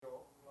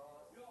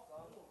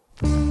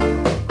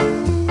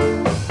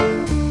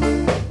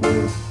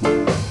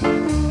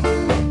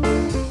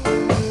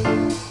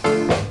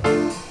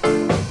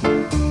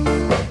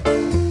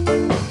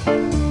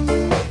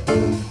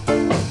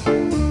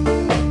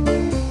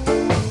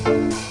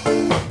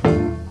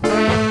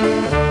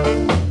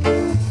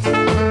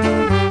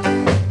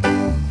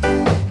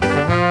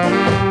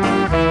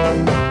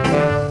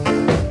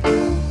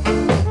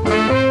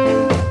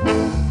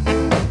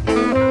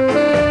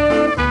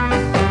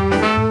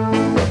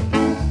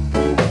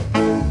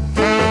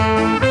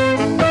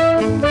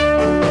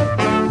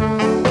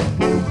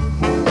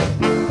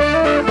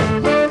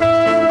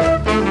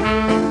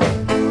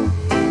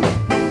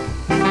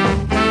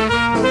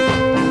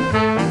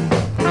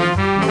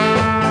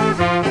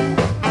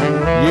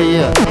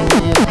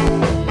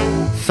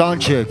yeah.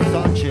 Sound check.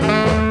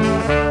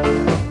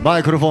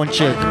 Microphone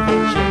check.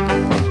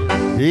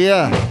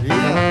 Yeah.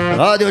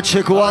 Audio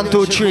check 1,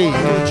 2, 3.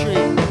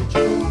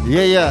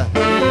 Yeah.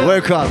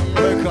 Welcome.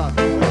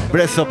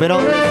 Bless up, you know.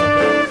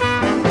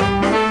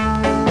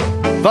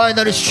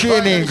 Vinyl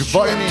streaming,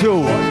 volume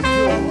 2.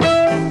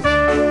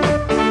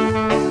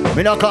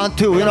 Me not count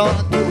 2, you know.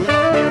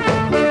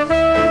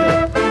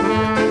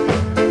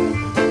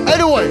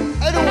 Anyway.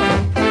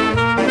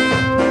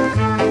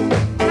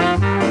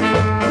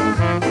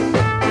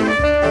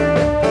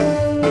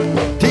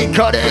 Think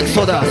of the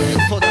Exodus.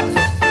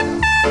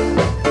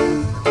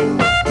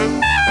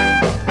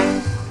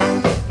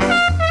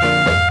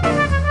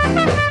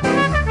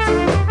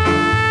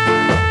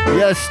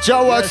 Yes,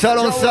 Jah works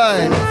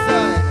alongside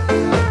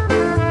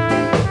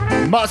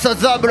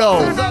MASAZABURRO.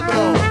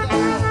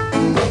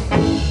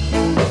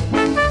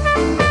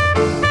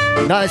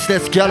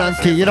 Niceness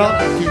guarantee, you know.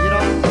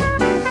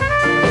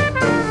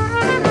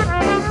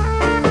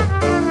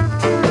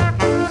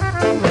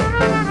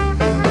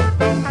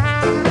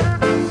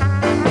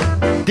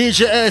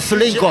 DJS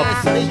link up.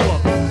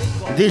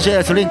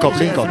 DJS link up.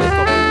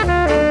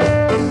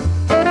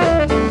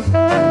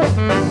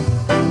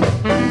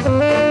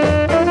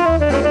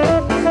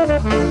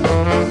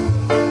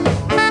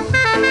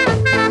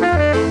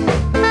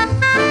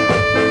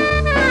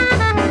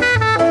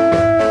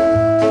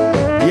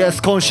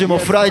 Yes, 今週も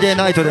フライデー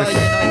ナイトです。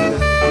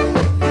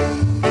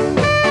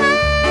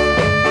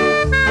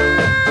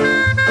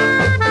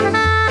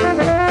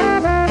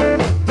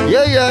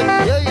Yeah.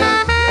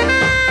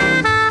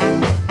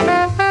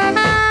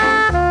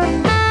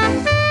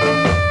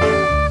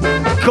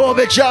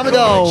 Kobe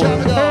JAMDUNG.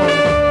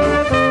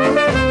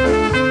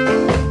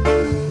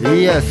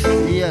 Yes.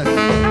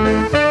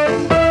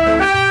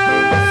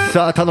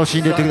 さあ楽し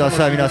んでいってくだ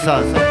さい皆さ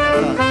ん。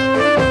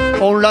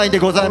オンラインで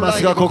ございま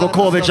すが、ここ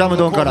神戸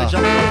JAMDUNGから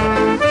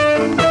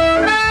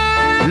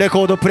レ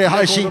コードプレイ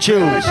配信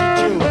中。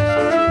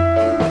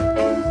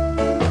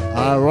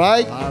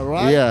Alright?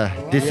 Yeah,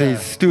 this is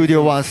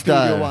Studio One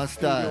style.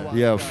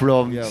 Yeah,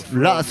 from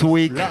last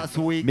week,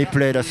 we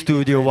played a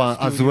Studio One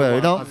as well,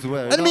 you know?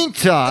 In the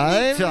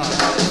meantime,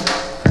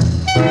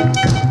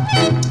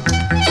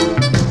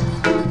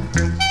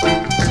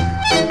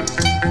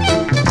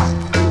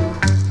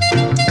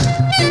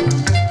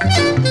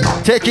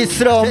 take it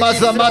slow, ま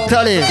ずはまっ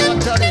たり。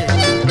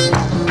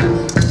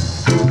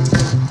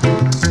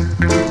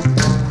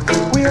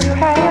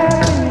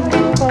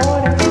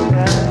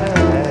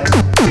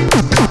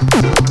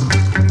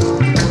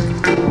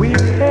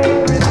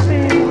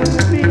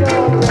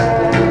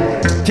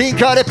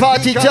Think of the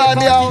party time,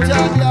 yo.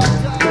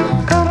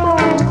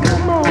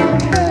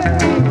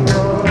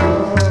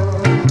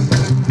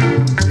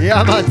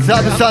 Yeah, man,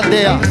 Zabu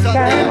Sunday.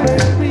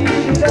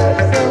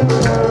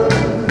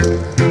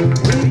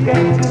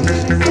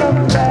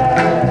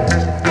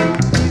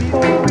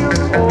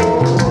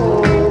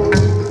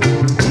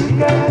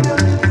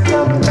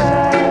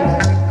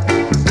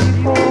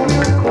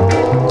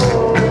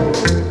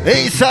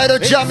 Inside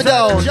of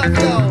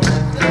JAMDUNG.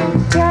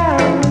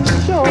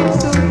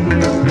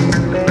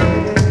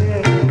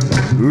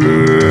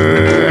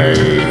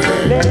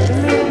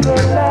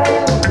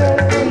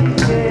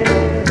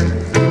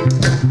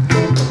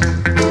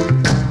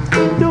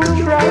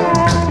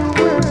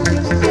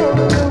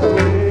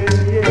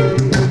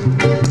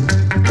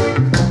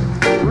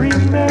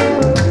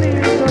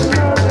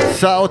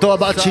さあ音は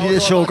バッチリで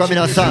しょうか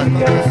皆さん。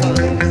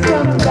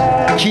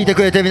聞いて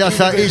くれて皆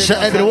さん、each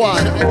and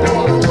everyone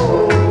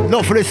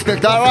no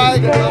respect,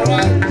 alright?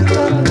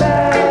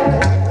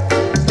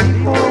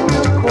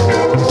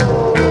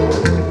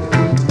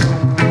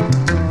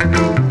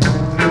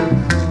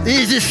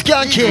 Easy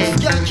skanking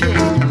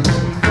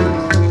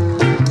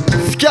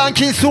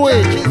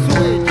sweet.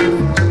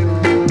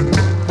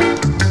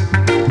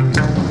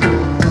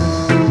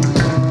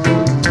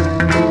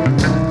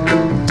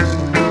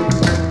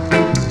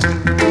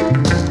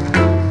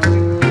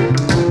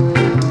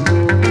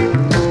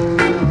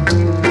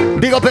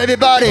 Big up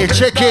everybody,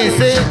 check in,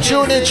 see,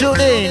 tune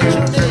in.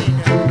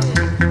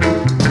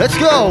 Let's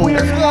go.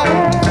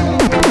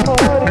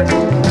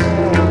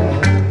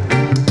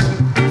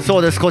 そ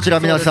うです、こちら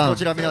皆さん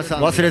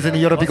忘れず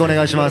によろぴくお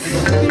願いします。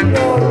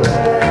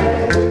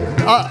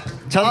あ、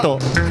ちゃんと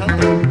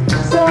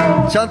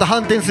反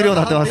転するよう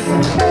になってます。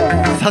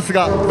さす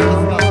が。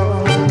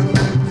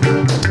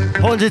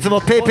本日も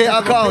PayPay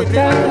アカウン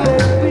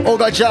トオ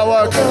ガジャー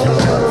ワークス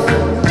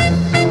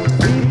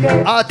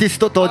アーティス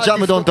トとジャ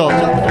ムドンと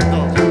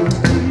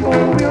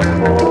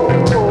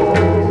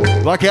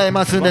分け合い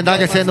ますんで、投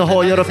げ銭の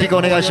方よろぴく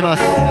お願いしま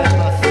す。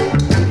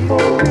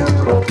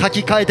書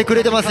き換えてく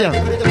れてますやん。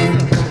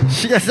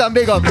しげさん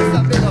ベイゴン、ア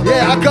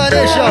カネ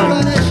ーショ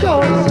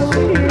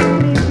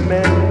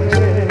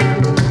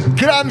ン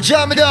クラムジ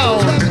ャムダウ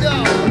ン。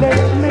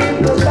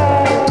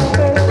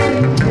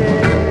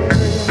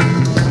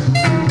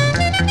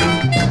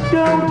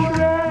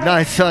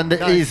Nice and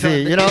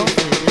easy, you know.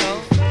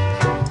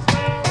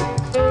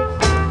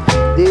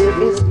 There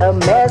is a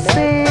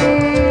message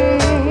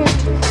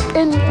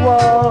in what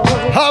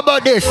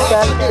this?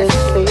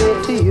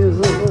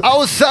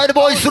 Outside the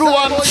boys through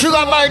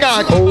sugar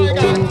minor. Old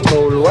King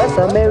Cole was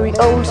a merry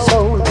old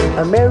soul.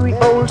 A merry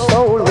old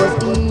soul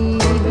was he.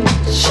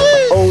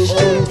 Old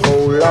King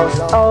Cole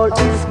lost all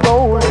his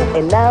gold,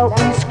 and now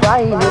he's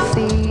crying to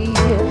see.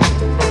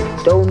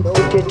 Don't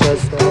put your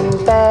trust in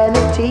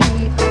vanity,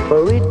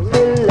 for it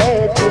will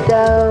let you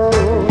down.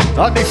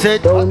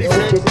 Don't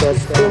put your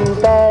trust in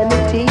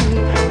vanity,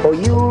 or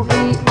you'll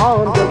be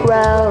on the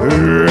ground.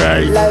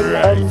 Right. Like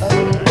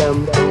Humpty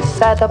Dumpty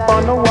sat up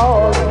on the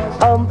wall.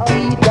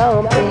 Humpty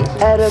Dumpty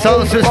had a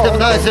sound system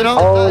nice, you know.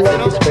 All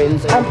of his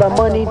friends and the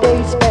money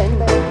they spent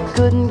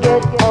couldn't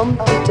get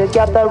Humpty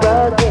together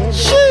again.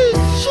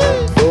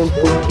 Don't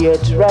put your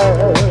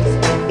trust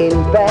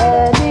in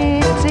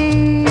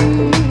vanity,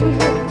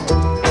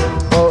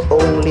 for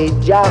only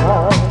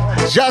Jah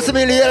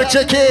Jasmine here,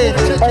 check in.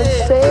 and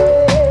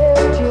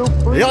set you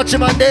free. Yacht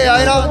man there,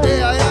 you know.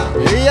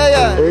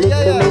 Yeah.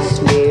 Little Miss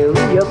Mary,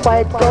 you're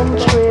quite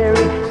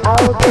contrary. How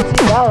does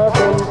it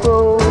often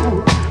grow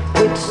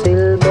with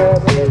silver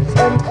bells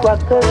and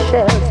cracker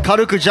shells?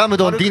 軽くジャム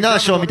ドンディナー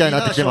ショーみたいに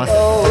なってきてます。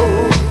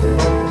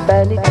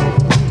Vanity,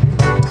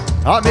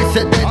 I'm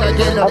missing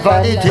again of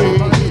vanity.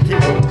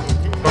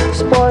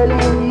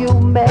 spoiling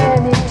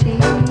humanity.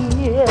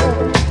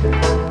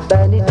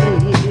 Vanity.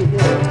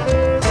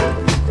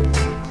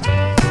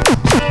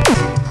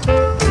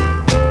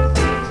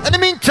 In the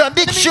meantime,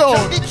 big show.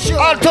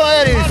 Alto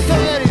Aries.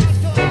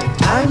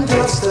 I'm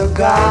just a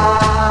guy.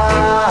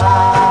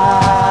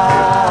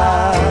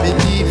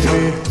 Believe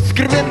me.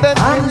 Screaming back.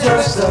 I'm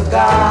just a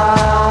guy.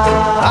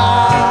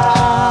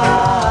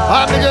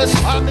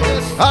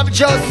 I'm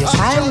just. Yes,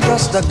 I'm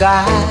just a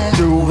guy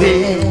who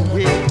will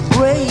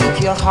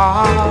break your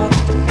heart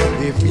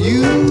if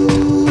you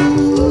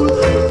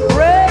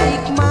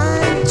break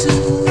mine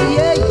too.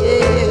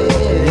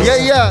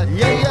 Yeah.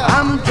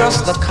 I'm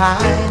just the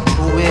kind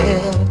who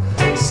will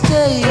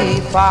stay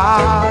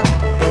far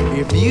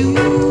if you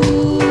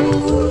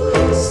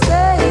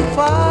stay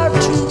far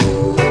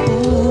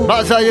too.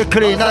 Maza, you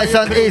clean, nice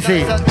and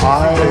easy. I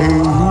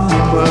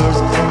rumors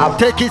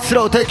Take it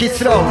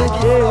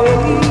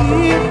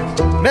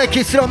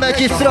slow.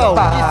 Make it slow.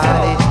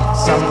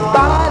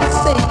 Somebody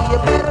say you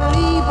better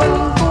leave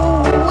and go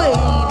away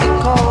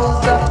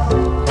because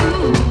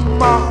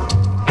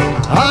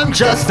I'm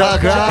just a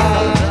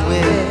guy.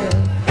 will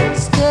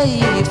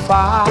stay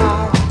far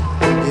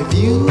if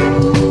you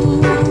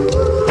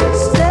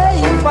stay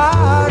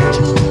far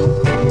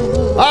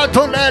too.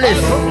 Alto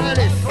Aries.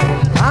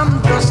 I'm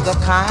just the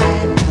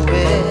kind who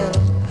will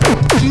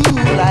do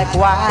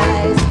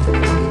likewise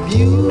if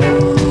you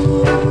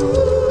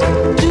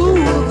do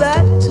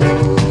that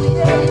too.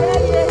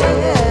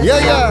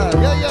 Yeah.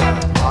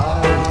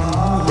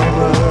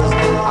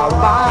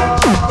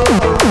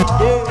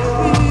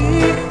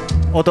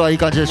音はいい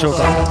感じでしょうか。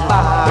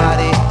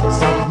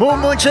ムー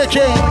ンムーンチェッキ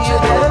ン。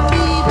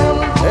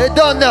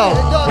Don't know.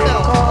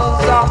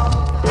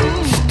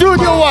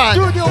 Studio One.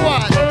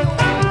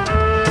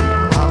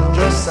 I'm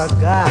just a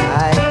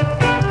guy.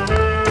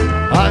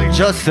 I'm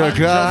just a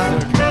guy.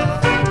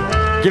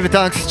 Give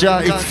thanks,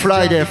 Jah. It's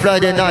Friday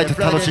night.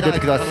 楽しんでて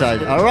ください。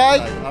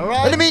Alright?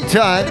 In the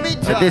meantime,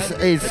 this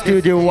is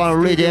Studio One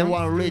rhythm,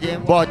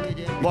 but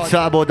it's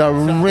about the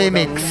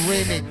remix.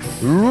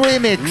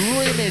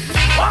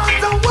 On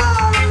the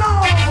world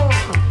alone,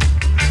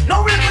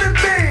 no real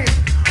thing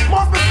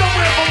must be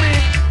somewhere for me.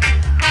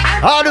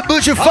 How the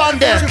Bushu found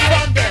them?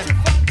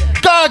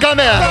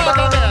 Gargamel.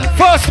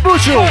 First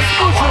Bushu.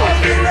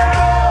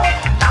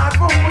 Not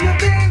for who you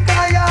think I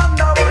am,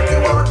 not what you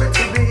want me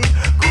to be.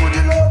 Could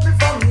you love me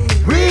for me?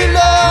 We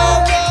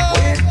love.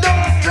 With no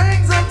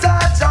strings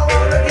attached, I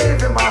wanna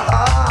give you my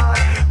heart.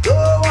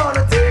 Don't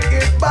wanna take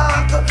it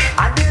back,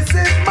 and this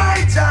is my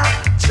job.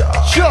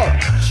 Sure.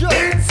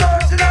 Been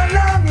searching a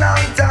long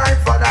time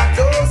for that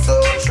so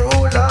true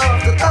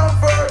love to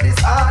comfort this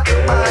heart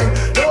of mine.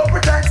 No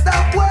pretend,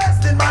 stop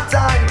wasting my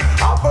time.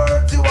 A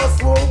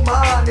virtuous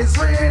woman is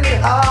really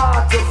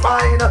hard to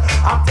find.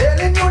 I'm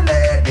telling you,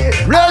 lady,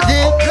 Ready.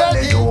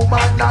 only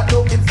human not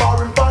looking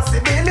for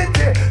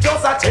impossibility.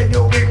 Just a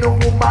genuine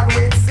woman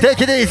with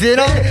Take it easy, you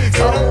know.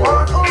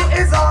 someone who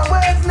is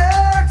always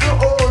there to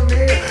hold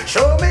me.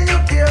 Show me you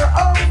care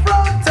up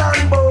front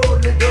and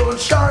boldly. Don't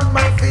shun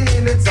my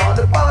feelings, all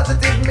the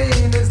positive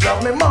meanings.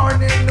 Love me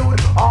morning, noon,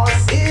 all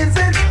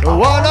seasons.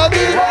 Wanna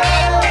be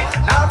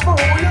Not for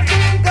who you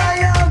think I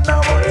am,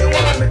 not what you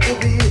want me to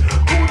be.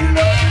 Could you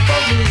love me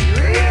for me?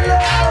 Real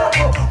love,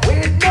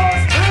 with no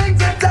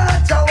strings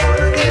attached. I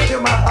wanna give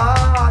you my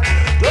heart.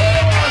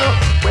 Don't wanna,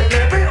 when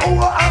every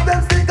hour of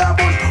them stick a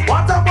bush.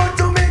 What about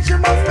to make she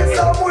must be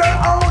somewhere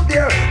out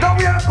there? Now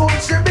we are good,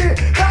 she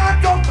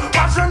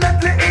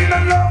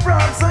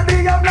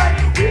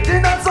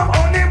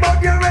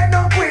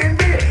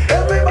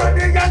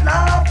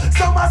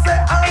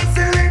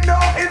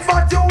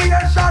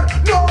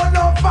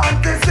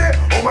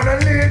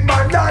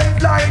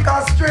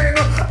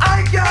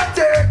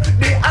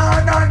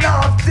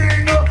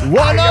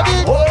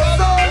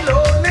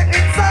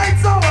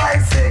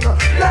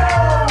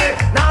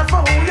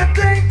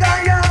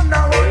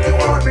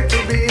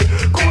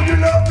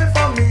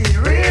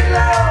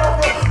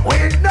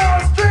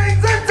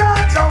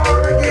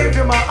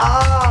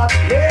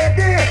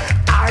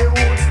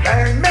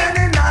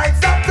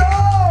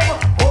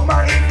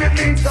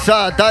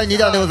さあ第2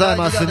弾でござい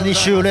ます。2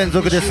週連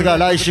続ですが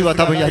来週は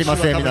多分やりま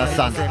せん。皆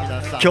さん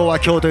今日は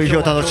今日という日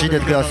を楽しんで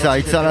くださ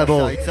い。It's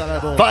Arrival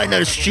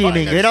Final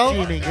Streaming, you know?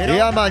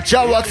 Yeah man,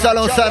 Jah works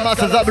alongside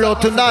MASAZABURRO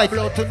tonight.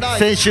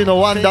 先週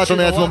のワンダート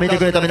のやつも見て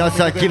くれた皆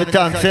さん Give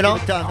thanks, you know?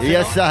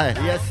 Yes I. In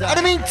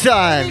the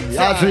meantime,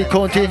 as we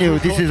continue,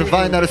 this is the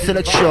final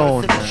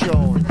selection.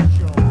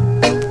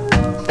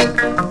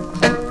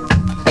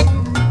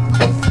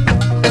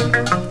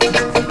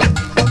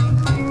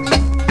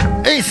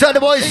 Inside the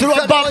voice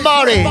of Bob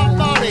Marley.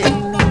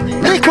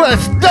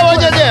 Request, down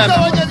your damn.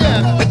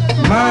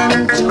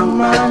 Man to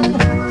man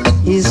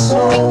is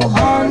so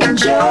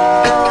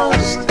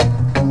unjust.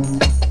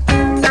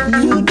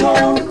 You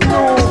don't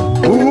know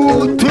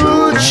who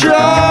to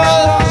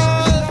trust.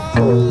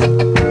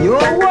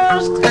 Your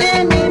worst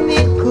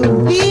enemy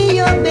could be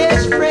your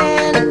best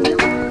friend.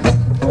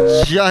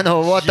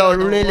 Jano, what a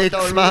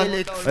lyrics,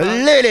 man.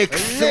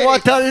 Lyrics,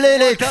 what a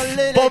lyrics.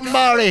 Bob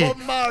Marley,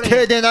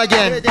 hidden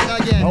again.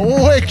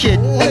 Wicked.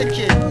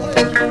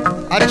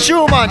 A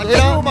true man, you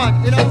know.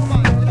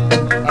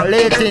 A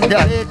late in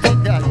that.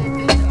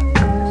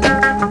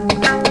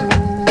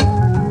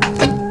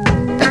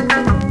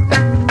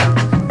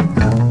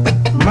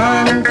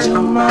 Man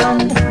to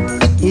man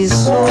is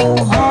so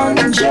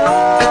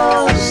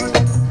unjust.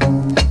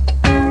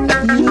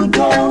 You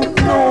don't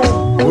know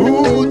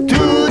who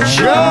to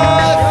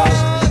trust.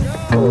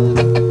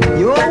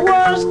 Your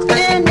worst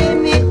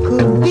enemy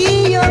could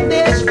be your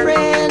best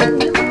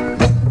friend.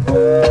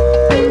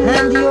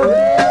 And your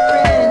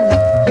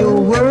friend, your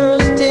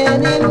worst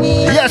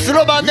enemy. Yes,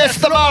 Roman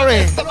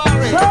Nestamari.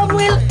 Some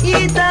will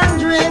eat and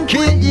drink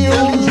with you.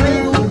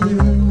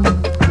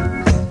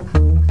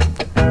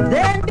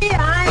 Then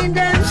behind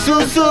them,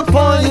 sus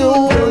upon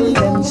you.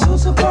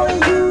 Sus upon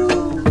you.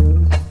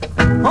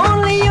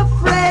 Only your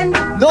friend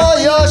know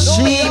your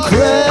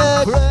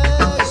secret.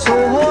 So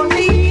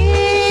only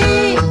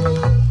he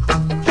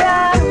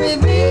can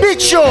reveal. Big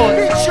Show,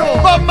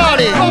 Bob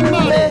Marley.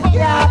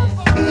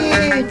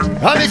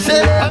 How me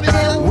say,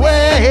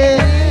 where?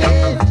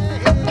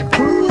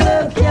 Who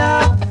the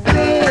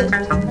captain?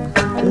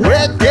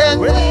 Red then.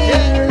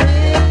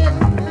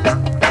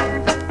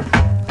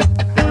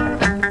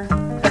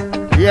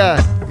 Yeah.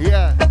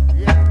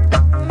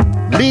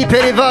 Lee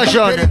Perry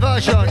version.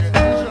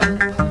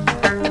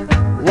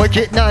 Work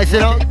it nice, you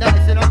know.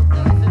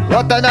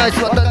 What a nice.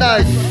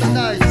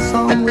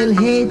 Some will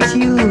hate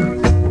you,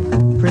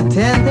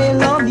 pretend they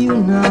love you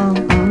now.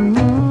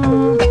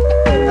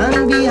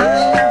 And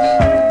behind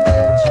you,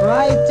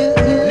 try to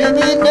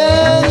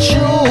eliminate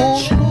you.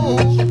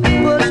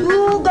 But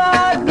who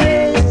God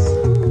bless,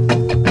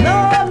 no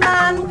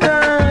man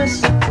curse.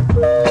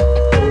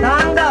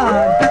 Thank God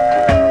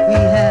we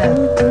have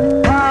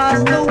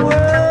passed the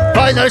world.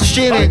 Final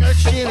streaming.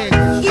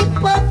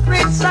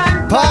 Hypocrites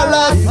and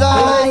parasites.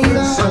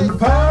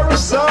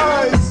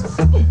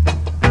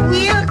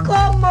 We'll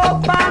come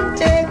up and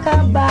take a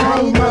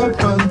bite.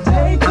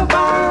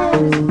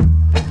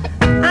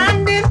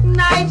 And if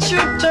night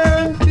should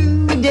turn to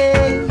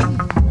day,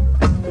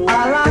 a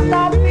lot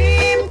of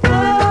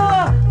people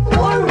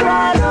will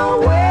run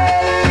away.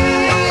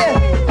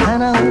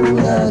 And I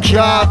would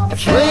Chop,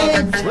 he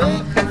let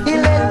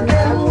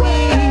them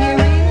wear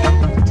it.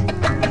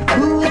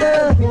 Who the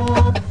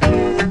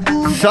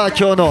さあ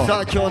今日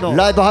の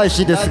ライブ配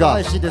信ですが、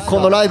こ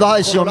のライブ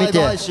配信を見て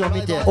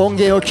音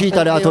源を聞い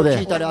たり後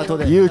で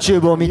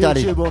YouTube を見た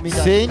り上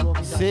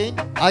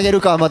げる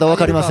かはまだ分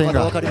かりません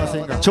が、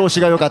調子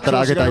が良かった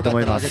ら上げたいと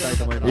思いま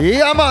す。い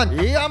やマン、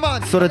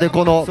それで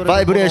この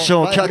バイブレーシ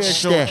ョンをキャッチ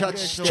して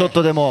ちょっ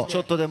とでも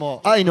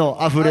愛の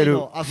あふれる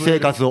生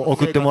活を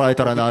送ってもらえ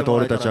たらなと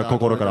俺たちは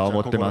心から思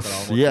ってま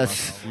す。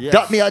 Yes,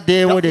 that me a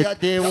day with it,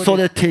 so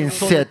the thing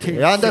set.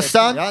 You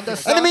understand? In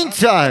the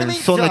meantime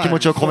そんな気持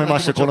ちを込めま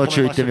してこの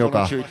注意行ってみよう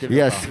か。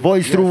 Yes,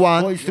 Voice Through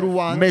One,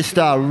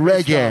 Mr.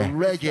 Reggae,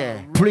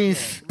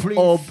 Prince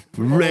of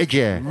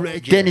Reggae,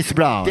 Dennis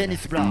Brown.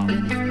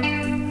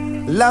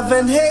 Love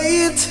and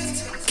hate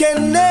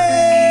can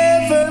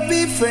never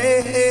be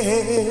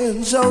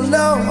friends. Oh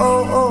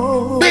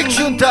no. Big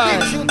Tune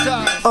Time.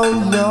 Oh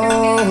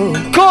no.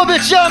 Kobe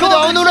JAMDUNG,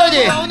 are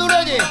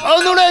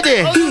you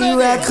ready?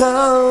 Here I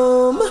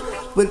come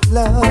with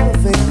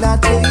love and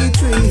not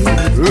hatred.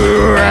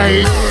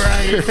 Right.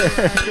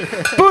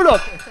 Pull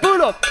up.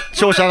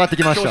 調子上がって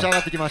きました。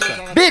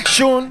Big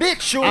Tune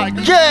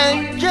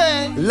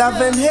again.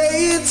 Love and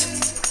hate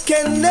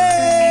can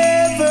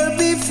never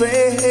be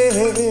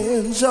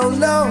friends. Oh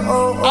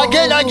no.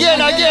 Again.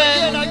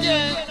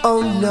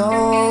 Oh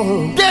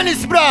no.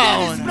 Dennis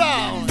Brown.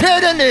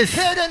 Dennis.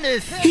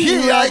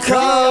 Here I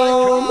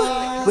come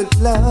with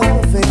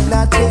love and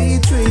not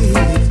hatred.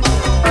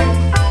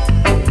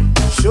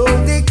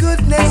 Surely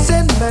goodness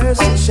and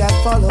mercy shall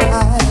follow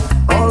I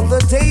all the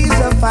days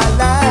of our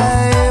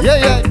life.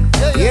 Yeah.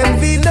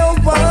 Envy no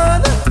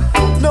one,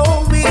 no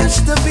wish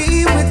to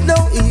be with no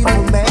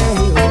evil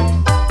man.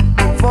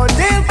 For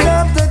there'll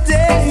come the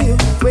day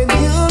when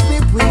you'll be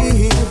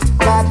whipped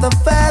by the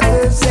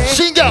Father's hand.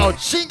 Sing out.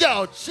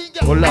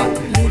 ほら、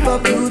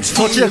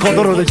そちでコン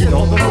トロールできるの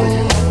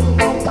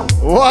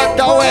What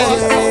the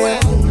way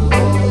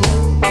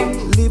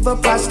Live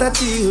up past the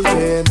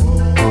children.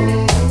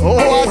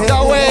 What the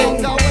way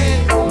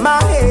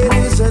My head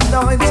is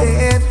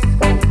anointed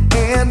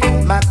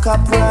and my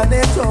cup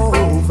runneth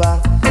over.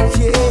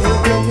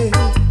 Yeah.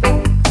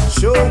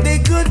 Surely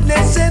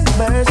goodness and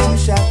mercy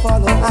shall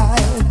follow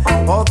I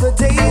all the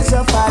days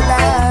of our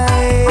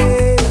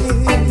life.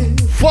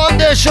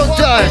 Foundation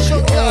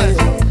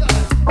time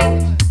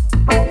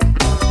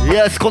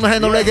Yes この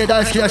辺のレゲエ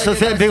大好きな人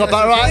全部 Big up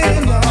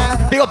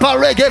alright Big up our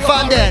reggae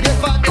fan then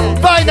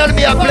Final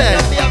me a play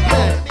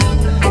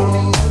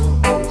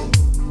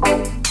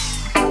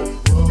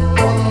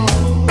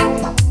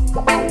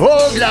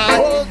Oh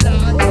glad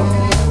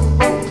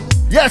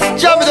Yes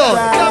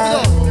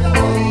JAMDUNG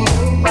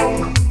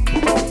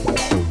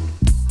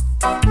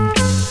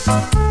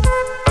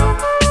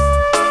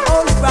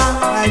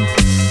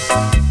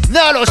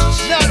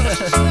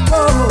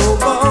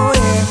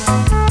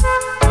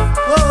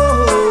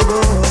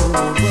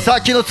さ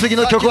っきの次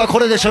の曲はこ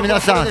れでしょ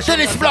皆さん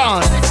Dennis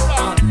Brown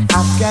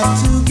I've got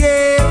to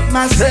get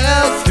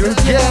myself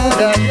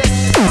together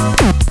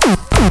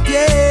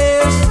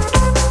Yes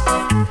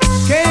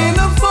Can't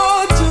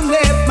afford to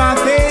let my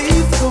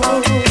faith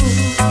go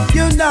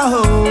You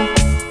know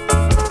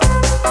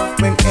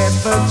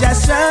Whenever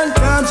just sun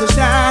comes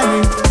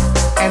a-shining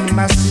And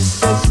my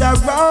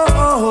sisters are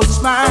all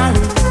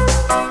smiling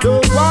The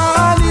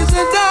one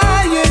isn't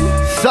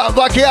dying さあ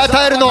分け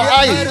与えるの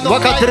愛分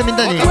かってるみん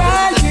なに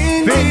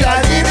We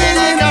are living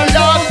in a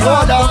love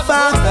for the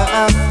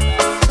Father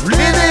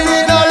Living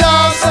in the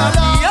love of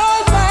the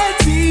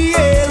Almighty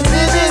yeah.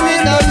 Living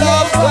in the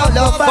love for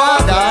the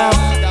Father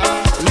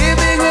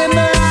Living in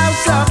the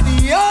house of the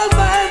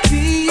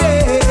Almighty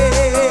yeah.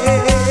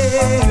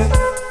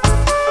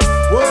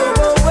 Whoa,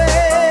 whoa,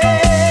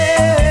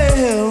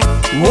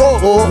 Whoa,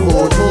 oh,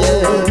 oh,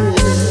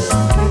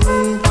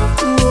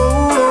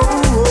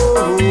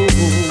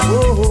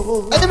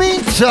 yeah In the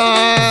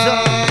meantime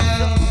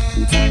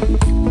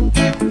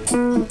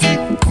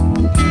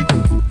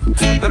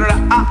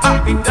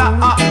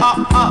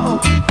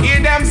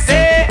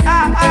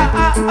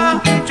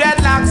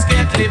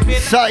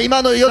さあ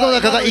今の世の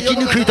中が生き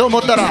にくいと思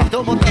ったら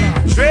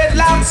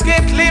Dreadlocks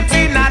get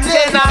living at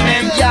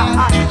tenement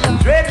yard.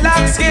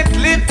 Dreadlocks get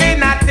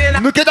living at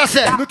tenement. 抜け出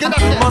せ抜け出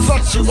せ Too much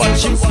watch you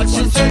watch you watch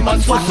you too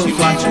much watch you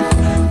watch you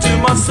too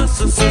much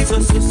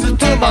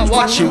too much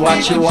watch you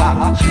watch you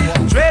watch.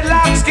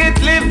 Dreadlocks get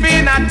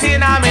living at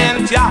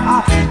tenement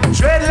yard.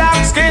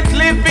 Dreadlocks get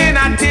living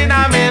at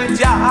tenement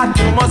yard.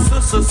 Too much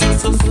too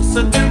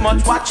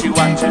much watch you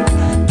watch you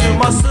too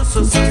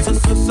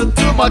much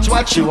Too much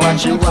watch you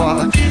watch you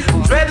watch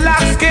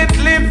Dreadlocks get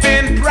live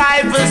in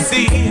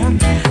privacy.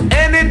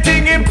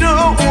 Anything him do,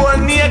 all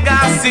nigga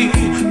see.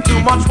 Too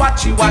much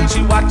watchy,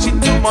 watchy, watchy,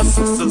 too much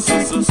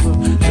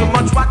too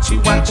much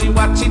watchy, watchy,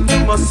 watchy,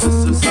 too much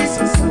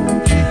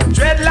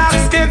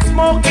Dreadlocks get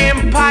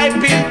smoking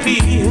pipe in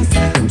peace.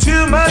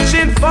 Too much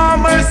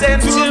informers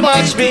and too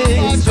much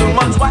bees. Too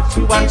much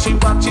watchy, watchy,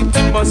 watchy,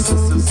 too much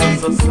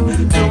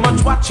too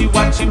much watchy,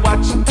 watchy,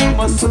 watchy, too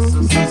much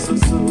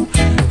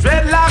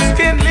Dreadlocks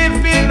can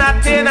live in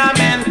a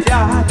tenement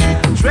yard.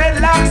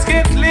 Dreadlocks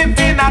can live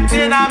in a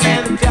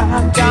tenement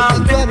yard.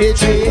 Can't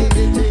penetrate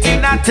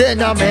in a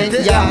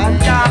tenement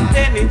yard. Can't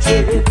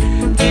penetrate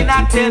in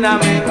a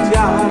tenement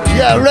yard.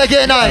 Yeah,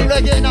 reggae night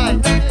reggae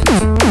night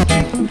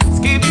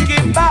Skip,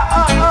 skip,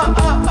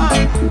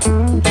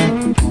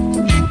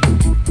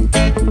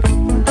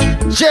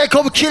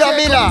 Jacob Killer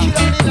Miller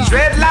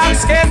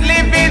Dreadlocks can't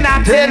live in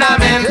a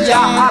tenement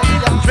yard.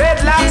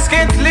 Dreadlocks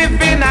can't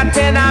live in a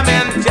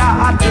tenement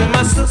yard.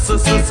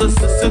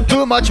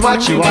 Too much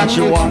watchy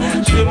watchy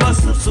watch Too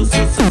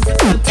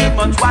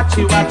much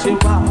watchy watchy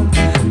watch.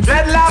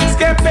 Dreadlocks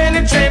can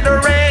penetrate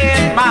the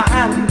rain,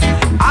 man.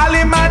 All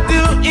him a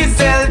do is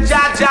sell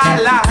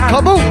Jaja land.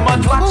 Kaboom. Too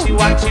much watchy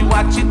watchy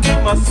watchy. Too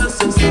much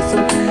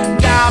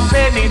can't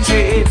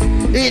penetrate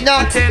in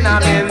a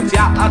tenement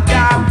yard.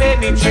 Can't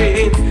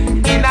penetrate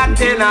in a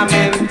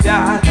tenement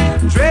yard.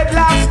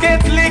 Dreadlocks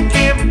get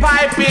licking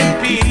pipe in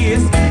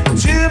peace.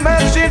 Too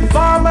much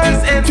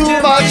informers and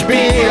Too much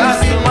beers.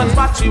 Too much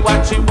watchy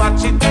watchy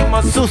watchy. Too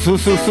much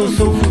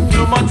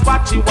Too much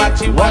watchy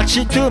watchy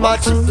watchy too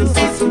much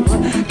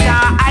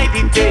Can't hide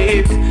it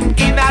deep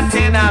in a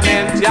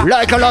tenement yard.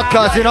 Like a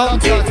lockers, you know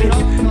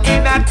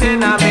In a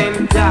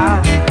tenement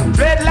yard.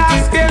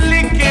 Dreadlocks get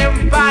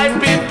licking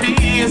pipe in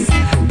peace.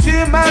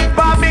 Too much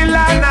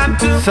Babylon and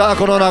too much. さあ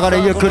この流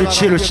れゆっくり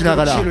チルしな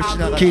がら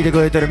聞いて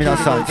くれてる皆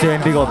さん全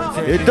員ビゴ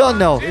You don't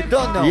know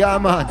Yeah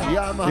man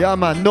Yeah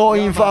man No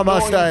informer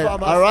style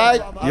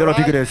Alright よろ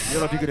ぴくです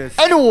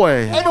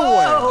Anyway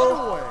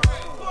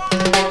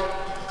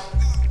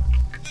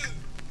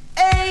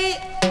Hey,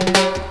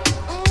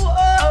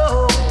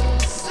 whoa,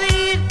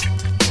 see,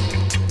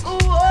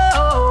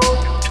 whoa,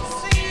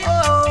 see,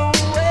 oh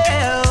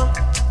well.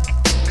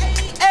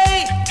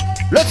 Hey,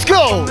 Let's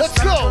go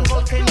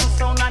volcano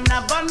sound and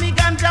a burn me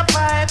ganja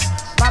pipes.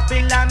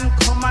 Babylon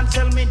come and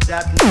tell me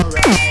that no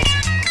right.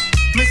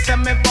 Me say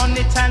me burn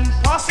it and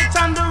pass it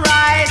on the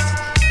right.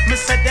 Me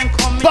say them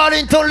come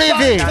Barrington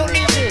Levy.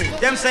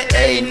 Them say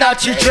Hey,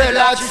 not you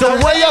dreadlocks, so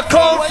where you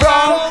come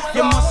from?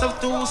 You must have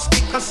two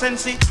stick of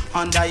sense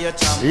under your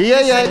tongue.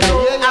 Yeah.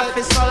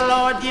 Officer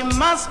Lord, you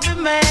must be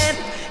mad.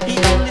 He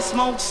only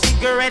smokes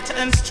cigarette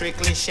and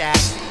strictly shag.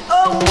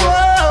 Oh,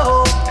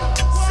 whoa,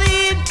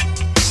 see,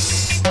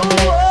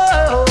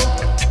 whoa,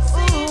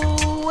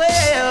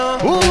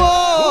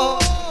 Whoa.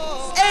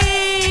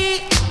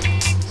 hey,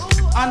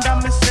 under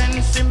me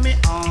sense, me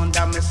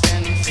under me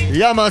sense.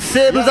 Yeah, man,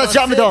 save the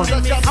JAMDUNG,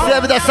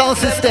 save the sound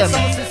system.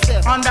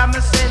 Under me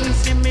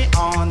sense, me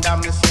under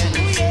me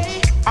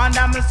sense.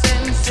 Under me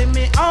sense,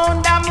 me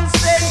under me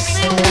sense.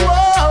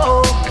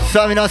 Whoa.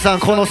 さあ皆さん、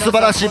この素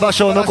晴らしい場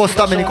所を残す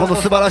ために、この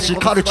素晴らしい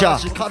カルチャ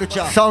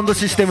ー、サウンド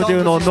システムとい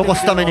うのを残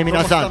すために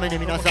皆さん、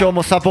今日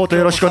もサポート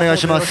よろしくお願い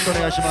します。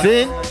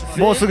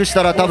もうすぐし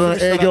たら多分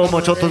営業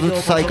もちょっとず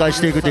つ再開し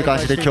ていくという感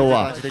じで、今日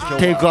は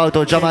テイクアウ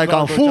トジャマイ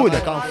カンフード、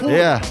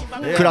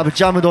クラブ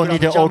JAMDUNGに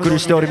てお送り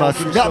しております。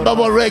ナンバー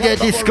ワンレゲエ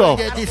ディスコ。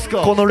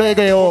このレ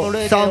ゲエを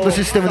サウンド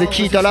システムで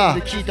聴いたら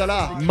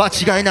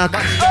間違いなく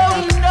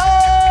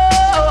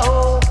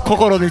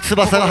心に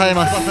翼が生え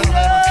ます。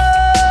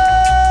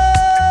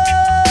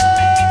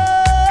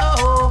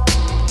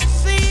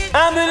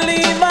I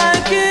believe I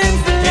can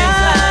fly.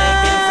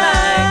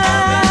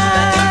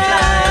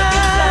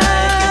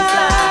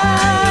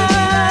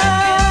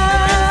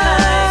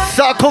 I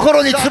さあ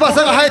心に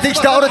翼が生えて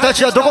きた俺た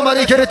ちはどこま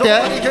で行けるって？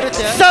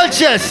サン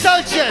チェス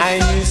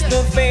used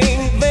to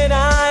think that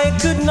I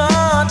could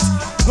not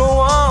go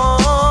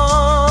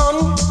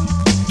on.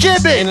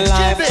 Give And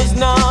life was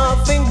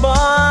nothing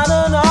but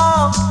an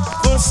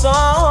awful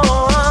song.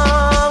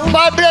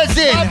 My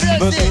blessing.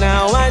 But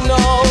now I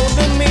know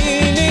the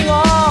meaning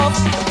of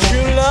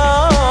true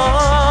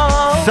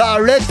love. さあ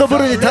レッドブ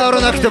ルに頼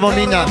らなくても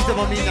みんな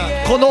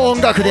この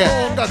音楽で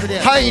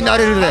ハイにな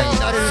れるで、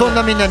そん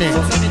なみんなに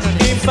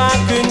If I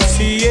can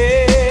see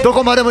it, ど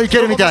こまでも行け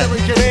るみたい。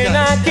 then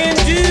I can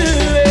do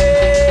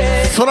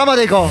it. 空ま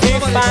で行こう。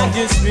 If I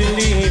just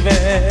believe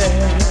it,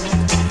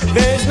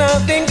 there's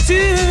nothing to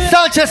it.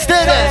 サンチェステ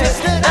ーデ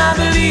I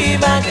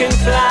believe I can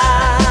fly.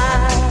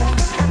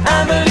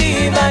 I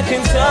believe I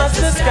can touch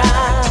the sky.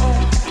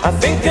 I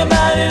think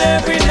about it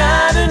every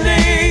night and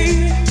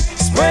day.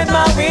 Spread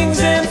my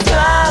wings and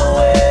fly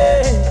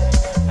away.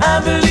 I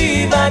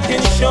believe I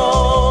can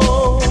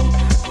show.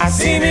 I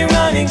see me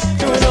running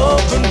through an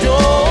open door.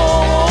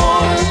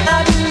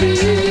 I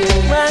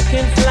believe I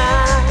can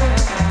fly.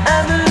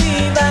 I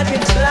believe I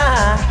can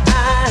fly.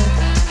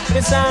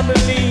 Yes, I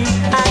believe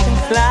I can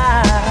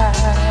fly.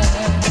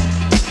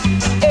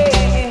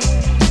 Hey.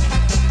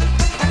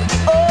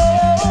 Oh,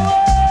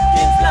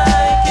 can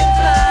fly, can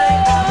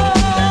fly.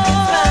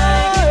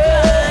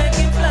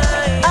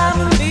 I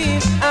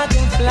believe I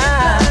can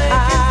fly.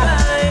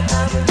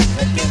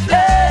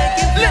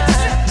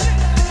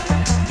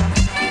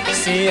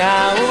 See,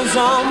 I was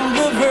on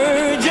the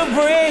verge of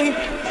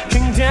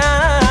breaking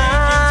down.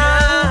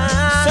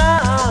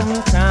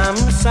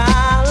 Sometimes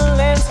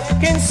silence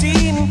can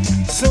seem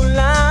so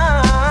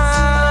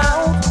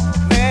loud.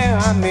 There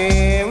are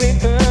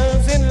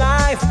miracles in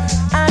life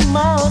I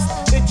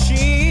must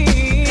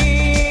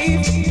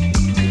achieve.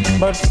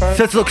 But first,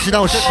 接続し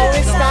直し。 it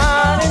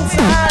starts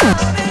inside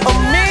of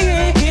me.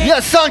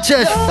 Yes, サンチ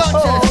ェス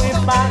Oh,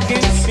 if I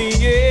can see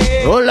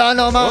it, オラ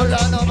ノマ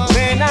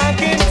then I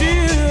can do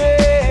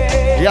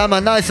it. ヤー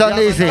マンナイスアン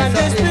ディージ I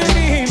just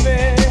believe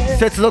it.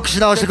 接続し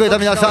直してくれた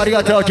皆さんあり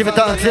がとう。Give it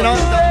thanks, you know.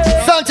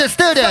 サンチェスス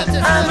テーデン I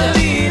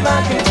believe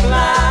I can fly.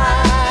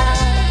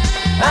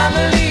 I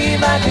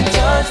believe I can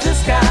touch the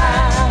sky.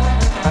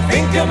 I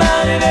think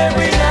about it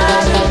every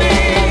night and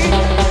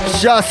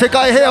day. じゃあ世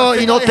界平和を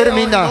祈ってる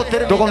みんな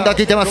どこにだ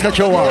けいてますか今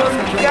日は。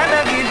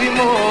 Gonna give you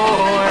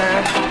more.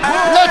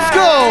 Let's go!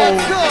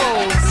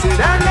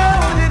 Said I know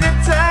that the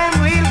time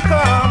will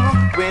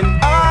come when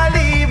all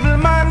evil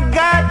man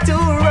got to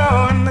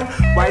run.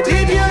 Why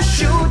did you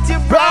shoot your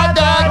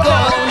brother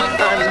gun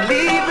and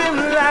leave him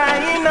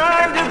lying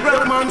on the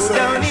ground?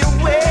 Down your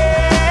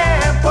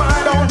weapon,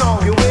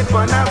 your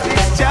weapon of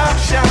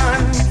destruction.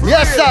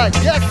 Yes, sir.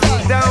 Yes, sir.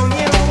 Down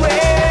your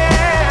weapon.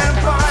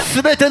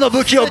 すべての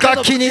武器を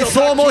楽器に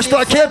そう思う人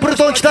はケープル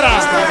トン来たら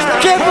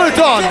ケープル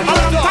トン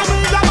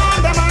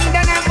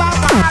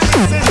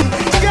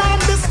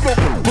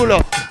pull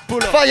up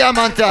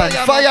fireman time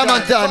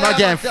fireman time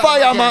again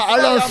fireman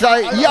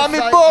alongside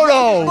Yami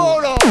Bolo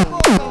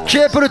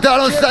ケープルトン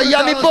alongside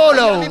Yami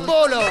Bolo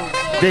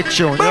big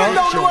tune Burn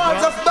down the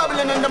walls of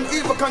Babylon and them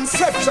evil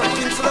conception.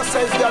 King Suda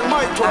says the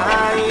Almighty.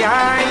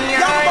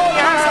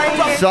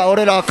 さあ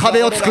俺らは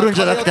壁を作るん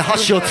じゃなくて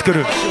橋を作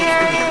る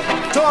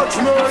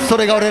Touch me. そ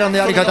れが俺らの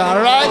やり方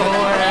Alright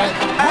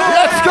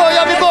Let's go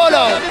Yami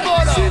Bolo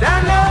Said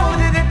I know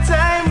that the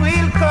time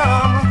will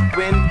come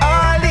when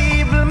all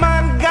evil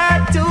man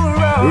got to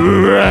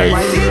run. Right.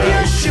 Why did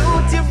you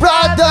shoot your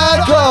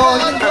Brother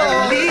gun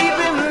and leave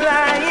him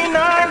lying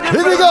on the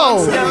Here we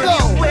go. ground? Down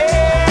your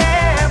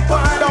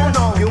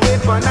weapon, your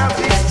weapon of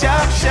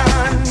destruction.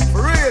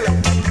 Real.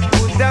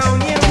 Put down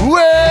your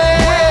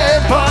Way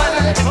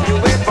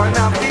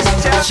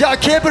じゃあ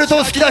ケーブルトン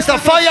好き出した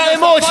ファイヤーエ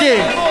モージフ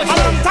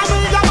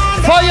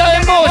ァイヤ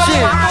ーエモージ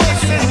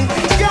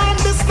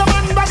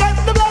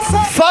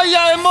ファイ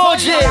ヤーエモー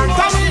ジ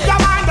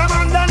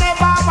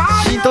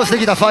浸透して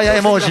きたファイヤー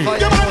エモージ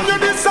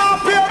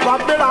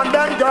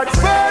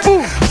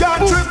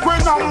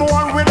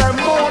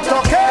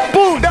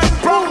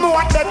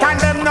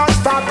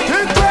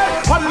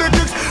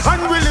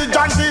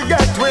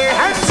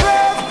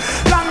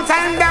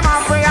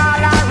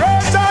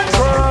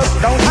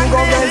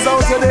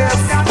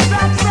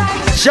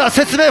じゃあ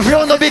説明不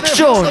要のビッグ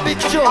チョーン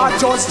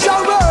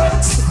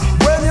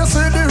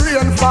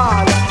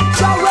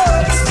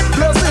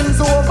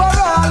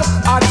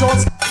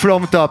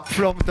From top,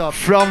 from top,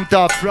 from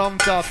top, from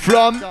top,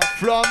 from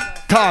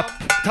top.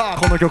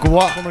 この曲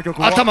は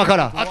頭か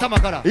ら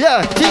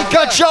Yeah,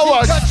 Tinka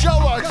Showers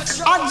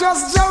I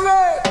just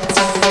gyrate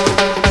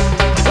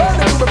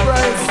Ready to be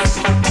praised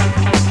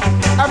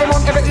Every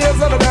month, every year,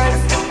 every day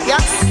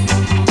Yes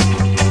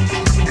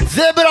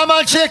Zebra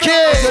Man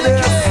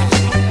Chicken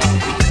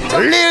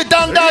Lil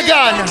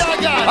Dandagan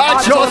I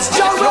just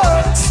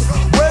gyrate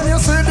When you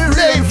see the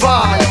rain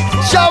fall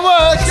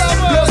Showers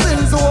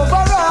Blessings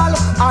overall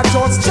I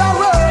just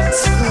gyrate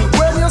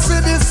When you see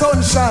the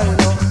sunshine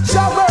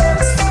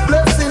Showers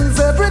Blessings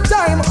every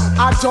time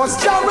I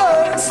just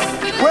gyrate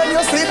When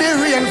you see the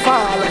rain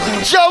fall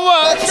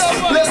Showers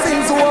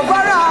Blessings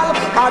overall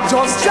I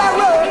just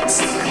gyrate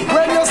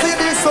When you see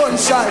the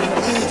sunshine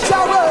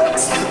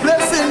Showers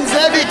Blessings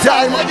every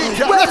time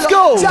Let's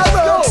go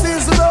Showers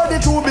is ready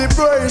to be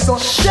praised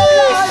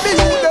I be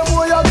you them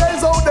who you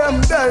guys out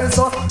them days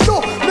So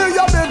me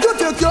you beg you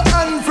take your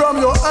hand from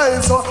your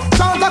eyes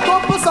Chant a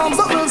couple songs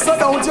so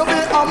don't you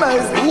be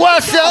amazed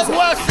What's up?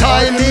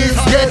 Time is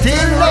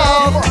getting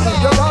rough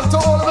You got to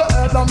hold the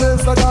head and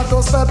miss you got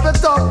to step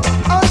it up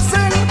and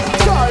sing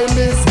Time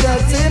is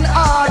getting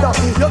harder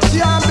You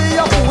can't be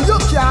a fool, you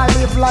can't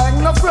live like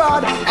no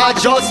fraud I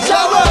just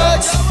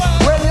gyrate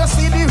When you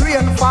see the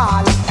rain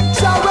fall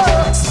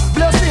Gyrate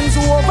Blessings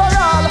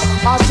overall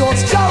I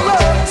just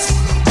gyrate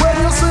When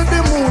you see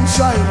the moon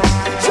shine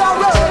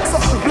Gyrate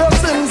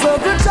Blessings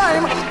every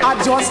time I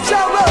just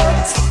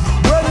gyrate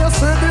When you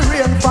see the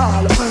rain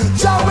fall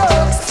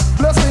Gyrate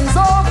Blessings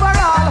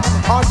overall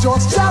I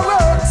just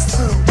gyrate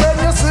When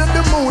you see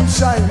the moon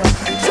shine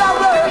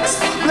Gyrate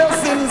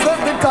Blessings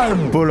every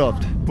time Pull up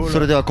そ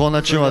れではこん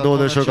なチューンはど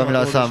うでしょうか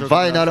皆さん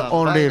Vinyl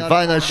only,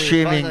 vinyl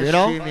streaming, you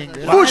know?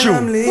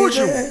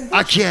 Buju,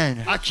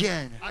 again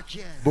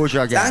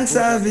Buju again Thanks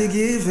I'll be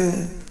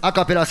giving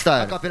Acapella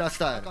style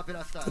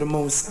To the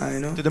most high, you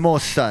know? To the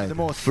most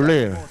style For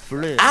real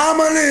I'm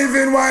a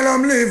living while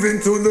I'm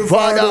living to the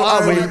Father I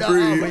will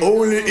pray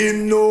Only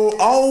in know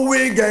how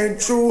we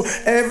get through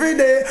every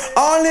day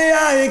Only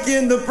hike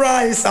in the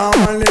price I'm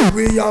a live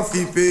we have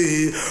to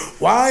pay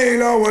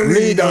While our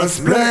leaders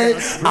play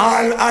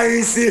All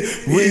I see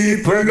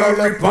people are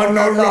rip on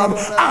a rob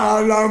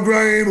All a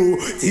grime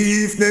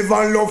Thief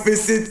never love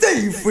is a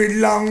thief with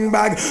long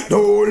bag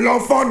No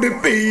love for the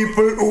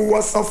people who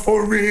are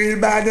suffer real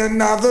bad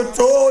Another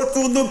toll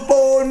to the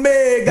poor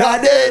may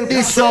God help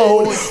the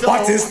soul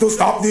What is to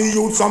stop the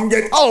youth from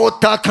get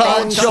out of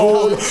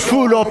control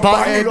Full up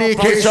on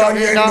education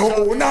you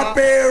know not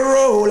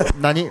payroll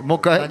何もう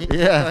一回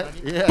Yeah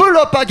Pull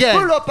up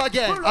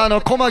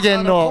again コマゲ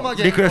ンの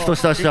リクエスト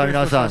した人は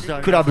皆さ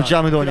んクラブジ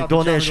ャムドに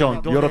ドネーシ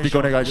ョンよろぴく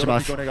お願いしま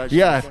す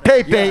Yeah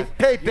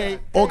PayPay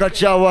Oga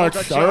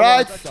Jawards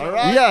Alright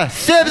Yeah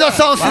Save the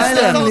sound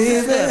system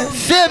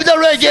Save the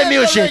reggae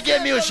music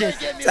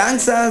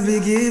Thanks I'll be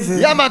giving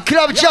Yeah man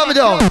Club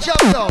Jamdung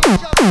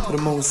To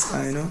the most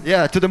high, you know?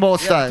 Yeah to the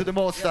most side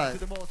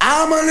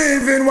I'm a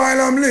living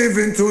while I'm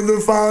living to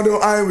the Father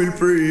I will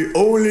pray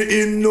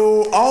Only in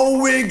know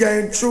how we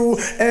get through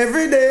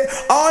every day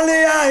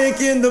Only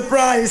hike in the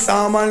price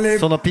I'm a living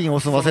そのピン押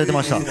すの忘れて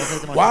ました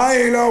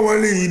While our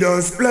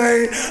leaders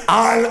play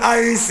All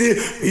I see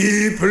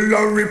people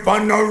are rip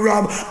and a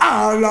rob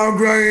All a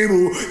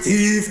grime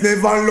Thief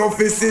never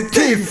love is a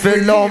thief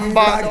with long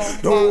bag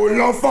No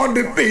love for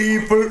the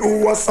people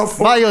who are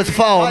suffering マイオス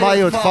ファオ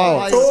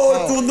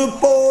to the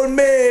poor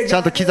make ちゃ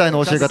んと機材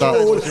の教え方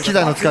機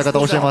材の使い方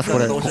教えますこ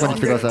れここに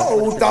来てください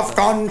Out of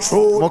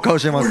control もう一回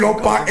教えます Pull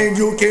up our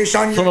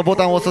education そのボ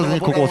タンを押さずに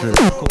ここを押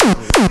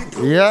す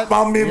Yeah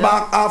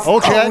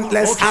Okay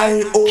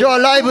今日は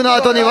ライブの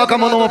後に若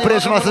者もプレ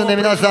イしますんで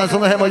皆さんそ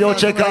の辺も要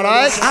チェックか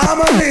ら I'm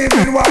a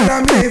living while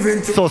I'm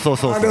living そう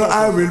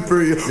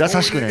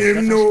優しくね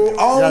know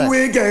how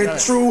we get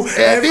through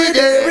every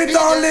day with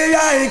only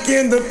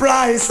hiking the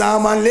price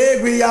I'm a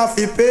leg we have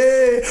to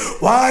pay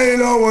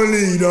while our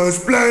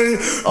leaders play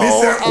we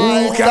say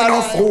who can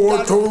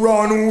afford to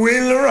run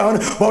will run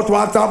but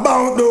what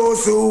about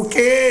those who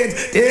can't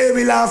they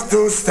will have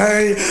to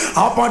stay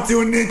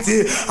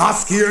opportunity a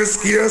scarce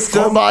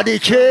somebody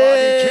can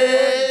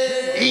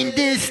in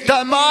this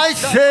time I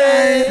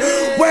say.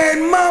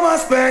 When mama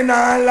spend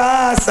her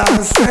last and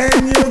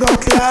when you go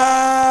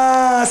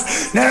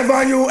class,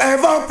 never you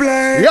ever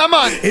play. Yeah,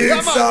 man.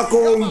 It's a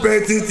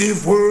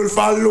competitive world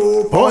for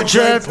low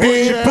budget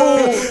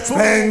people,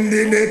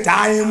 spending the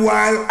time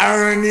while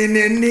earning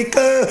a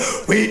nickel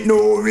with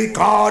no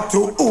regard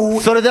to who.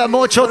 それでは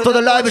もうちょっと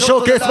でライブショ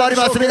ーケースもあり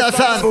ます皆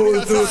さん。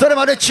それ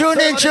までチュー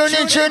ニンチュー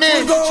ニンチューニン。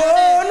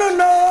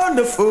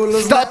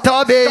Start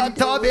talking. In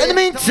the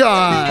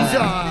meantime.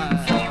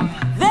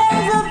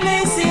 There's a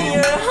place in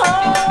your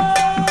heart.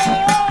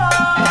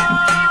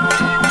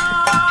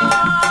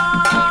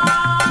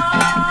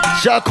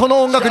 じゃあこ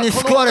の音楽に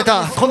救われ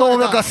た、この音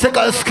楽が世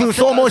界を救う、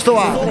そう思う人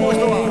は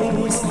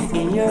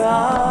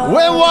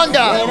When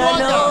Wonder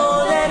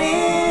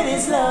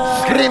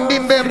Scream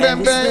Bim Bim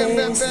Bim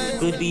Bim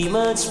Could be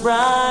much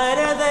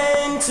brighter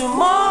than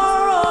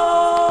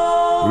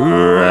tomorrow.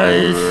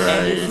 Right.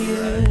 And if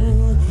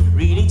you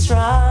really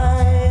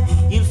try,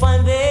 you'll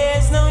find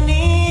there's no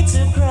need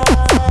to cry.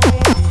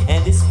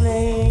 And this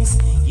place,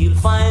 you'll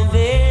find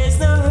there's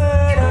no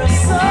hurt or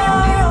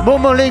sorrow.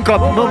 Momo link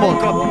up, Momo.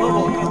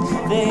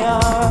 There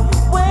are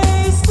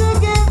ways to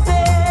get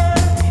there.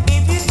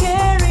 If you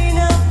care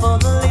enough for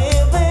the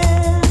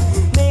living,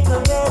 make a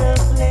better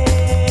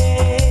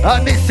place. I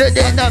me say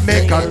then I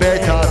make a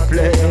better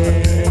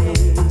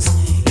place.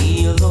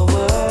 Heal the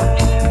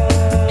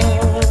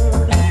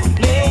world,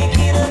 make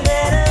it a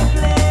better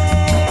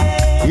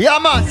place. Yeah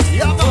man,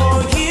 yeah man.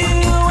 For you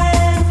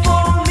and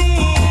for me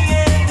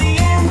and the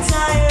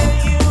entire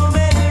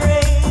human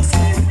race.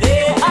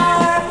 There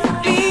are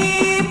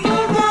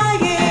people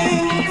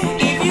dying.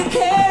 If you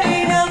care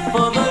enough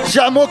for the じ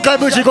ゃあもう一回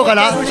ブチ行こうか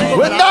な。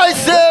When I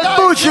say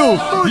ブチュ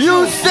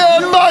you say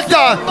ま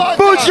た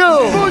ブチ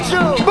ュ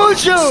ブ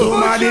チュ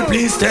Somebody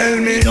please tell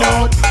me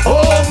now.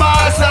 Oh,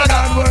 master,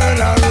 that world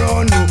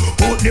around you.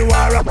 Put the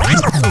war up.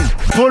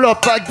 Pull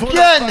up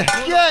again,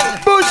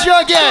 push you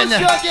again,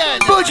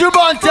 push you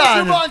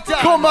Bantan,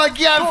 come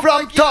again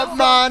from top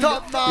man.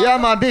 Yeah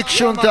man, big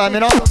shun time, you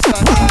know.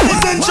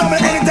 Listen to me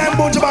anytime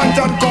Buju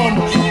Banton come.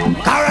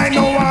 Alright,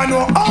 no one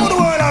know all the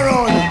world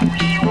around.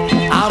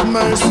 Have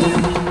mercy,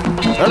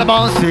 Well,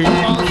 bouncy,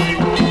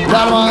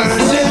 have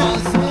mercy.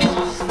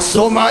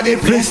 Somebody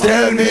please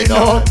tell me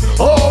now.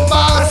 Oh,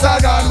 master,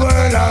 that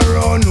world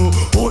around you.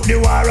 Put the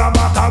war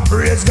back and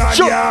praise God.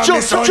 Yeah,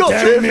 me son,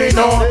 tell me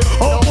now.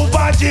 Oh,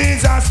 Papa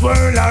Jesus,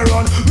 world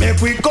around.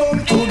 Make we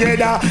come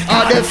together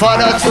and the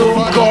Father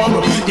soon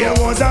come. There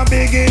was a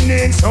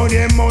beginning, so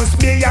there must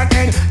be an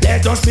end.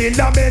 Let us build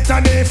a better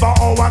day for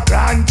our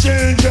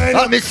grandchildren.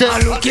 Let me say.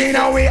 And looking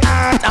our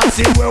heart and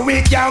see where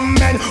we can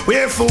mend.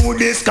 Where food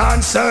is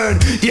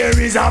concerned, there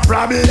is a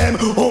problem.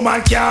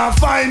 Woman can't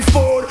find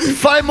food.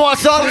 5 more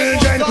songs.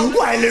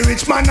 While the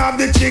rich man have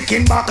the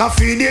chicken back, I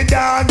feed the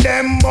dog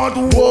them. But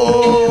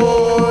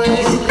whoa,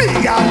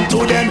 big hand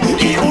to them.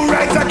 He who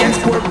rights against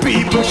poor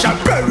people shall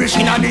perish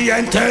in the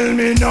end. Tell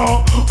me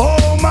now.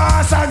 Oh,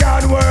 master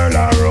God, world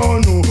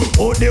around you.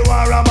 Put the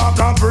war back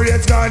and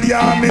praise God.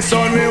 Yeah, me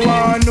son, we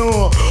want to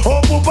know.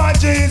 Oh, Papa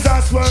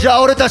Jesus, world. じゃ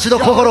あ俺たちの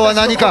心は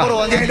何か、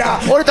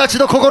俺たち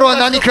の心は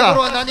何か。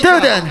Till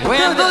then.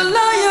 When the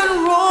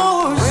lion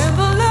roars, when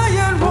the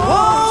lion roars,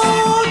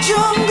 oh,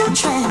 jungle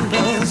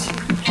trembles.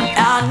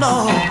 I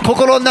know.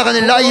 心の中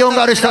にライオン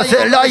がある人はせ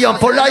ライオン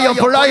ポライオン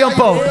ポライオン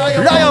ポラ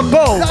イオンポ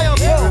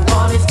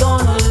Everyone is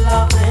gonna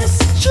love this.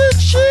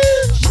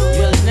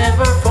 You'll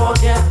never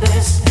forget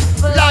this.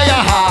 The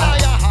Lion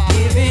heart.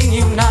 giving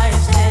you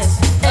niceness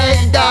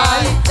and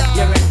I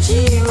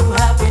guarantee you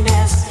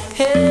happiness.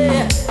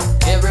 Hey,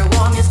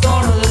 everyone is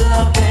gonna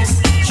love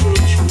this.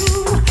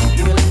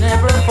 You'll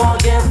never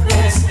forget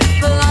this.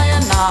 The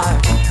lion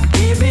heart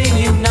giving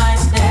you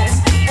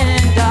niceness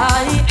and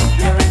I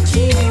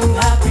guarantee you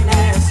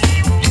happiness.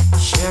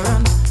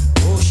 Sharon,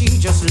 oh she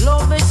just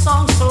loved this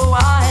song so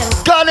wild.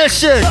 Got this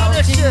shit.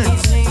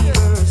 His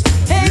neighbors.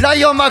 Hey, ラ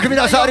イオンマーク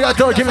皆さんありが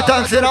とう。Give me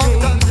thanks, you know.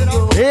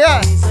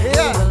 Yeah,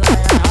 yeah.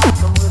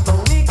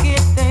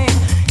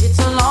 It's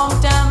a long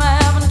time I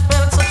haven't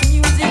felt such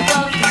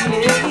musical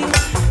feeling.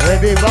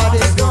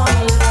 Everybody's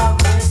gonna love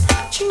this.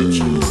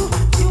 Choo-choo,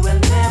 you will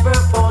never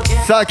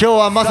forget. さあ今日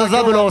はマサ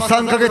ザブロー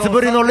3ヶ月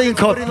ぶりのリン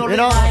ク、you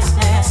know?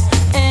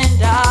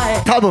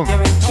 多分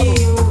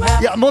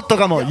いやもっと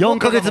かも4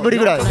ヶ月ぶり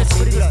ぐらい。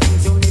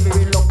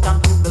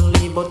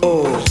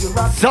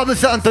サブ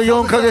さんと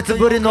4ヶ月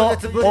ぶりの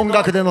音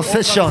楽でのセ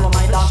ッション。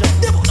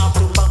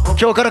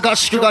今日から合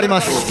宿がありま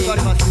す。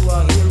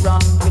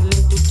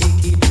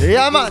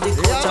やまん。Got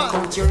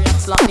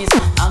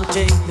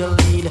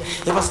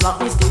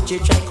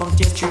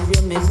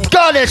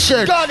it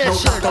shit. Got it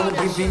shit.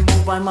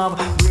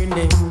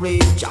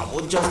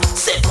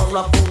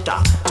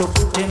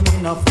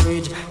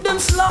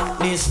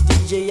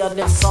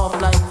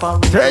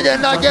 Say it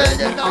again.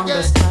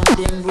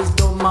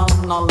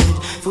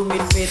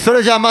 そ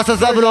れじゃあマサ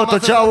ザブローと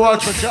ジャーワー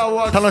クス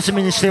楽し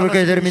みにしてく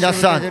れてる皆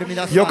さん、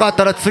よかっ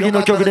たら次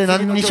の曲で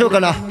何にしようか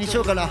な。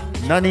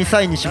何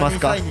サインにします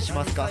か。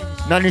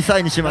何サ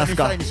インにします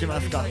か。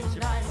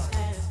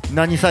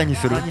何サインに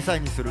する？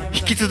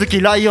引き続き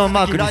ライオン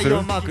マークにする？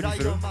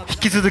引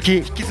き続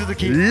き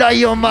ラ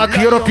イオンマー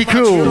クよろぴ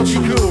く。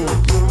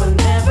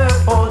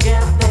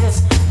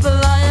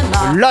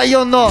ライ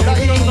オンの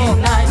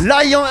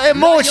ライオン絵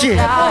文字、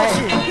ラ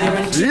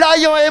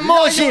イオン絵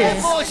文字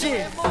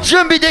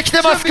準備でき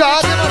てますか？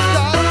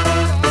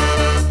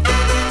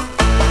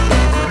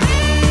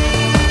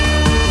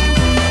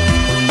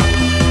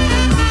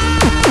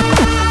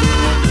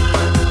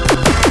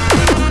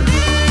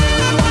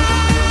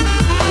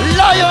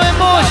ライオン絵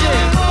文字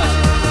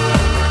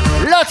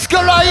Let's go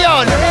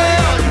Lion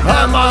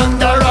I'm on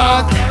the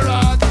rock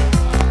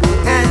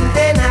And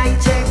then I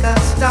check a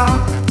star.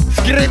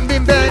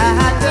 Screaming baby I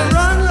had to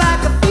run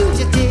like a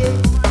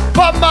fugitive.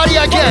 Bob Marley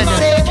again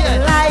Save the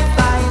life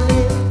I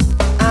live.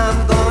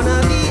 I'm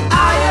gonna be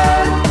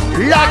iron.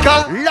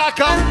 Laka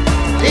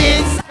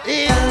in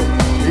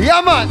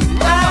Yeah man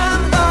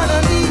I'm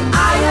gonna be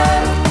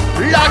iron.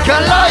 Like a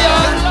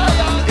lion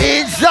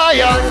in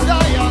Zion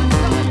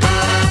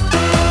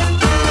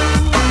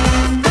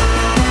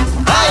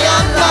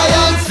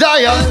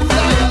Zion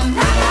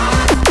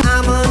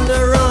I'm on the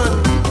run,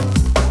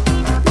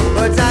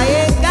 but I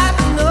ain't got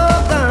no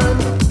gun.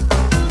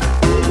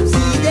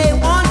 See, they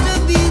want to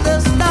be the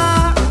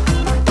star.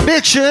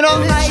 Big tune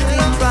on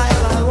Fighting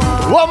trial I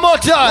want. One more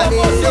time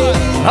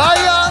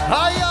Higher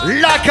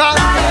Laka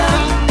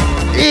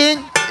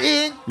in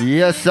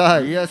Yes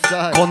I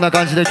こんな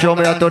感じで今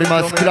日もやっており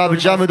ます。クラブ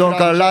ジャムドン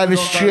からライブ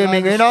ストリーミ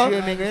ングのフ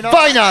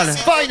ァイナル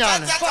ストリーミ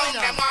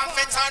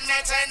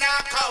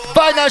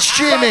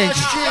ング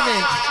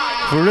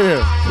フル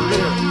ーAnd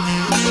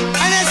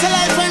it's a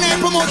life when I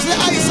promote the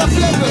ice of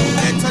level.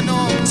 Better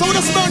know. So we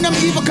just burn them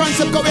evil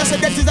concept because we say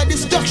that is a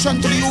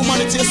destruction to the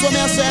humanity. So me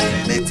I say,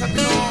 better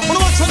know.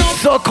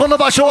 So この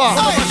場所は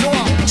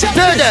停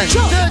電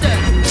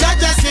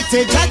Jaja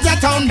City, Jaja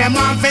Town, them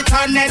want to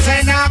turn it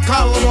in a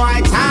cold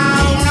white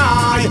town.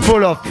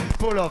 Pull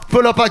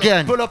up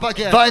again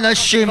Final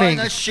streaming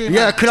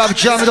Yeah, Club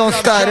Jam Down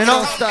style, you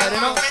know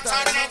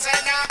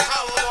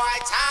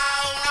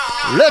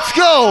Let's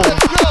go And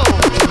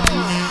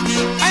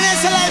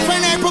it's a life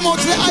when I promote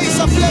the ice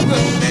of level.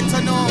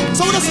 Better know.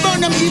 So we just burn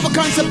them evil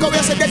concept because we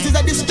say that is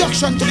a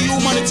destruction to the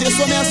humanity.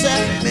 So me I say,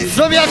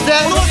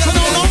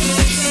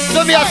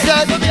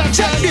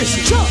 check this,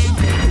 check.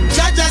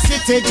 Jaja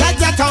City,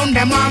 Jaja Town,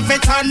 them want to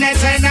turn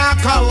it in a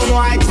cold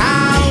white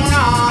town.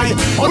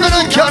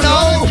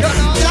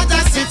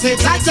 Jaja City,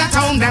 Jaja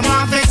Town, them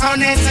want to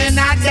turn it in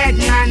a dead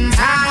man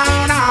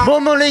town.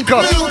 More link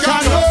up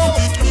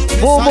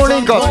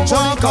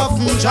John Cuff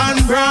and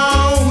John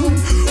Brown.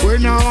 We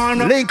no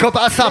wanna Link up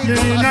ASAP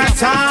in a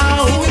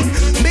town.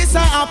 Mr.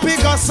 Happy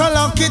got so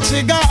lucky,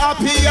 she got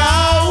happy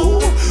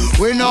out.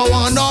 We no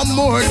want no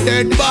more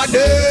dead body.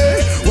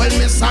 Well,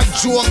 Mr.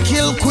 Joe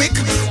kill quick.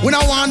 We no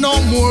want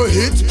no more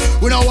hit.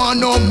 We no want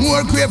no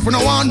more grave. We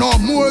no want no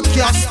more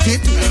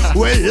casket.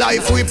 Well,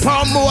 life we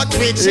promote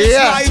which is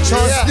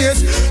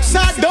righteousness.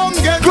 So don't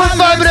get Good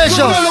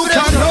vibration.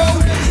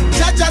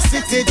 Jaja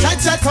City,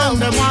 Jaja Town,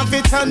 them want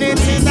to turn it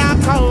in a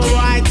cold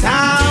white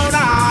town.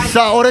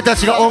 さあ俺た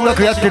ちが音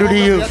楽やってる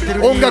理由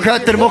音楽や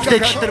ってる目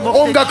的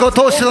音楽を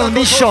通しての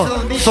ミッシ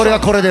ョンそれは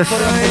これです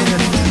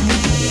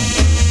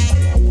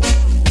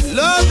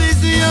Love is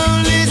the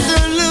only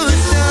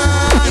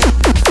solution.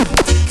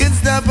 Can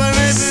stop a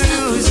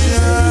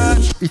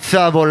revolution. It's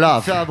all about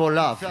love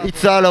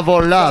It's all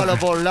about love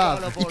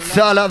It's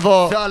all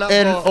about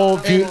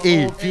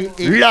L-O-V-E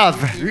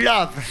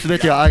Love すべ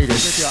ては愛で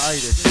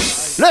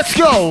す Let's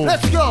go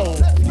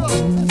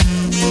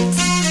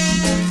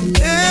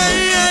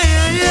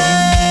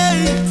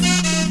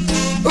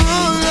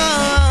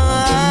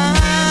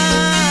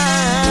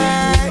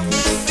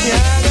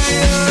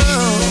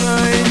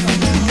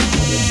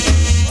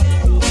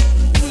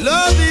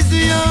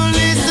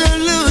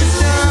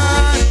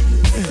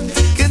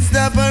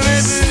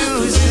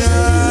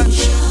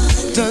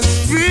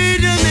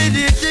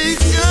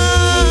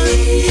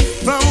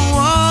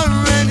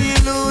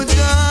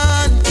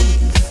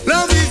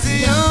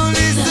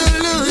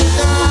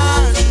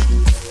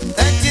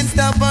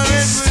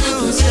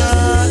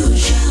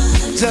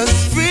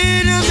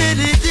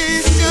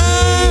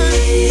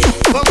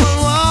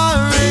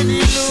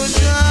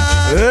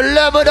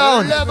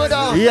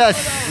Yes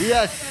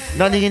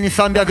何気に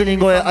300人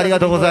超えありが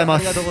とうございま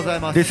す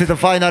This is the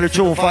final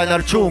tune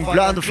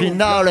Grand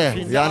finale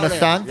You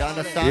understand?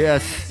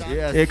 Yes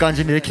いい感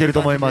じにできてると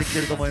思います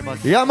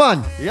Yeah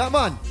man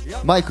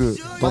マイク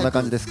どんな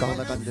感じですか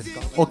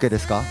OK で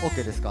すか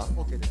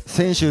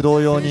先週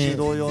同様にそ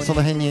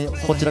の辺に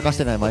こちらかし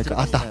てないマイク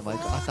あったあ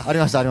り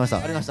ました大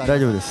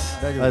丈夫です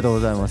ありがとうご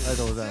ざいま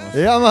す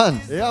Yeah man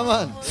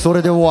そ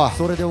れでは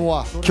今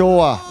日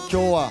は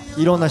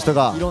いろんな人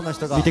が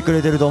見てく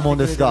れてると思うん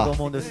ですが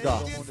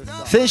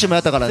先週週もや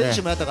ったからね。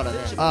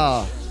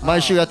ああ、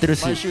毎週やってる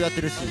し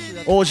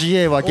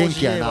OGA は元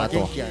気やな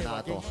と、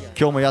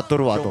今日もやっと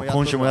るわと、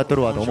今週もやっと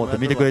るわと思って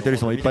見てくれてる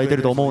人もいっぱいいて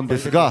ると思うんで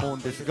すが、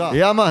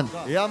ヤーマン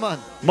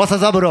マサ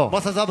ザブロ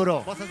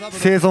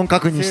生存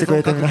確認してく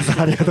れて皆さ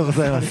んありがとうご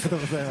ざいます。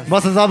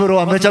マサザブロ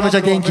はめちゃめち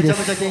ゃ元気で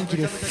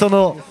す。そ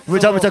のむ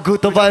ちゃむちゃグッ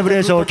ドバイブレ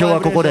ーションを今日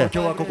はここで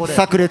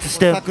炸裂し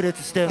て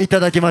いた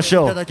だきまし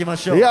ょう。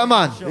ヤー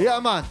マン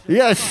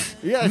Yes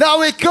Now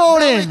we're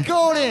calling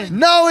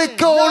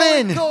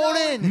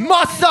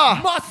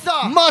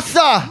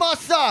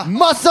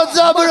マサ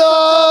ザブロ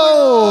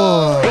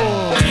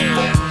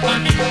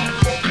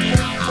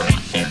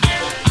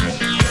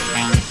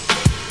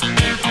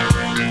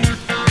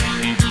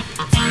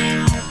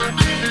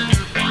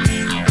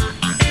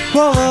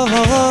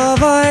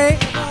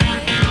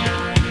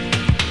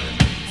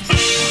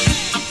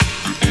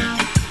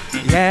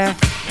Yeah,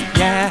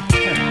 yeah.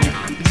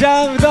 ジ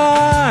ャムド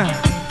ン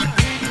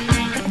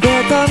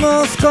ベタ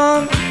モス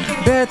コン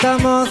ベタ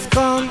モス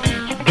コン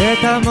ベ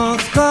タモ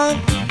スコ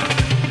ン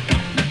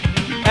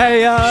え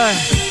いよい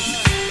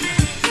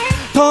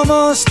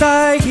灯し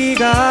たい日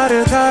があ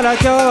るから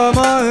今日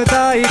も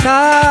歌い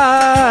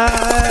たい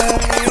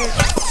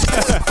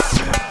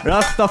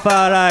ラスタフ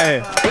ァーラ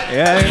イ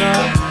Yeah, you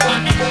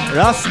know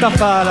ラスタフ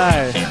ァー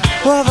ライ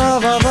わわ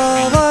わわ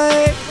わい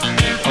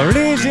オ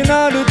リジ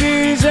ナル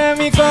DJ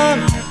ミコ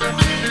ン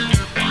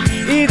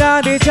イ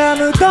ダでジャ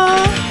ムドン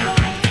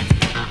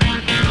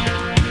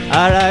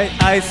Alright,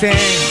 I sing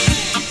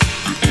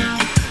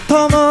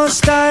灯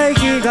したい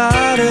日が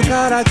ある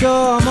から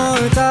今日も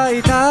歌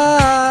い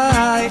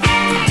たい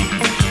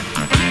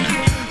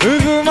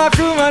渦巻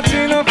く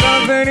街の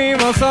風に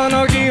もそ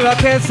の日は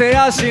消せ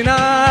やし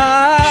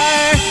ない、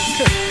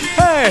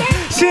hey!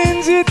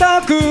 信じ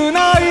たく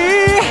ない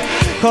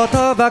こ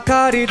とば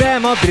かりで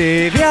も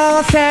Believe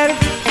yourself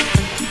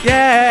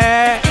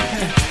Yeah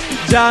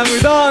ジャ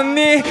ムドン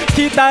に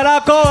来た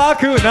ら怖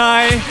く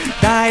ない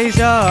大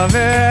丈夫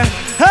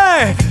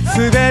Hey!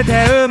 すべ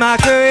てうま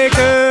くいく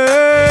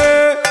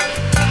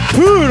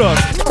プーロン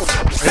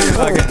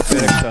Again,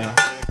 selector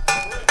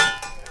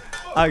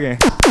Again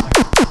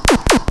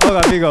オ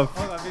ガビゴ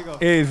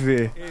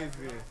Easy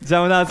ジ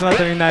ャムダン集まっ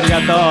たみんなありが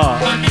とう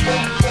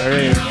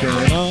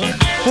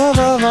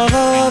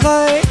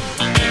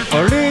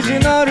オリジ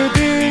ナル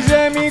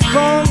DJ ミ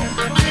コン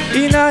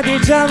稲荷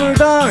ジャム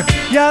ドン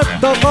やっ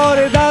とこ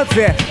れだ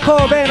ぜ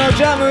神戸の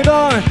ジャム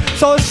ドン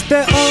そして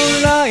オン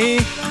ライン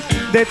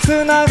で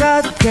つなが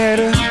って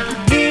る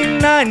みん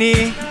な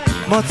に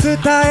も伝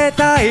え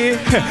たいベ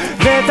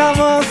タ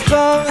モス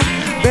コン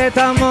ベ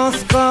タモ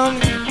スコン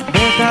ベ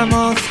タ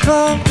モス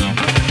コン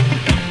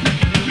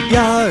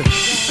や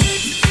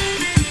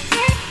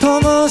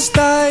灯し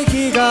たい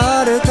日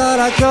があるか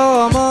ら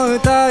今日も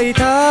歌い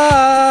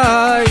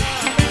たい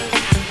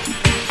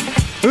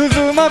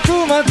渦巻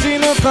く街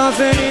の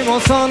風にも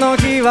その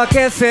日は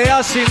消せ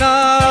やし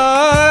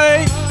な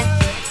い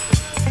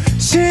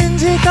信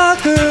じた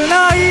く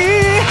ない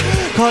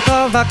こ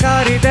とば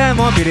かりで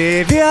も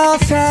Believe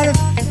yourself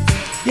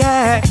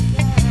Yeah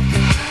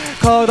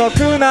孤独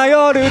な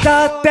夜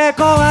だって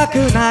怖く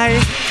ない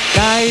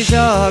大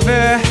丈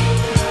夫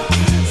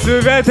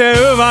すべて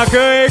うまく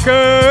いく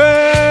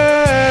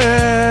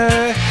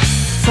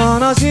そ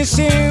の自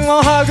信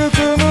を育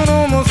む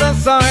のも支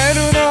え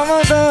るの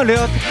も努力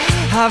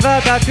羽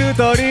ばたく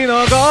鳥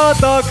のご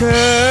とく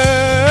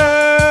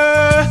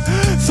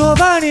そ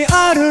ばに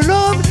ある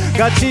ロブ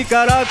が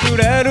力く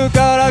れる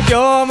から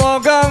今日も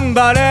頑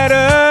張れる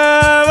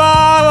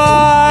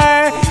わ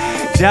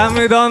ーいジャ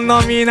ムドン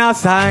の皆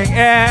さん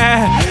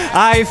へ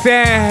愛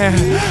せ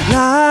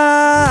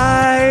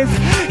ライフ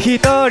一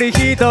人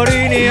一人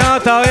に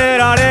与え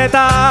られ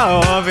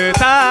た大舞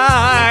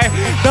台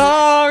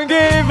Don't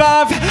give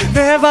up,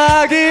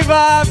 never give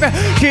up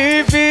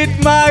Keep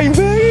it my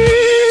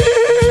way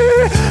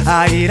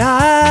I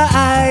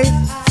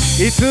like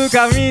いつ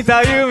か見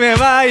た夢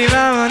は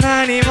今も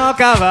何も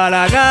変わ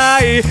らな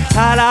い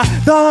から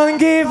Don't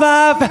give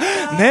up,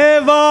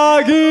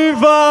 never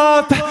give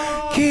up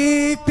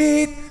Keep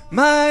it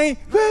my way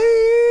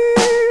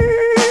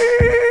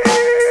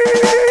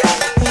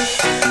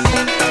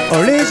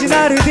オリジ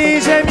ナル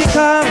DJ ミ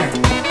カン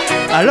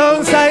アロ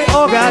ンサイ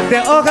オガで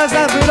オガ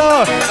ザブ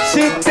ロ知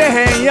って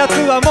へんやつ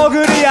は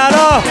潜りや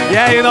ろ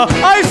Yeah you know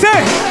I say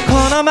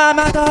このま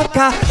まどっ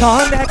か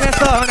飛んでけ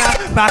そうな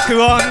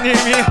爆音に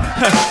見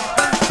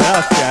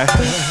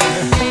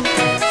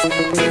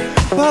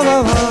わ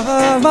わ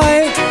わわ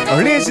い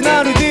オリジ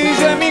ナル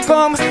DJ ミ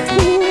コンこ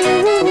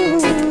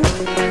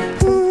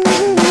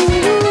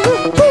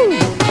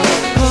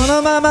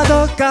のまま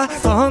どっか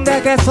飛ん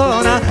でけ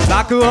そうな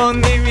爆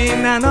音にみ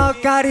んな乗っ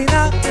かり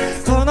な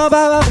この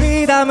場はフ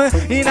リーダム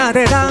稲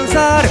でダン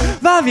サー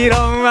ルバビロ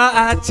ン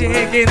はあっち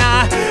行き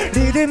な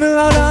リズム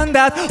を飲ん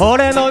だ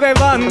俺の出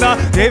番だ。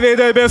デベ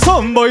デベ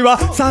ソンボイは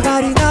下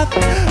がりな。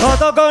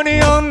男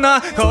に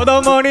女子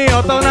供に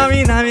大人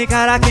南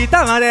から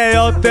北まで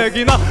寄って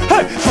きな。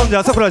はいそんじ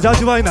ゃそこらじゃ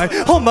味わえない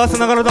本場さ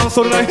ながらダンス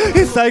ソールない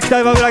一切期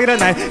待は裏切ら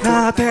ない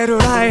なってる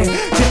ライちっ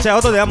ちゃい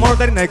音では物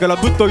足りないから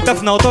ぶっといた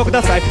つな音く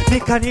ださい。ニ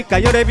カニカ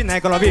よれびな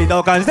いこのビート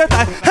を感じて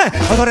たい。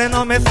踊れ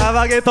の目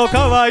騒げと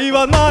かは言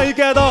わない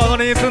けど踊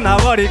りに素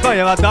直に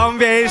声はドン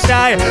ビーシ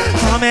ャイ。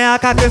染め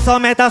赤く染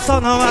めたそ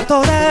の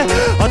後で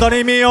踊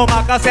り身を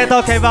任せ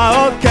とけ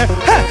ば OK。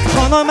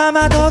 このま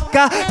まどっ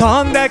か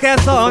飛んでけ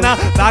そうな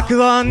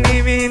爆音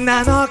にみん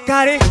な乗っ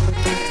かりこ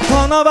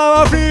の場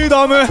はフリー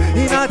ダム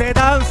今で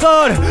ダンスソ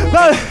ールウ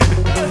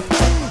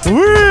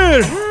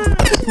ィ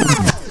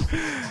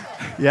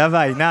ーや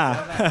ばい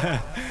な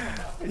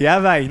や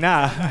ばい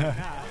な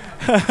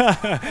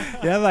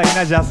やばい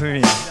なジャスミ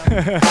ン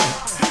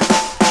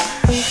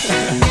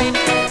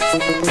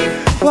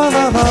わわ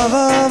わ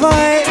わわ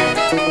い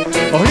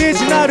オリ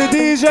ジナル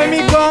DJ ミ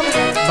コン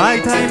マ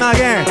イタイムア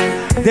ゲン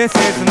This is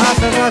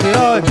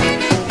MASAZABURRO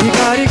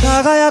光り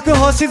輝く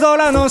星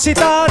空の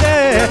下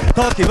で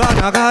時は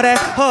流れ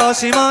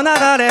星も流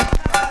れ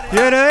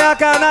緩や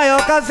かな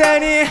夜風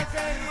に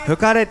吹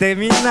かれて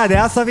みんなで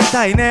遊び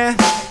たいね。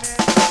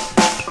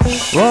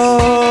ウォーウォ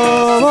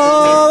ーウォ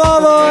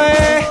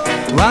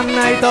ーワン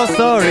ナイトス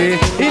トーリ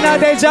ー稲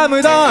でジャ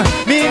ムドン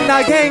みん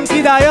な元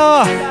気だ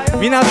よ。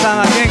皆さん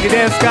は元気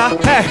ですか？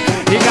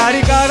光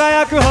り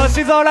輝く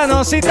星空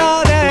の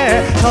下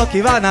で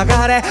時は流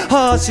れ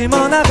星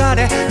も流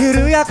れ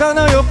緩やか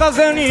な夜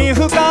風に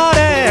吹か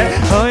れ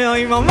今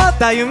宵もま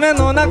た夢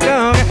の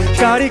中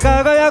光り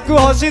輝く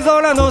星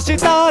空の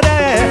下で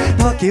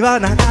時は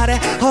流れ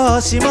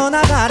星も流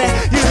れ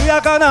緩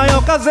やかな夜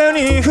風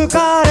に吹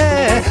か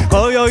れ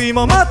今宵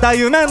もまた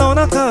夢の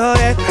中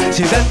へ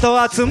自然と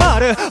集ま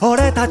る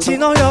俺たち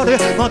の夜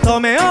求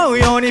め合う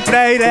ようにプ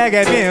レイレゲ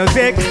ミュージ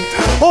ック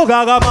オ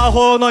ガが魔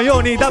法のよ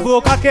うにダブ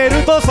をかけ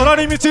ると空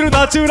に満ちる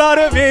ナチュラ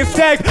ルミス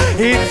テイク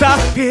It's a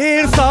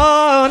feel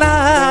so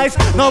nice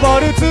昇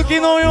る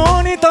月のよ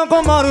うに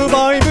高まる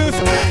バイブ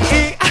ス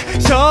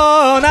一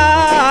生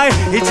ない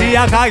一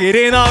夜限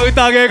りの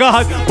宴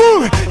がブ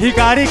ー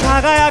光り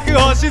輝く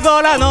星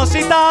空の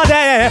下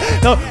で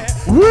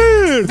ウ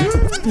ィー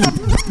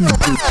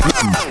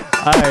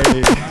は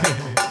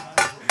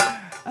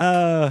い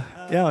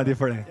Yeah,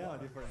 different.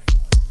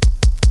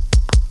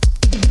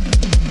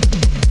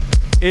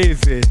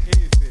 Easy.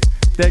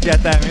 Take your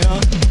time, you know.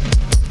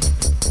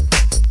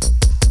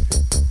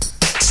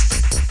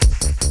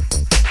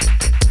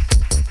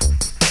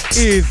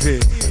 Easy.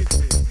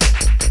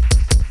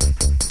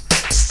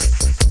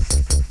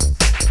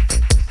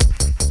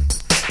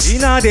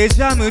 Ina de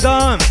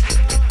jamudon.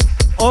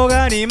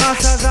 Oga ni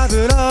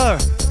MASAZABURRO.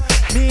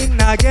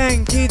 Minna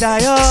genki da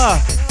yo.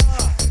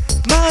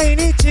毎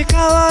日変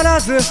わら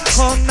ず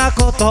こんな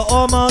こと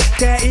思っ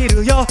てい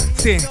るよ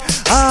Sing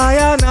あ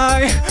やな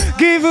い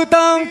Give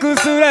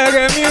thanks レ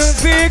ゲミュー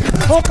ジ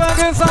ックおか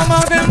げさ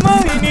まで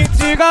毎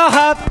日が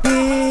ハッピ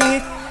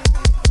ー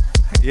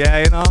Yeah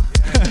you know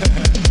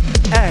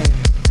Hey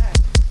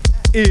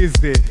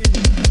Easy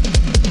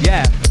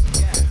Yeah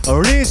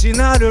オリジ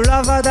ナル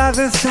ラバダ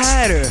ズス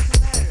タイル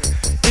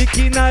い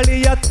きな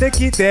りやって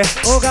きて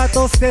オガ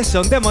とステーシ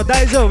ョンでも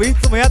大丈夫い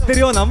つもやってる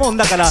ようなもん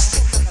だから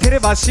テレ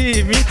バシ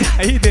ーみ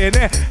たいで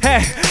ね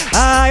Hey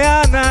あ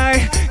やな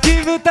い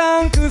Give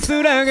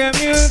thanks レゲ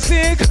ミュージ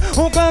ッ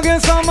クおかげ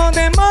さま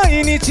で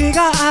毎日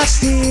がハ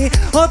ッピ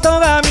ー音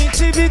が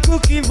導く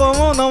希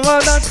望の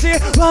私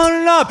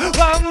One love,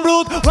 one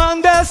root,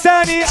 one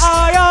destiny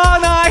あや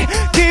ない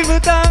Give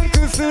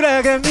thanks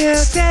レゲミュー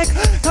ジッ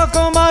ク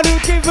高まる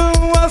気分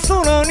は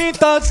空に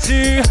タッ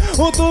チ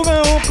音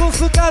が起こ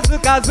す数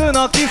々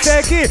の奇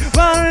跡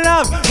One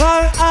love,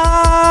 one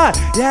eye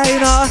Yeah you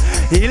know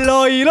い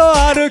ろいろ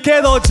ある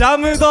けどジャ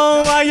ムド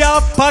ンはや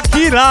っぱ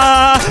キ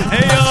ラー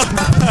Hey yo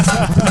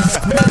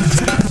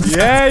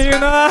Yeah you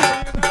know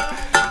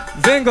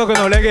全国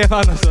のレゲエフ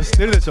ァンの人知っ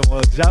てるでしょも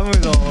うジャム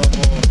ドンはもう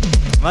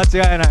間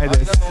違いない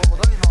です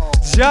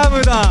ジャ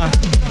ムドン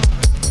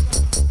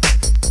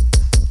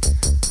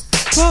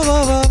わわ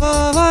わ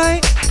わわ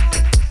い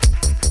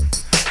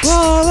わ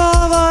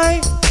わわい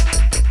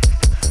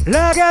レゲ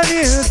エ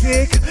ミュージ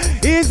ッ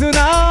ク is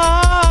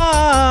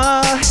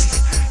nice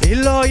い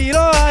ろいろ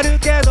ある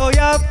けど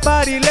やっ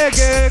ぱりレ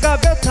ゲエが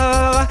ベ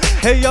ター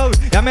Hey yo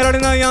やめられ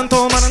ないやん止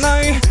まら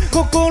ない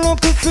心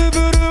くすぶ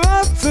る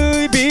熱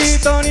いビ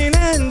ートに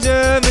年中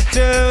夢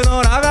中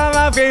のラガ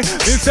マフィン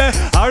店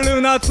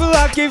春夏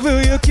秋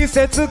冬季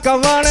節変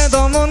われ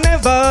ども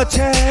Never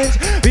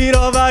change ビ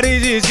ロバリ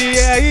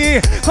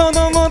GGA 子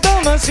供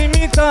魂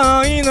み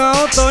たいな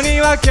音に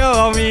は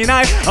興味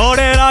ない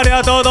俺らに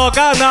は届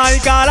かない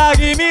から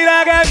君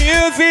レゲエミ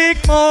ュージ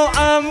ックも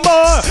アンボ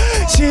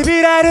ーし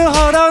びれる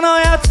ほどの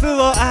やつ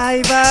をア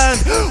イバン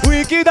ウ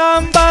ィキダ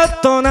ンバッ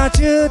トな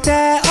重低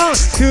音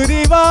ク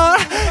ディボー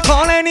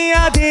これに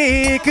ア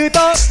ディクト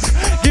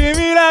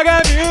君ら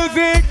がミュージ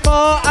ックも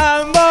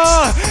アンボ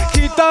ー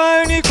きっと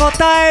答えに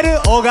答える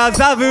小賀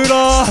三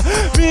郎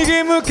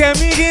右向け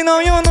右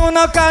の世の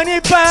中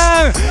に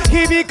パン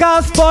響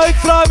かすポイ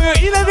スラム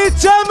稲荷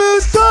ジャ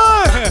ムスト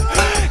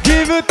ーン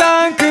ギブ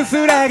タンクス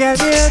レゲミュー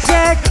ジ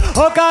ック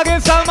おかげ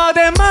さま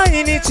で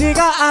毎日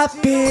がハ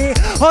ッピー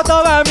音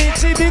は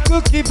導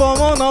く希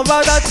望の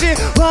場立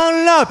ちワ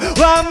ンラブ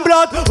ワンブ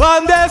ロッドワ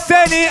ンデッセ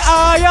に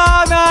あ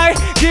やない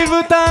ギ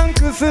ブタン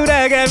クス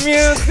レゲミ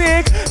ュージ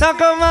ック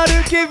高ま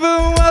る気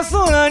分は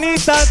空に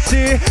タ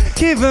ッチ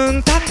気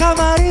分高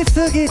まり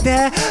すぎ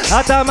て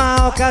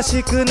頭おか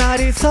しくな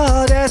りそ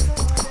うです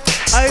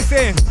I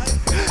think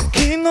昨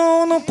日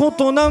のこ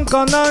となん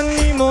か何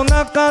にも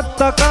なかっ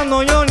たか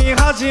のように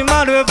始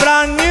まるブ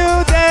ランニ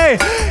ュー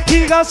デ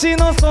イ東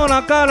の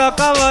空から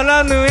変わ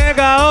らぬ笑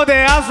顔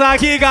で朝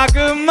日が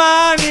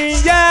熊に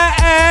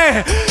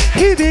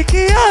響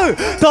き合う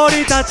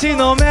鳥たち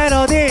のメ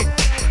ロディ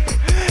ー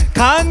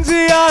感じ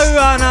合う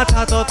あな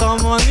たと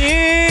共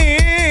に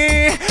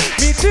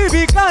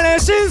導かれ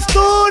しス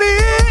トーリ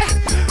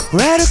ー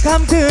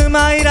Welcome to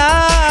my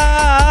life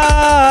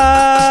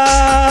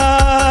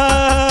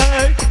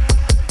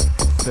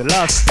The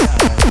last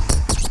time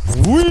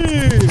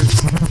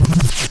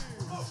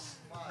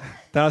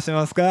楽しみ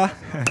ますか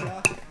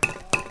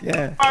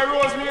Yeah I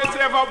Rose me to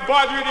have a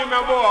bad with him,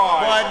 my boy.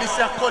 Boy, this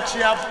a coach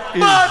you have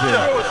bad.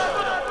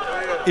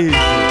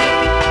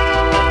 Easy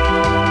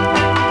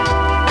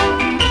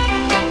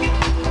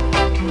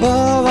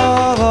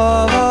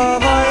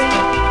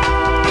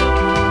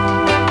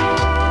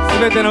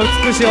すべての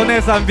美しいお姉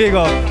さんビ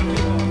ゴ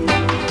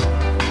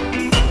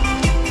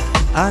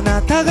あ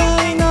なた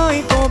がいな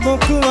いと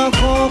僕は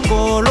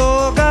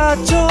心が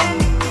ちょっ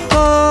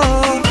と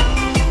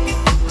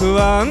不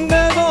安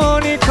でどう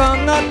にか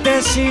なっ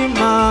てし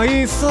ま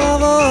いそう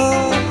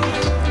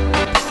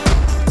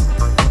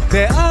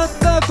出会っ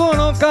た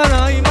頃か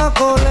ら今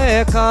こ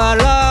れか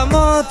ら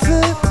もず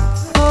っ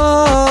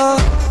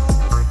と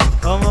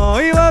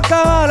思いは変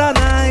わら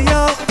ないよ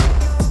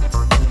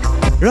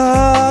ロ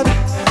ード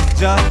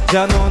じ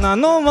ゃの名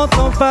のも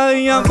とファ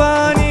イヤー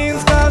バーニン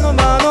スカの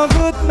間のグ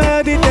ッド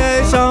メディ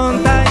テーショ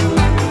ンタイム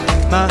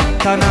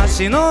悲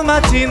しの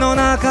街の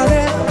中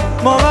で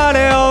もう我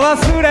を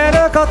忘れ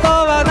ること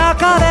はな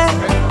か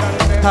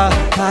れたっ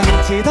た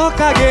一度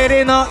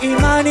限りの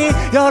今に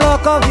喜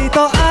び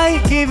と愛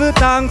Give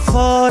thanks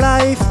for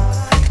life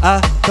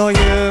あっと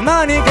いう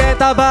間にゲ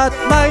タバ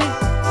ッマイ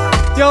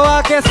夜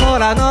明け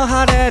空の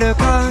晴れる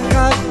感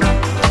覚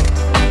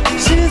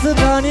静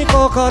かに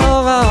心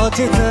は落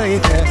ち着い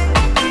て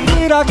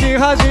開き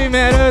始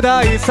める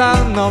第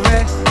三の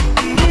目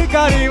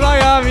光は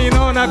闇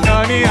の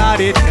中にあ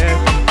りて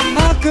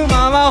悪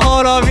魔は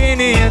滅び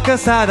に行く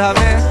定め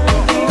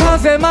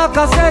風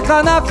任せ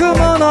かな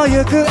雲の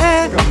行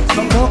方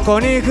どこ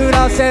に降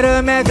らせる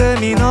恵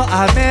みの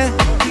雨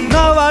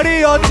周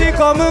り落ち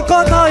込む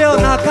ことよ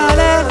なか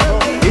れ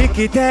生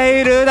き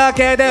ているだ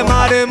けで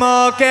丸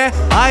儲け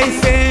I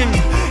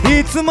sing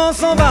いつも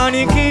そば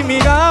に君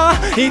が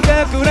い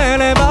てくれ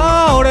れ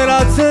ば俺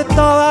らずっと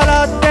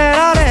笑って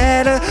ら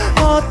れる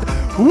もっと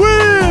Good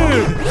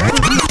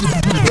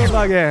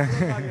again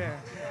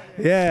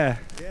Yeah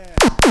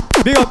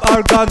Big up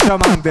our ganja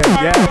man then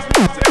Yeah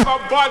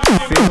Boy,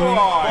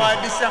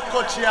 this a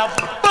coach you have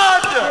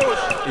bad.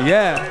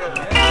 Yeah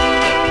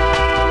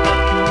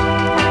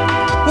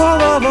Whoa,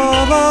 whoa,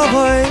 whoa, whoa,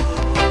 boy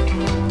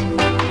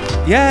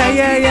Yeah,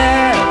 yeah,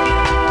 yeah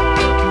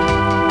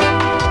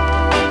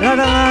ラ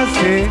ラマ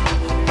シ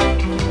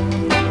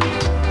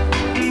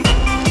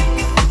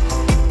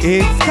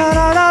いつか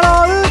らだ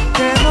ろうって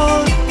も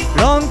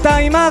ロンタ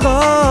イマゴ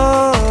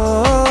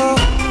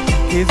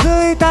気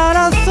づいた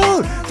ら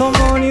そう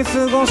共に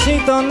過ご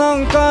した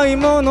何回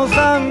もの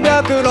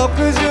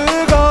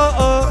365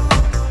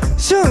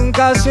春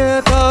夏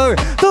秋冬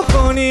ど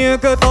こに行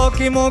く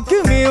時も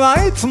君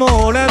はいつ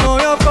も俺の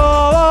横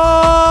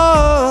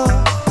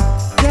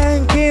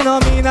元気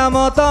の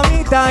源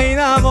みたい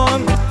なも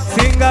ん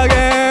Sing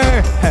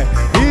again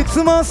い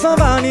つもそ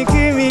ばに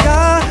君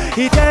が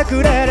いて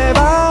くれれ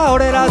ば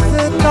俺らず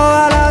っと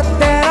笑っ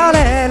てら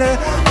れる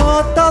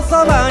もっと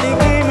そばに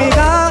君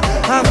が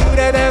溢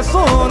れ出そ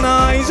う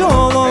な愛情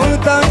を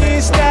歌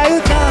にして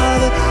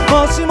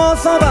歌うもしも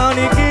そば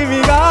に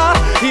君が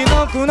い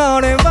なくな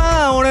れ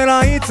ば俺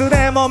らいつ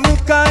でも迎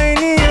え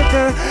に行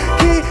く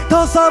きっ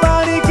とそ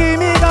ばに君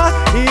が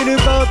いる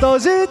こと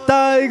自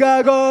体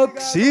がごく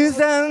自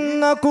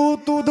然なこ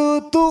と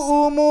だ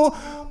と思う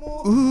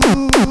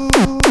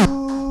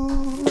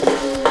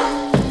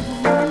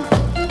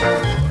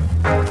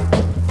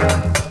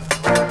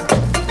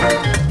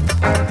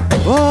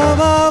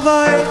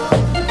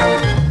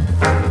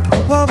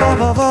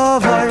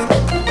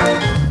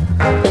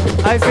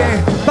I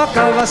think バ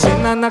カは死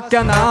ななき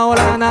ゃ治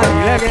らない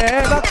レゲ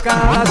エバカ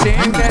は死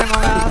んでも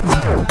な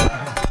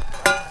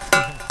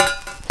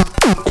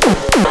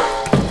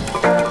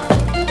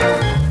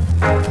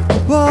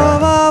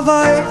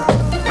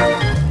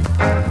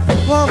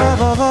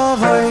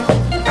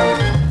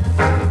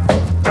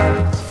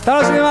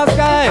楽しみます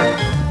かい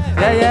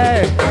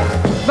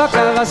バカ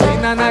は死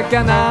ななき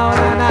ゃ治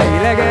らない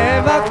レゲ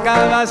エバ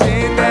カは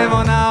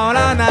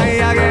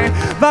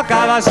バ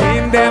カは死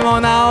んでも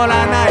治ら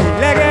ない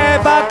レゲ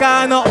エバ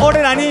カの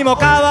俺らにも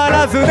変わ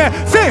らずね。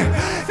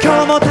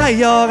今日も太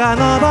陽が昇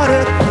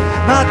る、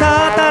ま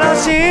た新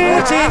しい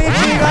一日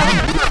が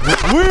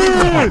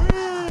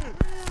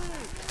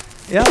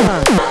いや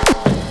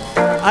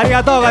あり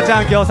がとうがち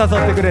ゃん、今日誘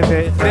ってくれ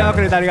て電話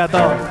くれてありがと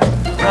う。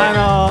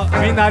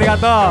みんなありが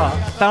と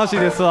う、楽しい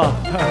ですわ。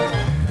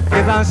下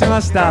山しま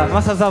した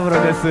マサザブ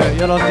ロです。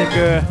よろし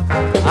く。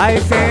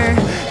愛線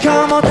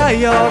今日も太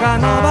陽が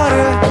昇る、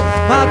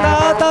ま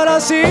た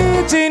新しい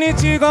一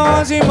日が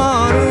始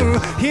まる。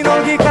日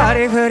の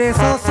光降り注ぐ、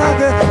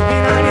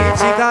皆に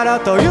力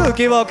と勇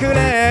気をくれ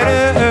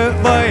る。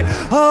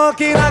大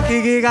きな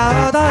木々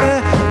が踊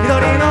る、緑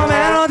のメ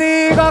ロ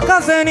ディーが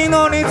風に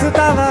乗り伝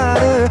わ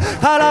る。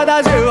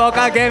体中を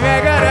駆け巡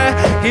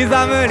る、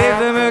刻むリ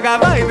ズムが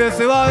バイブ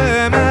スを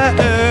生む。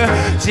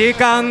時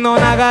間の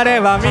流れ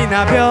は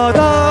皆平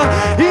等、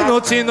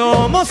命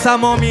の重さ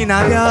も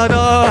皆平等。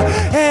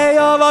栄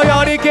養を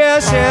より吸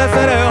収する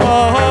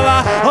方法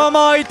は、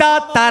思い立っ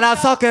たら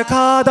即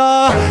行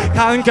動。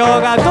環境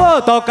がど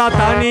うとか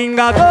他人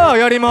がどう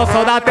よりも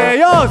育て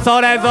よう、そ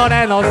れぞ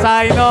れの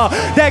才能。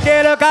でき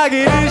る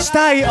限りし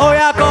たい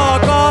親孝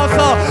行、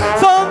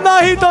そん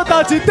な人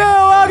たち手を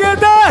挙げ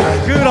て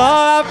グロ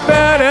ーアップル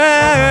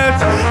ー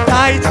ツ。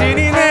大地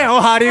に根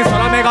を張り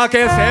空めが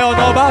け背を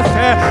伸ばせ、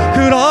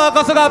苦労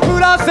こそがプ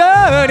ラス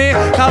に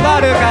変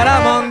わるから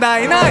問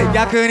題ない、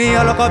逆に喜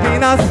び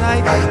なさ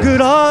い。グ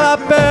ローア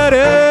ップル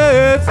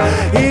ーツ、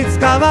いつ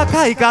かは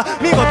開花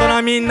見事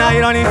なみんな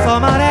色に染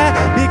まれ。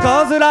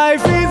 Because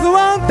life is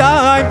one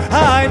time、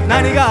はい、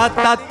何があっ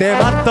たって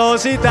全う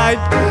したい。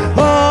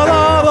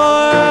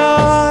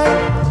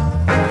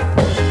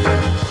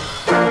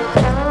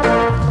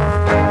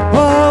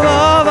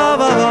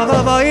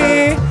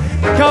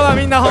今日は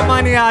みんなほん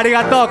まにあり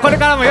がとう。これ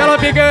からもよろ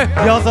ぴく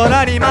夜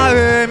空に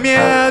舞うミ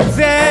ュー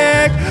ジ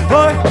ッ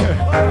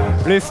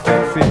ク、リスペ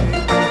クト。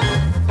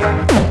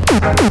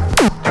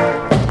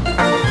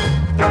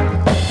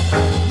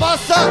マ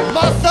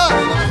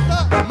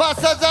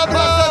サザブロ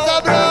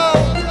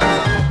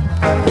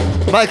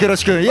ー、マイクよろ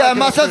しく。いや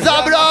マサ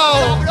ザブロ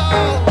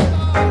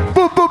ー、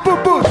ブッブッブ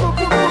ッブ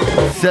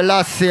ッセ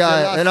ラシ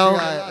ア、you know?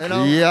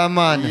 いや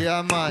マン、い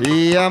やマ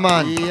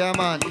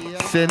ン、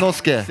セノ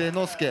スケ、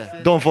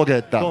don't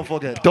forget that,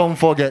 don't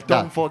forget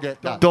that,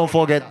 don't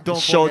forget,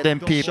 show them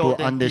people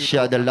and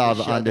share the love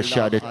and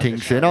share the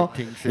things, you know?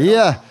 い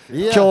や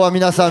今日は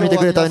皆さん見て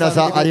くれた皆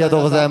さんありがと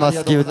うございます。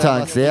 Give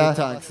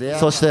thanks、yeah?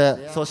 そして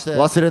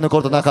忘れぬ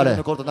ことなかれ、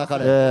今日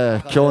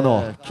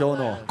の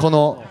こ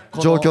の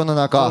状況の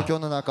中、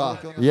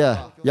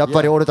やっ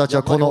ぱり俺たち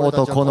はこの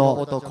音、こ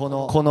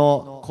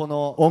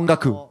の音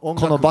楽、こ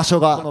の場所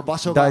が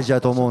大事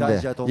だと思うんで、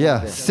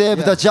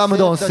Save the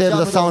JAMDUNG,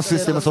 Save the sound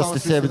system、そし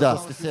て Save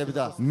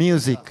the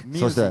music、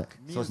そして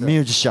ミ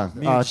ュージシャン、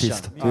アーティ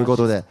ストというこ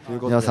とで、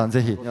皆さん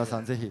ぜひ、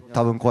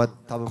多分こうやっ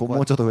て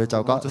もうちょっと増えちゃ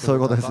うか、そうい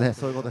うことですね。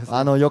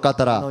よかっ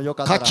たら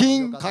課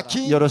金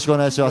よろしくお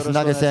願いします。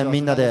投げ銭み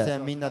んなで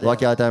分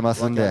け与えま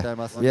すんで、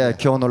今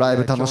日のライ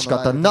ブ楽しか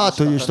ったな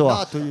という人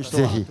は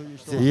ぜひ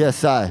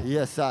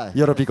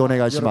よろぴくお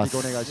願いします。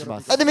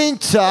At the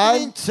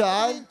meantime、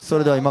そ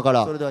れでは今か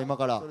ら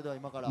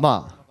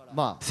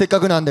せっか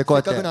くなんでこう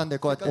やって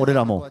俺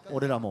らもニ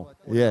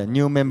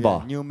ューメンバ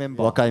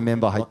ー、若いメ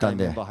ンバー入った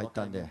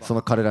んで、そ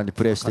の彼らに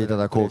プレイしていた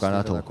だこうか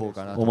なと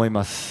思い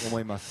ます。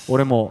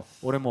俺も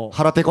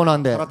腹ペコな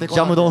んでジ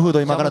ャムドンフー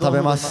ド今から食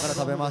べま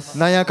す。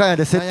なんやかんや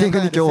でセッティング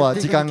に今日は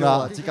時間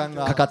が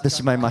かかって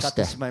しまいまし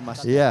て、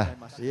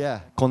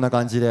こんな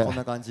感じで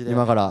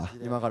今から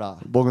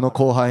僕の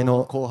後輩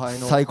の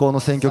最高の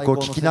選曲を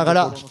聴きなが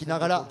ら、ジ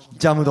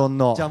ャムドン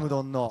の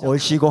美味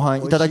しいご飯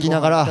いただきな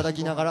がら、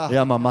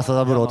マサ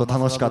ザブローと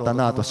楽しかった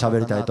なと喋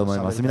りたいと思い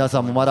ます。皆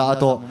さんもまだあ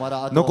と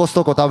残す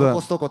とこ多分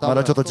ま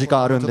だちょっと時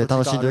間あるんで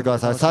楽しんでくだ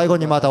さい。最後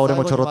にまた俺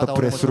もちょろっと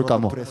プレイするか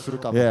も。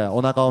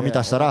お腹を満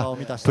たしたら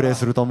プレイ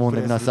すると思うん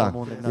で皆さ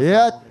ん、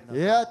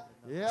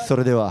そ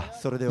れでは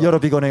よ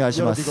ろぴくお願い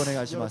します。セ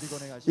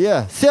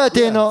ア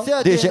ティの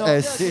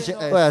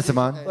DJS おやす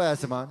まん。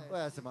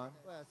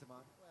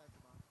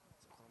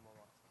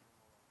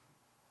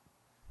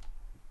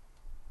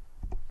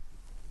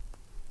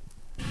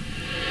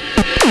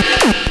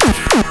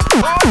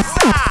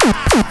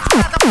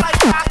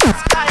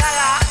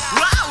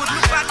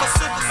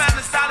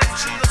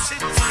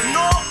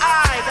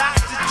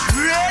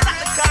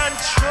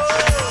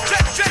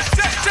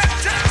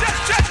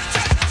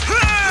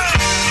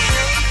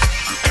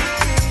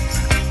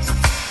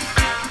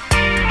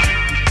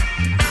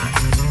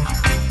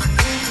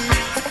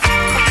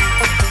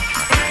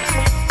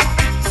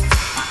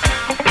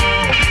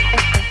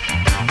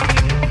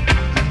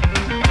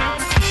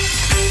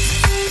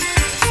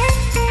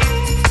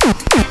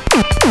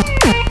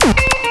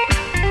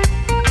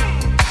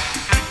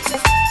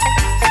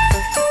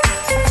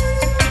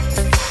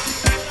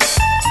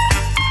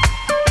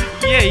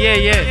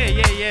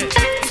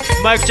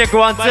Mic check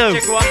 1 2.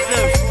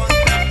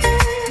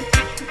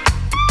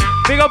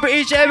 Big up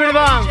each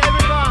everyone.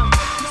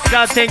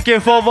 So thank you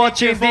for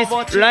watching this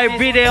live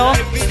video.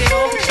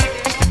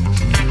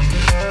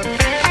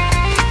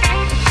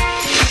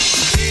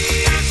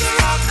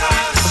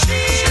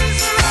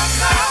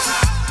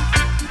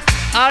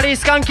 アーリー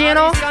ス関係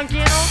の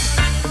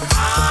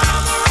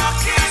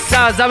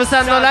さあザブ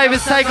さんのライブ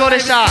最高で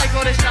した。さ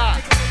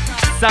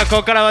あこ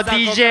こからは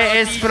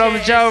DJS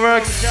from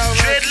JAWORKS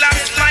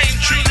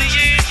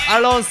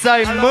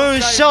alongside ムー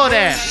ンショー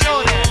で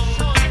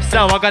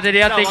さあ若手で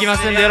やっていきま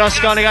すんでよろ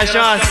しくお願いし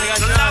ます。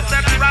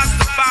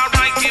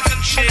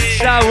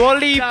さあウォ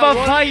リーパフ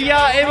ァイ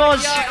ヤー絵文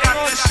字。さ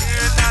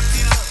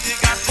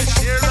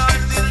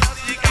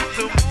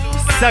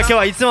あ今日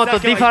はいつもと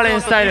ディファレ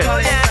ンスタイル。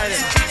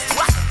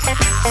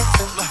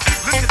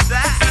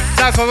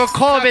さあここ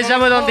神戸ジャ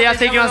ムドンでやっ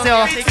ていきます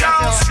よ。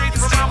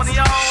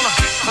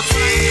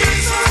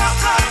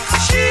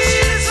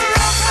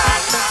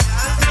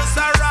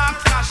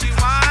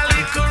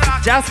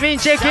ジャスミン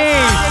チェキン。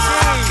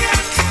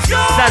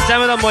さあジャ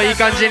ムドンもいい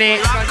感じに。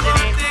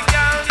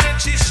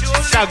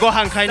さあご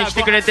飯買いに来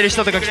てくれてる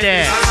人とか来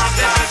て。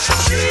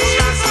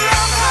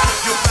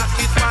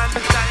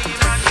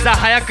さあ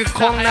早く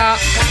こんな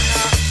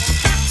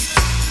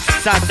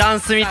さあダン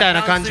スみたい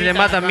な感じで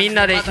またみん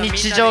なで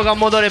日常が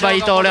戻ればい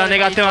いと俺は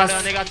願ってます。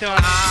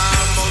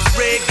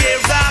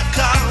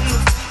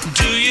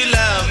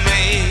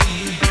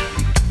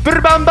ブ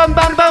ルバンバン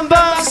バンバン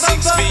バン。さ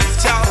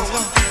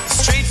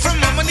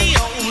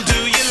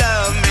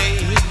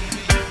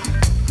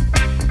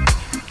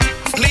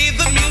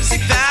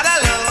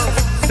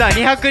あ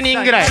200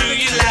人ぐらい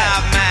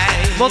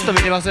もっと見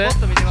てます。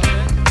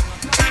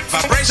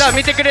さあ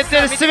見てくれて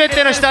るすべ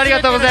ての人あり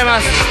がとうござい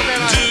ます。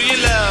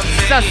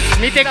さあ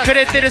見てく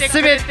れてる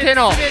すべて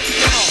のさ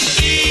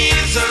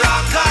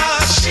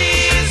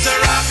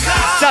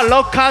あ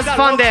ロッカーズ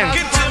ファンデン。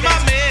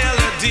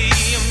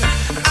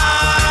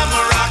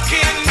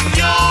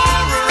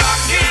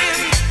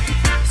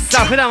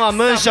さあ普段は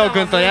ムーンショー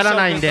君とやら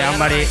ないんであん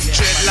まり。さ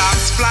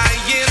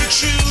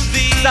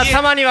あ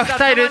たまには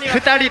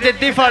2人で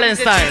ディファレン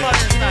スタイル。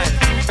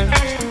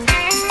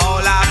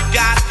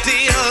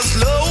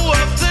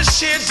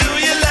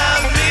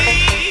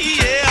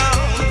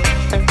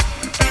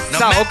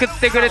さあ送っ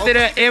てくれて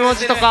る絵文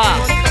字とか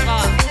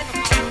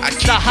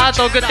さあハー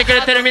ト送ってくれ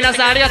てる皆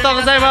さんありがとう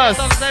ございま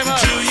す。イ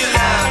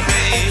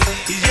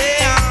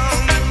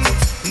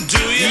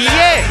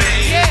エイ。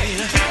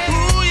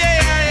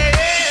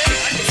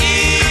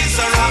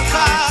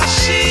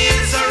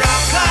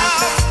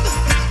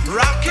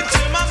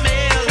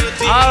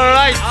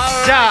Alright、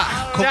 じゃ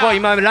あここ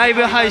今ライ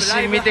ブ配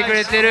信見てく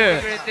れて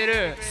る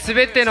す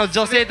べての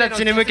女性た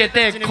ちに向け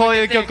てこう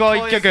いう曲を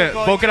1曲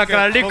僕らか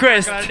らリク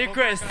エスト。フ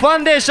ァ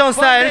ンデーションス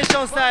タイル。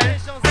さ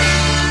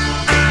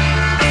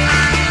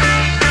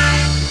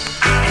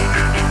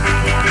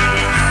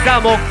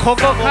あもうこ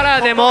こか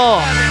らでも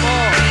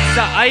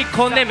さあアイ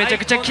コンでめちゃ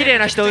くちゃ綺麗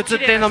な人映って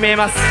るの見え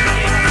ます。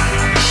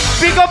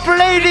ビッグアップ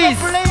レイディー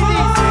ズ。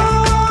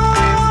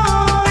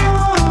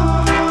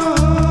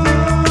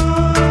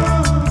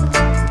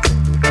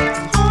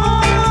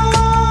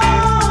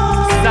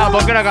さあ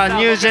僕らが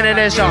ニュージェネ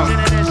レーション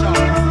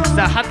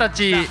さあ20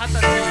歳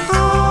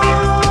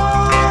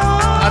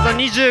あと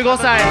25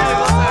歳さ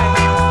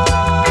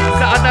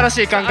あ新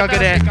しい感覚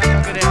でさ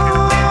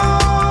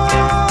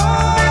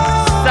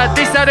あ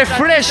This are the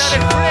fresh。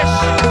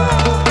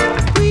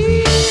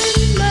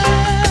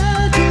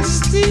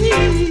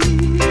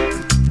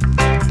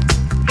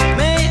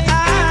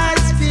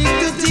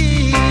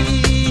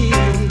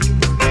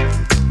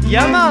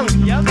 ヤマン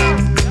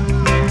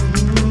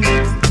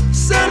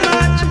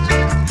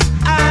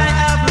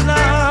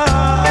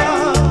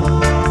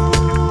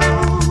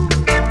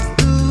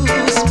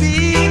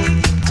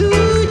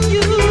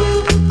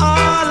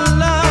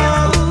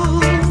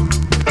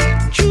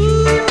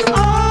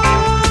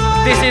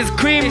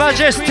マ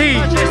ジェスティ。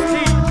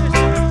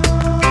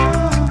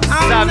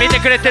さあ見て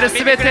くれてる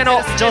すべて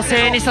の女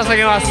性に捧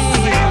げます。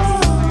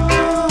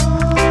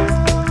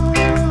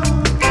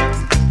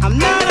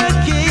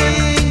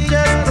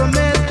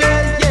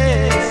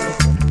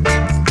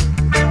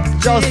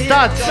Just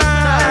start。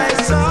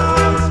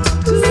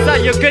 さあ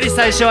ゆっくり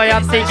最初はや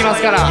っていきま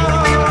すから。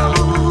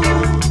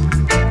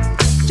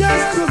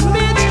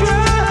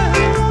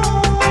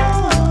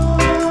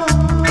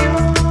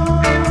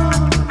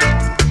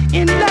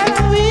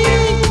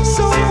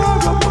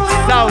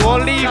さあウ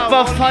ォリー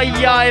パファ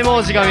イヤー絵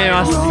文字が見え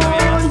ます。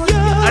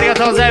ありが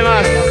とうござい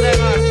ます。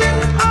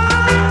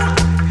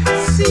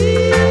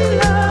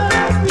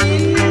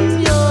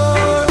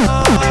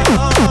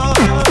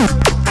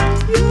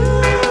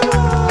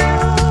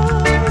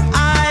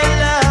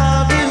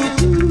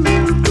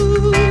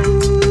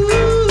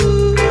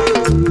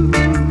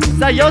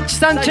さあよっち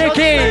さんチェ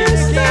キ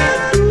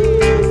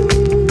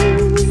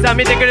ン。さあ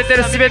見てくれて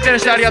るすべての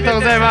人ありがとう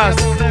ございます。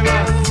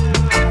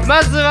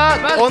まずは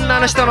女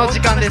の人の時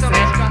間ですね。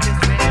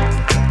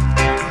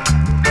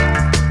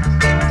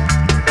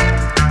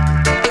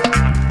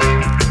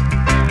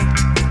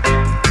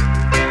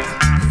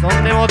そ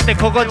んでもって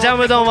ここジャ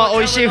ムドンは美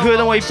味しいフー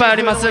ドもいっぱいあ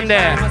りますんで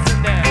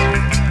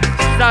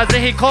さあぜ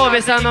ひ神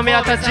戸さんの目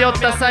は立ち寄っ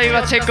た際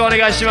はチェックお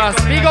願いしま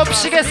す。ビッグアップ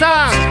しげ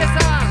さん。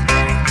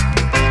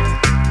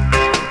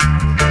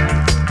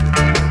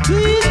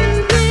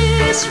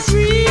Is this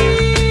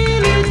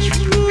really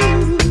true?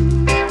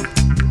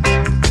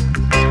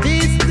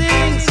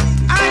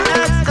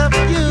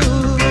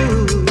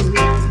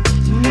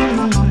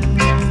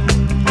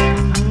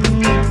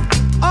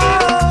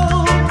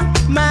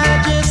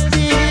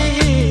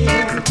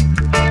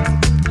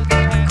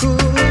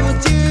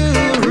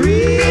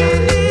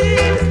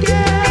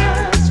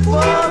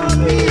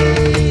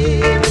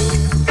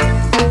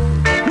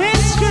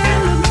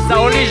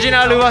 ジ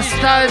ナルはス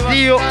タ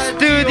ジオ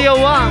1。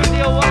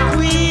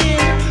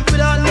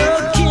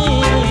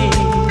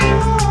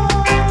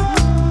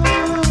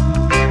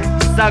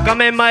さあ画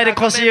面前で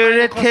腰揺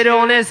れてる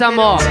お姉さん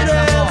も、さ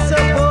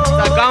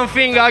あガンフ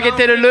ィンガー上げ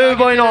てるルー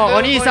ボイのお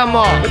兄さん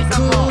も、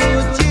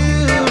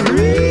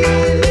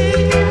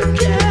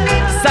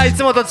さあい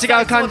つもと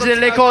違う感じで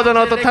レコード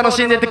の音楽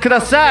しんでてくだ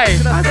さい。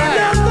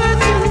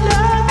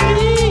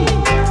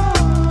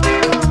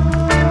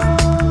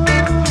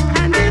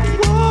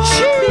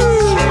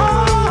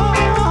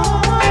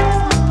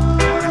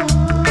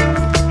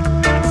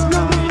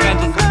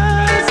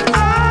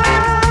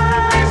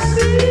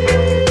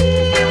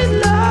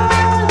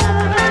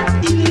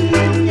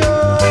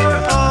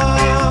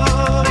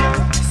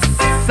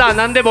さあ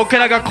なんで僕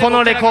らがこ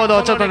のレコード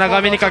をちょっと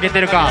長めにかけ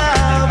てるか。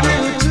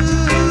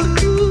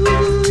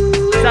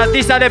さあデ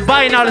ィサで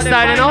バイナルス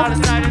タイルの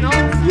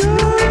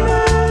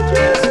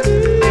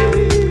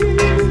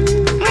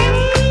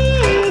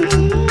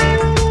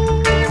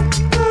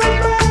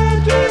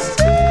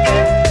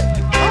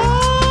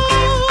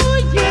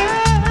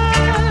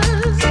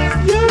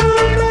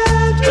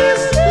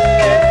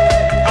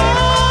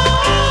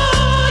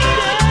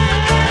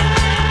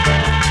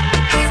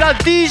さあ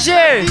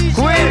DJ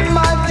Queen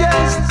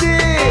Majesty,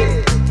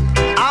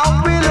 I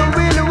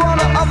really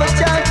wanna have a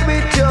chat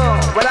with you.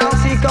 But I don't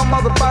see come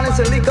up with balance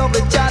and lick up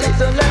the challenge.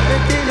 So let me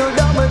do you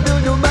down and do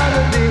your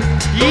melody.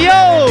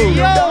 Yo!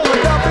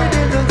 Drop it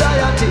in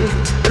society.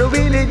 And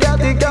really got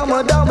to come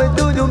down and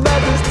do your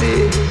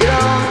majesty.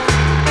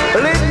 Yeah.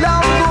 Live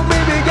down for me,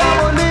 we got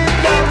to live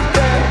down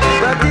there.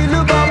 But you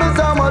look on me,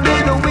 someone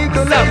little weak.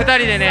 さあ2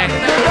人でね、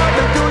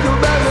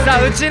さ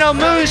あうちの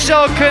ムーシ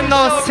ョーくん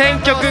の選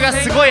曲が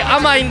すごい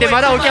甘いんで、ま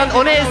だお姉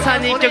さ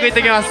んに1曲言って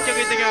おきます。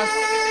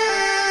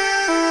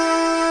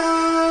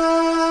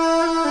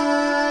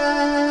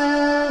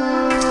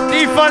デ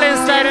ィファレン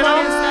スタイルの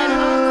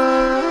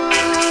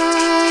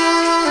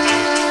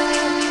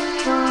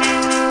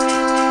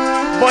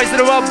ボイス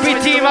は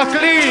BT マク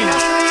リーン。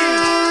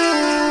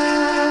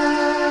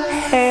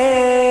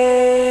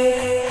 Hey,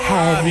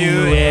 have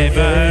you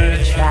ever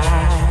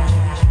tried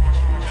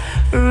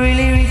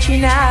really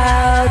reaching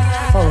out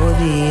for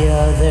the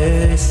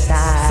other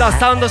side? さあ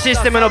サウンドシ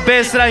ステムのベ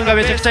ースラインが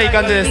めちゃくちゃいい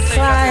感じです。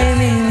 You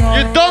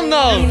don't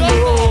know!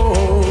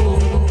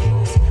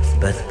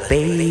 But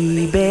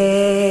baby,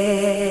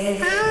 we'll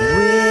go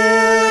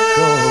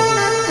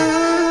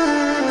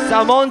さ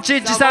あモンチ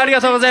ッチさんありが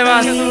とうござい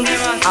ます。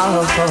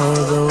 all for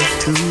those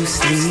who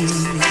sleep.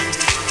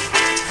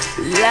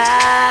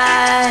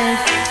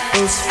 Life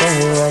is for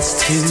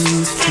us to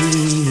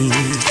keep.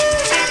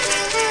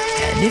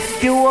 And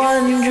if you're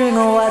wondering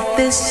what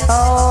this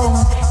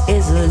song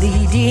is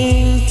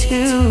leading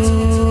to,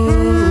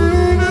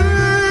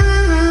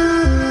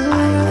 I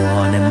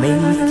wanna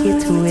make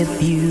it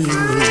with you.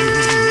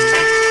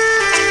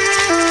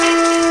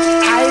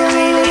 I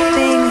really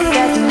think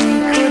that we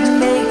could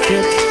make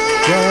it,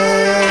 girl.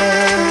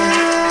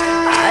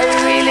 I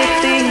really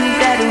think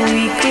that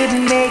we could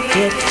make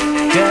it,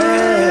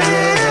 girl.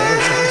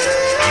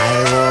 I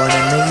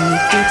wanna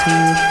make it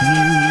with you.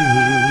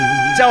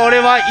 じゃあ俺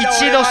は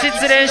一度失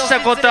恋し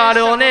たことあ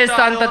るお姉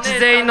さんたち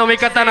全員の味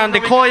方なん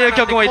で、こういう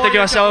曲も言っておき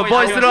ましょう。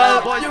ボイス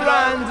は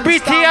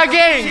BT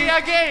again。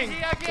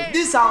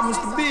 さ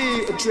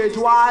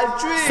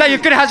あゆっ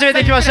くり始め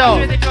ていきましょ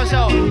う。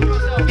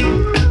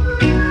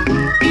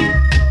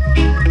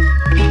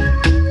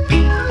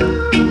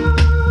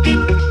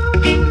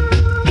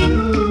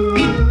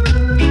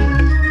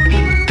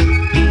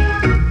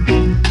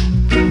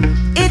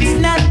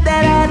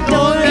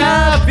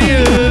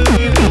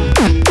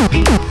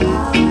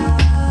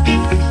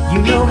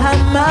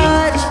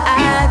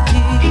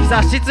さ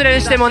あ失恋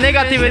してもネ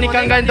ガティブに考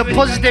えると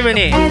ポジティブ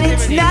に。 And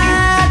it's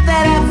not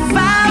that I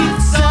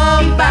found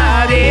somebody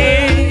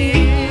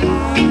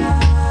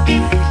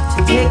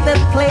to take the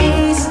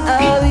place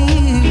of you,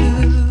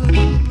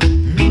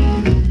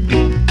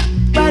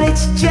 but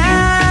it's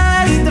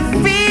just the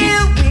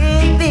feel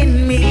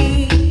within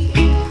me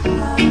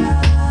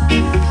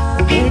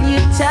when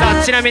you さあ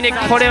touch ちなみに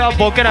これは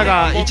僕ら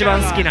が一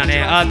番好きな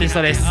ねアーティス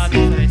トです。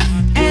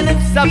 and the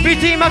さあ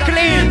BT マクリ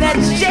ーン that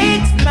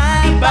shakes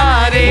my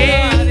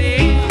body.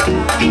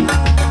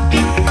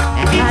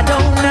 I don't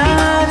know.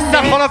 さ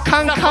あこの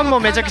カンカンも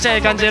めちゃくちゃい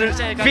い感じで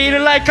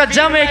Feel like a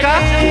Jamaica。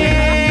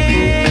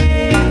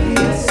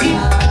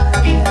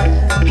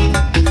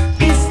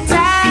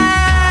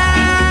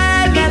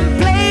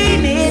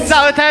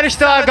 さあ歌える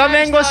人は画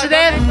面越し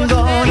で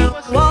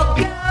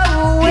Walk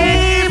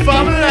away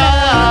From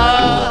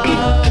love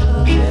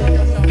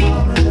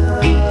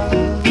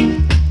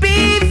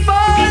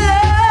before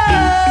love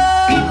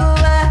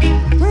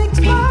breaks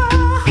my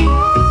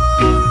heart.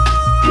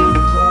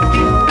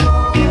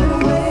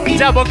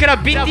 じゃあ僕ら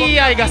BT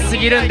愛が過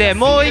ぎるんで、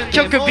もう一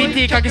曲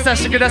BT かけさ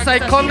せてくださ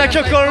い。こんな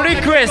曲をリ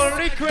クエス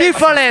ト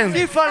Different。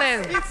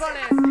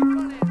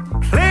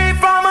 Play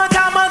from a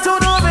jammer to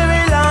the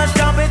very last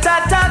trumpet,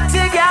 a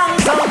tactic young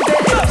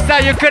something. さあ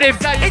ゆっくり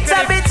It's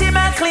a bitty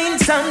man clean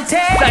some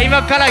tape. さあ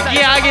今から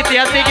ギア上げて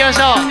やっていきまし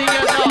ょう。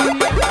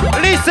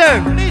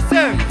Listen.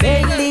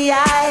 Lately I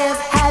have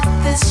had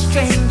the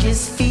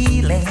strangest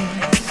feeling,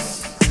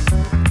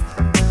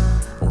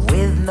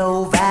 with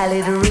no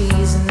valid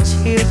reasons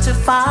here to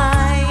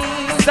find.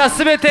 さあ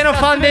全ての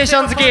ファンデーシ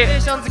ョン好き。 Yet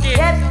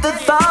the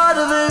thought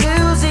of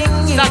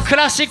losing you さあク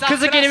ラシック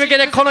好きに向け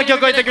てこの曲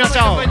を言っておきまし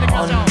ょう。 on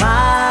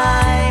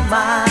my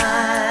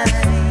mind.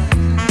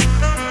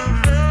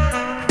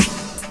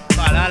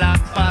 パララ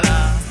パラ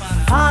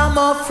Far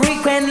more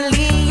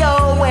frequently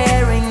you're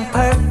wearing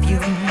perfume.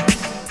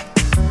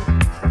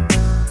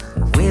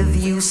 With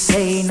you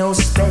say no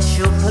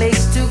special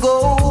place to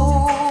go.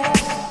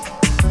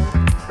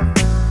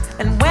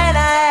 And when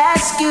I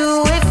ask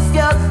you if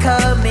you're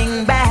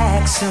coming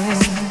back soon,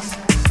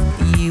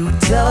 you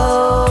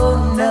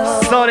don't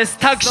know. そうです、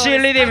タクシ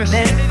ーリディム。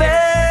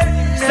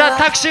 Never さあ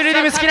タクシーリデ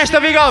ィム好きな人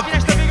ビッグアップ。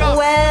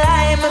 Well,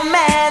 I'm a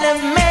man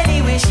of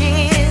many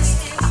wishes.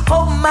 I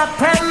hope my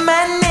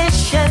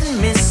premonition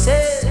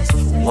misses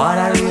what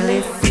I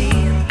really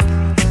feel.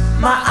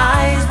 My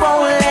eyes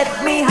won't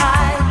let me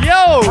hide.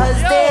 Yo!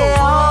 Cause they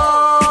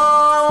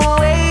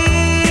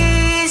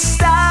always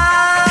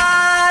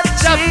start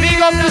じゃあビッ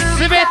グアップ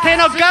すべて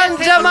のガン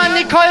ジャマン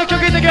にこういう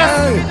曲言っておきます。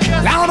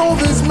 Out of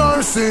His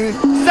mercy,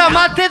 さあ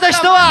待ってた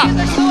人は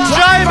ド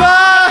ライバ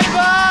ー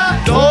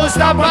Don't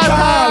stop at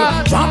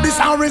all. drop this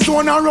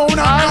Arizona round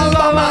and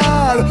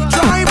Albemarle.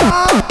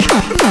 Driver,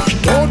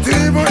 don't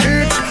even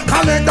itch.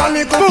 Collect a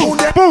little food.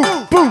 Boom,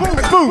 boom,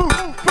 boom.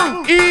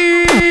 い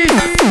い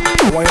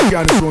Why you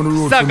can't just run the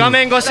road さあ for 画 me?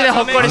 面越しで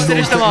ほっこりして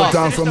る人も Take the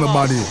time from the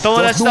body. 友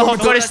Just 達 do とほ what っ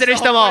me こり tell してる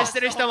人も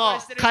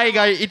海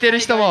外いてる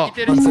人も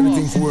you. And say the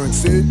things words,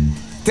 see?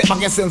 Take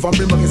back yourself and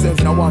bring back yourself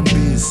in a one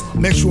piece.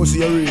 Make sure see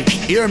you reach.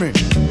 Hear me?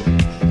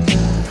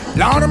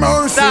 Lord of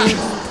mercy.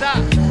 さ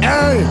あ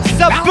Hey,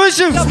 さあプッ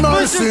シュ Lord of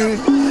mercy.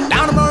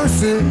 Lord of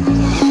mercy.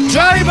 ド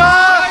ライバ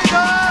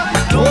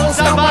ー Don't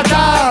stop at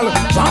all.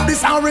 Drop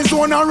this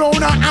Arizona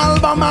round and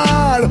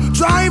Albemarle.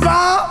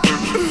 Driver,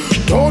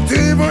 don't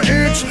even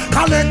itch.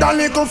 Collect a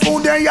little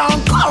food there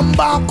and come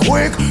back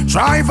quick.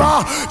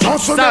 Driver,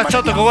 just さあ remember. ちょ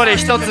っとここで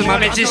一つ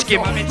豆知識。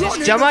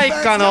ジャマイ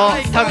カの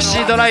タクシ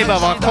ードライバ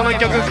ーはこの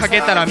曲かけ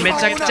たらめ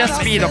ちゃくちゃ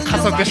スピード加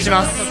速し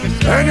ます。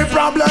 Any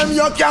problem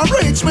you can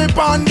reach me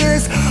on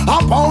this. I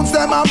pounds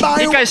them and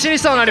buy 一回死に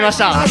そうになりまし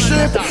た。 a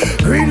ship.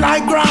 Green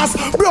like grass,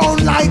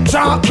 brown like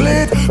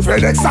chocolate.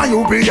 FedEx and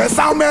UPS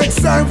and make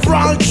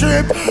several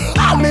trip.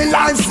 And me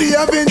life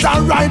savings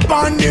are right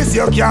on this.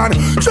 You can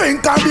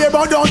drink and beer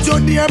but don't you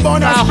dare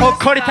burn さあ a ほっ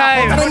こり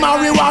タイム。 The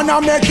marijuana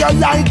make your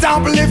light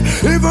uplift.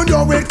 Even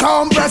though it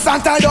compressed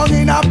and tied down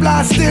in a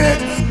plastic.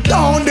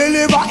 Don't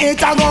deliver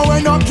it and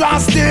going up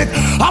drastic.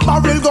 A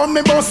barrel gun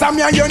me bust and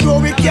me and you know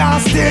we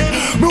can't stick.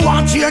 Me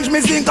want change me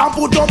zinc and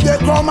put up the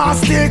chroma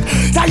stick.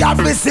 Tired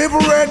me sip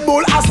Red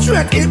Bull a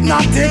straight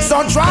hypnotic.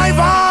 So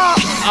driver,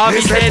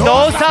 浴びて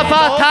動作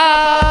パタ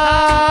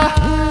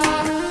ーン。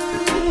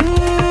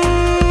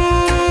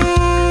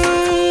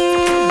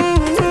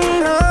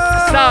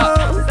さ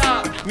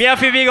あミヤ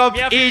フィビッグアッ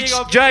プ each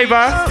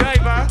driver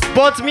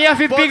both ミヤ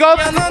フィビッグアッ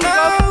プ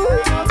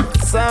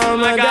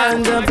Some a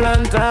ganja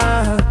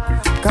planter,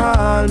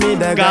 call me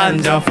the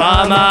Ganja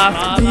farmer.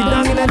 Deep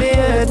down in the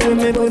earth, when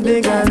me put the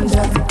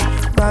ganja.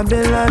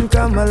 Babylon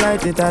come and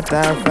light it at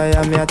a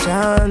fire, me a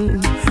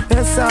chant.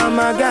 Yes, I'm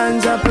a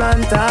ganja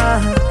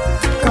planter,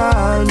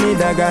 call me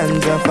the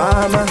ganja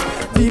farmer.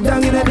 Deep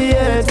down in the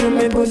earth, when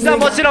me put the さあ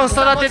もちろん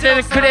育て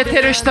てくれ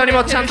てる人に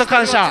もちゃんと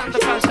感謝。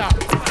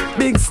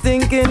 big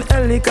stinking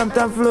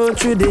helicopter flow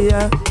through the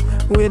air.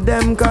 With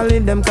them call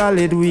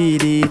it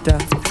weed eater.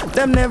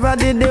 Them never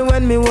did it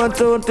when me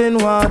was out in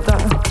water,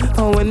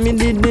 or when me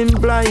did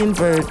implying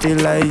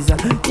fertilizer.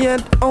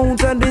 Yet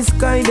out of the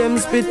sky them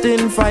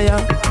spitting fire,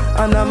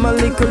 and I'm a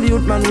little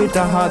youth man with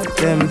a hot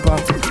temper.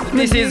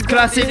 This is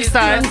classic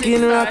style.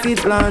 Stinking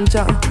rocket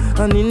launcher,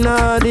 and in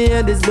all the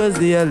air this was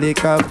the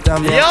helicopter.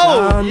 Me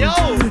Yo, yo,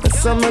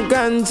 some a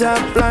ganja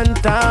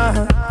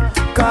planter.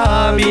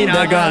 Call me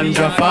the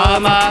ganja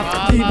farmer.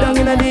 Deep down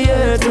in the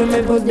earth when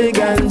me put the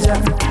ganja.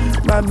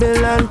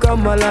 Babylon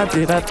come a lot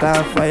it at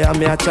a fire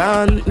me a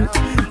chant.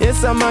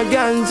 Yes, I'm a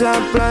ganja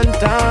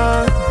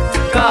planter.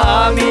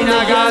 Call me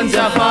the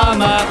ganja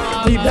farmer.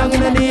 Deep down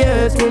in the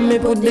earth when me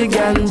put the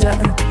ganja.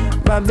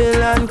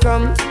 Babylon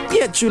come,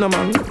 yeah, tuna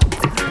man.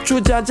 True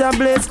Jaja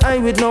blaze I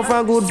with no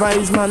for good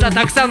vibes man. さあ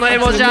たくさんの絵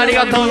文字あり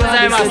がとうご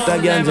ざいます。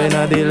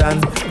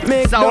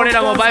さあ俺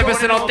らもバイブ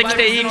ス乗ってき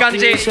ていい感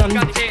じ。さ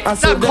あ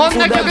こん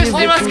な曲知っ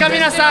てますか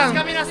皆さん。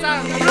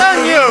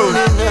Brand new.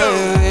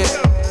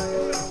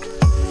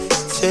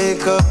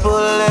 Take a pull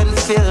and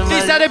fill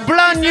These are the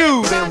brand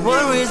new.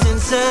 worries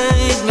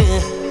inside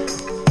me.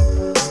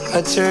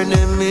 I turn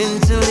them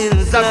into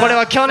little さあこれ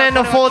は去年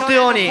の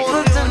420に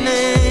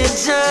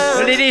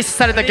nature. リリース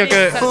された曲。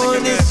 For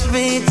this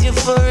sweet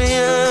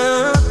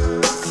euphoria,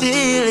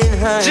 feeling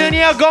high. ジュ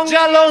ニアゴン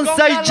ガロン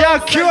サイジャ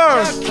ーキュ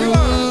ア。 I'm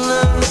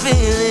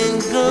feeling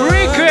good.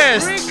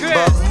 Request.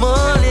 But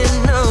more than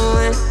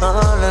knowing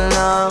all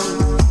along.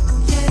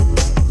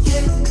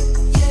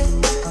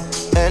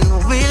 And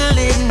we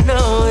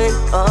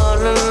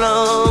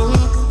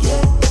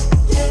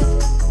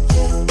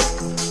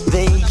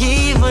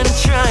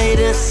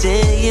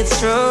say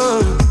it's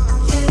wrong,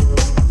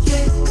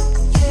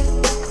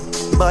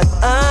 but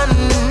I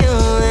knew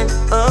it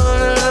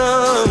all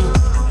along.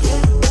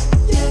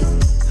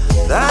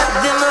 That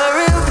the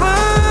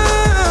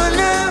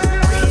marijuana.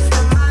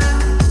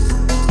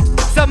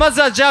 さあま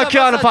ずはじゃあ今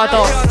日のパー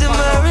ト。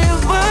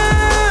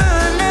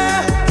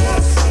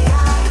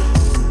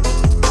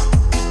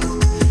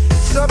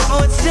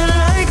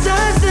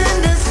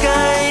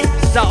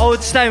 さあおう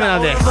ちタイムな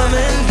んで。さ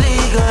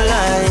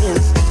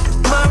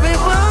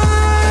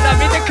あ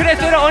見てくれ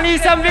てるお兄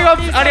さんビッグア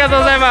ップありがとう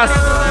ございます。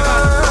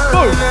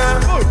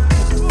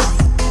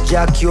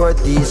Jah cured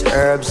these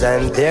herbs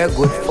and they're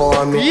good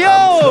for me. Yo!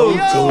 I'm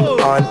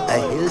floating on a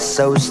hill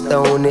so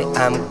stony.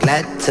 I'm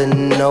glad to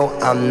know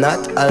I'm not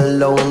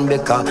alone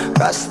because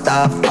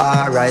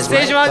Rastafari's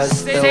my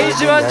custodian.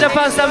 Stage 1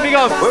 Japan さんビッグ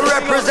アップ。 We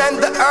represent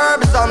the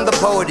herbs on the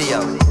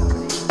podium.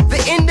 The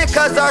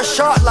indicas are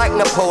short like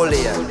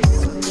Napoleon.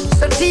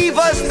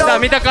 さあ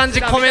見た感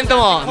じコメント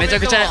もめちゃ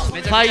くちゃフ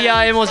ァイヤ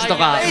ー絵文字と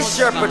か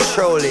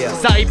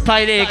さあいっぱ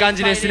いでいい感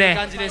じですね。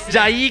じ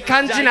ゃあいい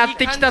感じになっ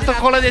てきたと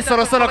ころでそ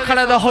ろそろ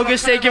体をほぐ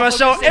していきまし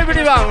ょう。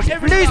 Everyone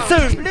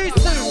listen!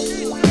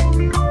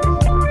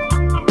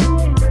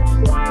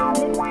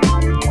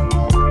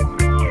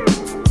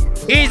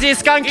 Easy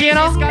skanky you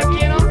know?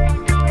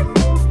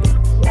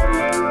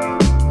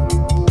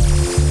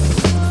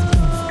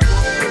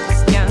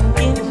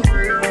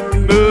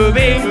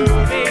 Moving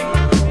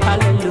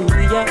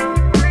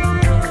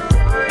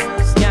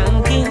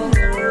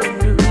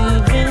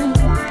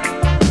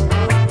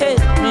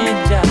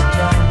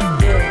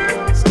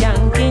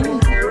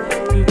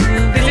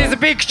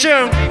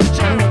Picture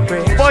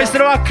Boys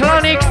through our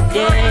chronics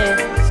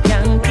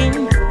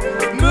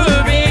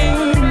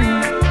Moving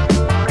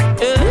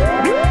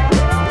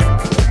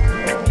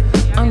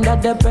Under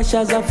the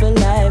pressures of a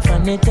life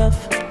and it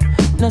tough.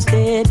 No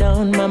stay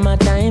down, mama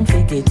time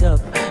pick it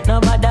up. No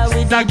bother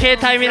with さあ携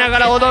帯見なが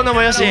ら踊るの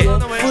もよし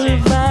full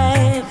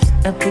vibes.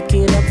 I pick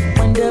it up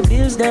when the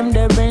bills them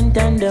the rent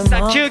and the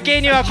さあ休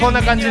憩にはこん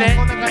な感じね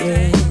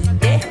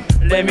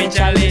Let me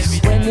challenge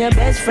When your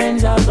best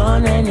friends are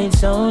gone and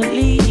it's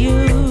only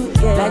you,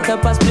 yeah. Like a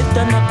pass split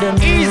on up the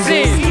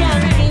music. Easy.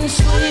 Young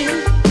sweet.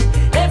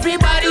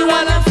 Everybody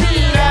wanna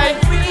feel like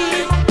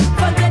free.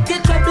 Forget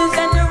your troubles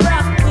and you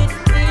rock with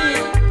me.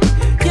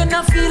 You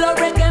know feel a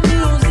reggae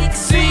music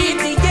sweet,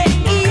 yeah,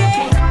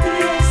 yeah.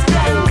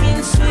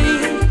 Skanking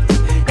sweet.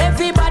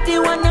 Everybody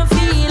wanna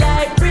feel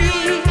like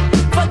free.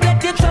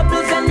 Forget your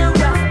troubles and you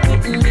rock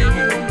with me.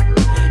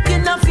 You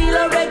know feel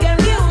a reggae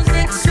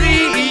music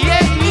sweet,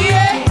 yeah.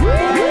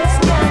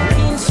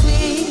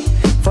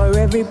 For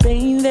every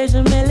pain there's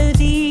a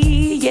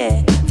melody,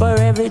 yeah. For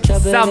every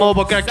trouble さあもう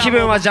僕ら気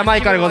分はジャマ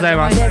イカでござい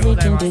ます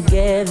everything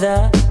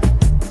together.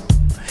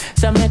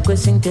 So make we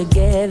sing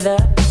together.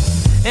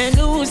 And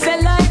who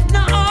said life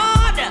no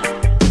order?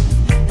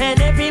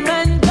 And every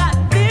man got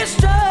their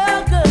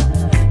struggle.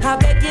 I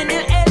beg you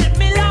to help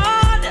me,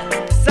 Lord.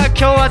 さあ今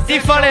日はディ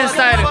ファレンス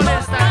タイル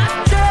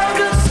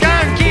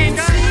Skanking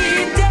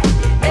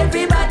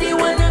Everybody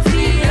wanna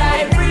feel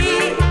like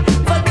free.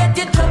 Forget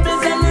your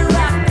troubles and you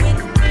rock with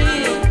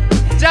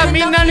me. じゃあみ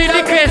んなにリ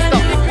クエスト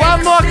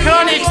One more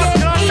Chronics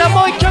さあ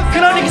もう一曲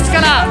Chronics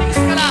から I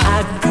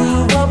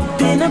grew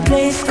up in a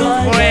place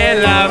called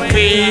Buena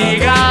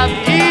Figa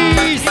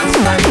East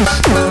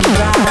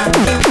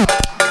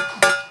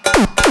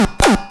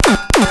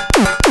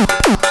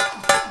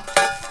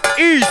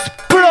East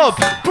Prop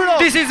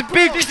This is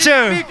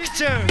picture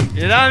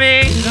You know what I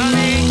mean?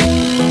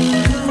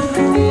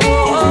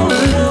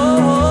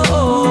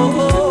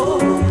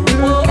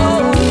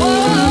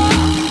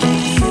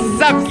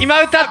さあ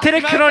今歌って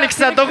るクロニク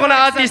スはどこの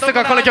アーティスト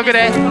かこの曲で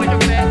I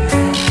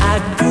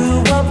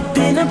grew up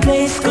in a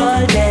place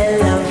called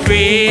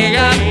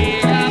Figa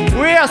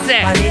We are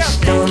set Spanish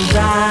town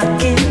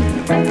rocking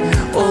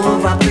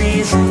over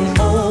prison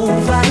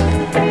over.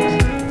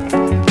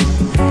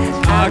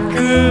 I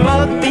grew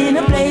up in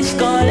a place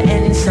called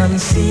Ensom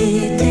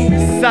City.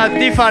 さあ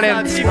ディファレ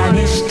ント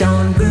Spanish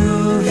town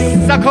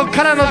grooving. さあこっ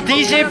からの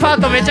DJ パ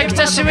ートめちゃくち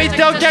ゃ締め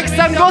てお客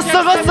さんご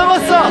そごそご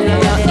そ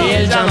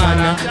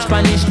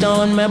Spanish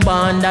town me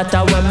born, that's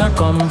where me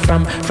come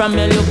from. From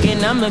me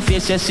looking at my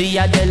face, you see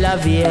a De La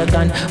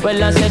Vegan.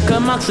 Well, I say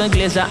Max and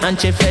Glazer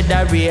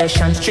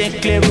Anti-Federation.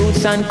 Strictly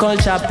roots and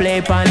culture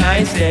play on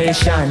high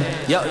station.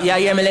 Yo,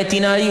 yeah, me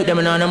Latino youth, them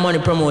on the money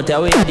promoter.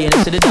 We are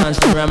to the dance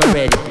floor, I'm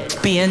ready.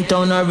 Spain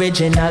town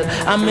original.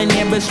 I'm a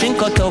neighbors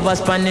drink out over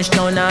Spanish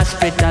town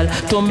hospital.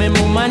 To me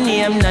mama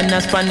name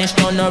Nana Spanish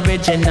town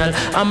original.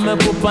 I'm a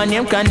papa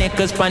name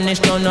Kaneka Spanish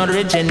town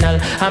original.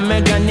 I'm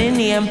a granny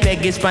name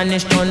Peggy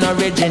Spanish town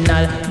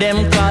original.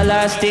 Them call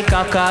her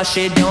sticker cause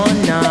she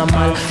don't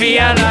normal.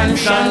 Fear and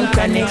Sean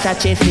Kaneka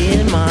she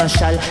feel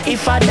marshal.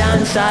 If I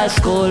dance at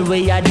school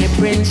we are the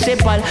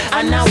principal.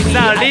 And now we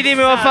さあリディ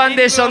ムはファン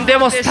デーションで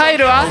もスタイ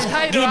ルは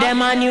give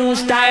them a new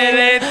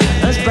style.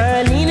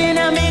 Berlin in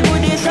a me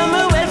goodie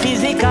summer well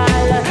physical.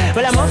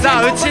 さ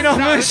あうちの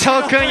ムーシ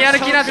ョー君やる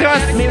気になってま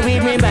すさあムー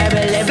ム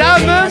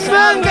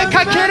ーンが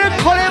かける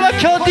これは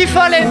今日ディフ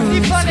ァレ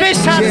ンスペ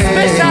シャルス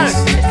ペシャ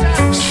ル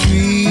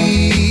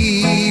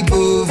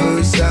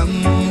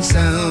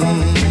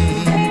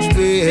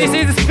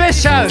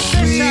Let's shout.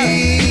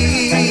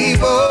 Sweet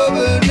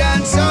bubble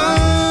dance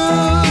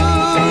all.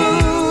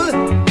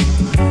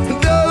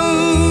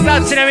 さ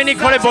あちなみに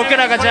これ僕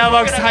らがジャーボ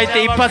ックス入っ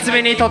て一発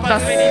目に撮った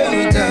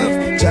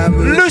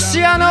ル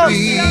シアの。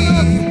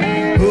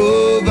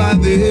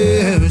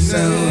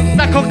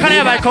さあこっから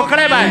やばいこっか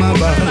らやばい。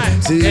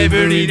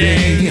 Every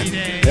day,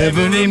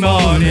 every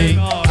morning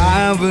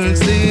I will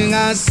sing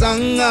a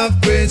song of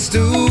praise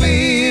to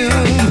him.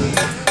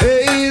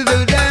 Hey,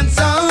 the dance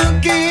song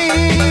king.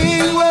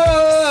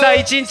 さあ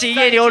一日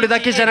家におるだ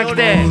けじゃなく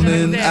て I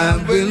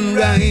will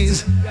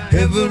rise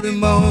every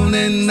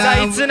morning. さ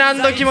あいつ何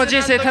時も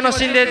人生楽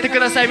しんでいってく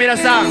ださい皆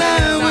さん。 I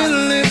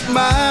will lift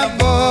my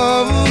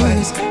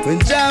voice when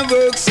Jah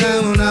works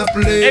and I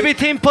play.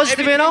 Everything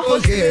positive, you know?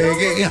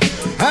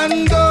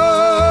 And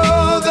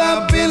though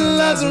the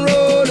billows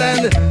roll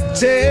and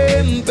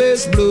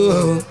tempests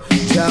blow,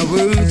 Jah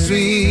will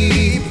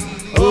sweep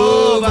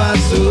over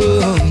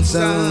some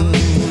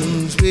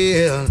sounds.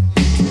 Will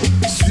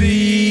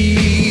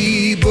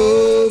sweep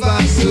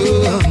over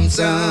some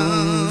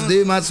sounds.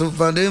 They must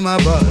suffer, they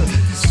must fall.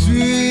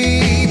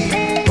 Sweep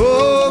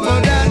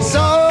over that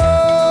soul.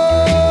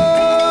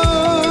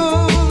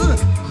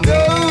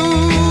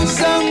 Though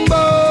some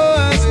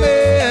boys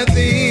may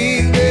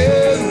think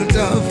they're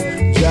tough,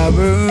 Jah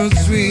will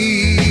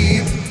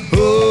sweep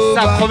over.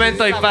 さあコメン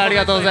トいっぱいあり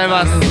がとうござい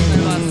ます。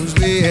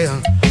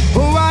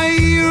 Oh, I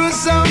hear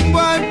some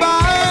boy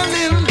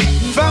bawling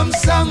from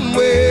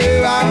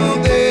somewhere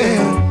out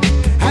there.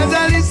 As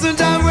I listen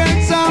to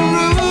words some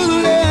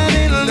ruling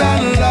in the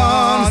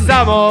Lord.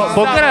 さあもう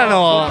僕ら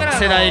の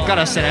世代か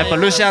らしてねやっぱ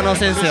ルシアノ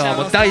先生は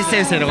もう大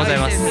先生でござい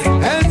ます。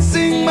 And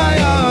sing my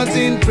heart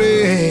in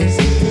praise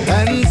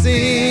and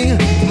sing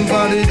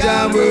for the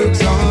Jah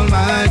works all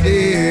my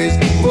days.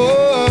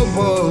 Oh,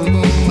 oh,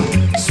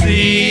 oh.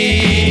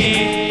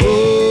 Sweet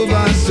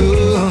over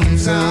some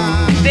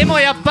sound. でも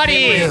やっぱ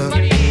り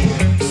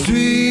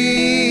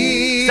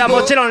さあ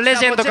もちろんレ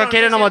ジェンドか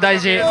けるのも大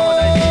事。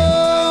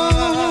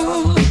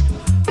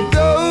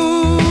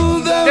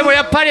でも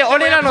やっぱり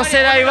俺らの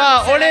世代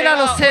は俺ら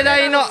の世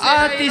代の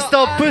アーティス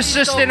トをプッ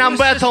シュしてなん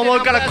ぼやと思う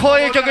からこう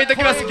いう曲言っと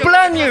きます。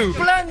 Brand new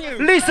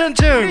Listen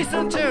to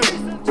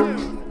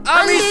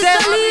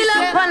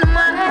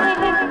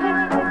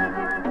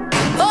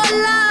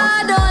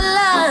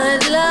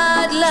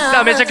さ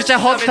あめちゃくちゃ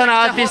ホット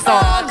なアーティスト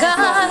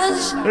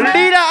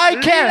Leader I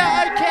Can.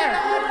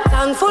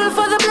 Thankful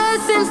for the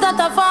blessings that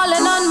are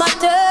falling on my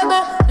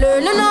table.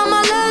 Learning all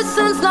my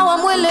lessons, now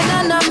I'm willing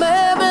and I'm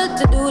able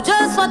to do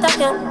just what I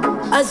can.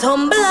 As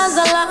humble as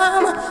a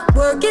lamb,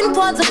 working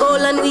towards a goal,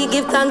 and we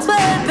give thanks for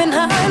helping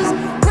hands.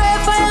 Pray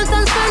for health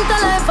and strength, a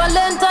life for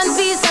length and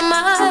peace of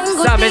mind.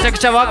 さあめちゃく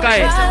ちゃ若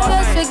い。 Yes,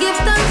 we give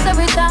thanks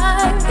every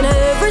time, in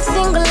every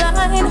single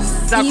line.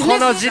 さあこ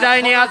の時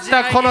代にあっ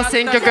たこの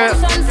選曲 Songs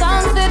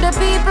to the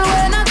people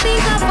when I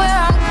think of where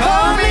I'm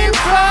coming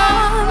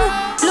from.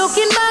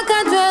 Looking back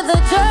at where the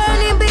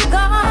journey began,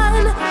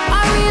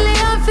 I really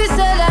have to say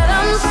that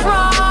I'm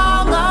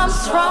strong, I'm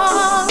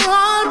strong.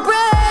 All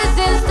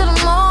praises to the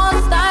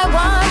most I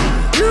want.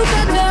 Look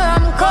at where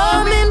I'm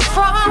coming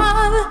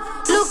from.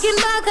 Looking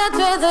back at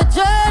where the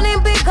journey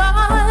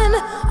began,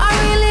 I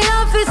really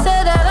have to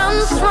say that I'm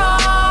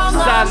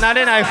strong. さあ慣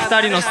れない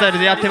2人のスタイル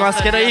でやってま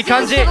すけどいい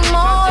感じ。 Yo!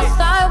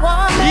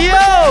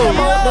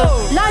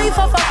 Life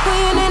of a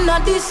queen in a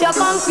this your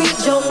concrete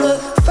jungle.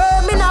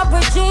 Firm in a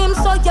regime,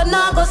 so you're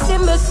not gonna see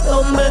me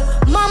stumble.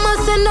 Mama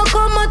said no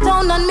come a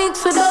town and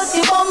mix with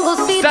dirty bungle.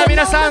 Seeさあ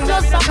皆さん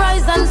just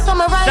surprise and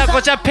summarize. さあ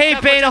こちらペイ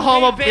ペイの方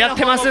もやっ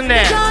てますん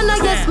で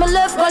Yes, my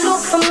left go look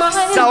for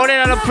mine. さあ俺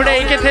らのプ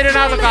レイいけてる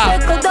なとか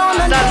さ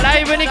あラ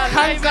イブに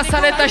感化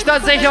された人は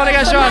ぜひお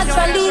願いします。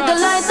 Naturally the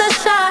lights that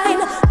shine.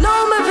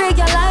 No me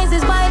realize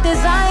it's by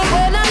design.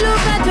 When I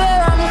look at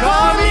where I'm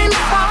coming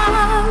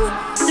from,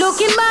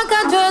 looking back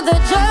at where the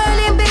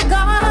journey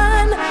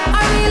began,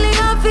 I really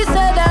have to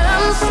say that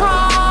I'm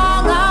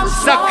strong, I'm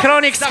さあ strong. クロ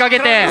ニクスかけ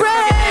て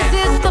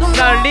Praises to the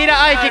さあリーダ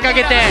ーアイキか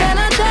けて Can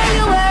I tell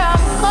you where I'm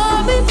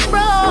coming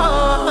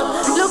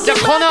from? じゃあ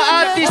このア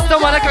ーティスト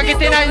まだかけ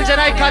てないんじゃ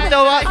ないか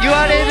とは言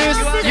われ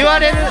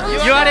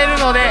る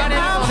ので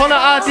この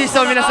アーティス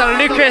トを皆さん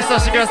リクエスト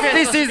してください。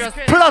 This is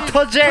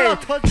Proto J.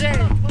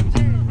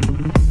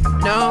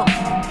 No,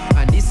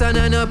 and this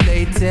another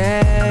play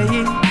tay.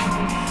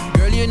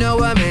 Girl, you know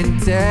I'm in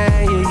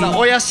tay. さあ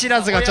親知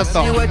らずがちょっ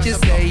と See what you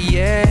say,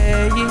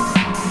 yeah.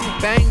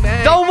 Bang,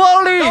 bang. Don't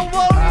worry.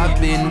 I've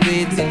been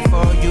waiting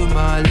for you,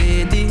 my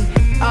lady.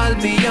 I'll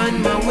be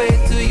on my way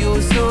to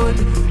you soon.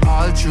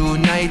 All through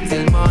night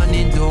till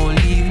morning, don't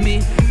leave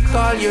me.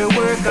 Call your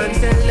work and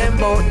tell them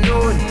about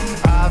noon.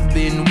 I've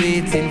been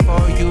waiting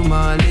for you,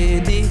 my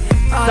lady.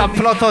 さあ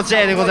プロト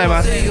J でござい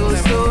ます。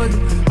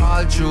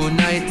 All through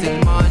night till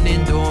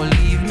morning, don't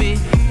leave me.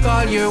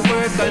 Call your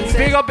work and tell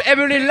Big up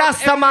every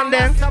last man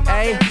then.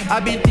 Hey,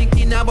 I've been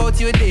thinking about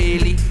you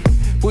daily.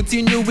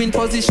 Putting you in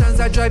positions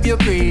that drive you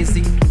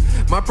crazy.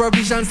 My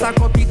provisions stack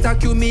up, it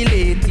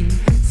accumulating.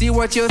 See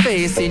what you're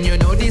facing, you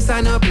know this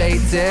ain't a play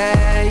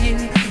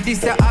day.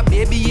 This a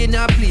baby in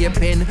a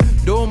playpen.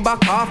 Don't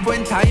back off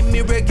when time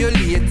me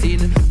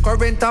regulating.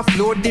 Current a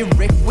flow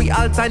direct, we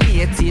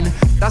alternating.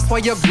 That's why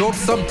your globe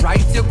so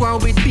bright, you go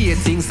on with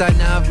beatings.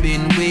 And I've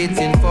been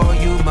waiting for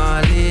you,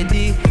 my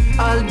lady.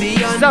 I'll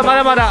be on. さあま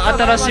だまだ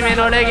新しめ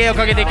のレゲエを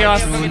かけていきま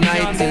す。さ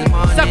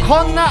あ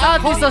こんなア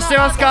ーティストして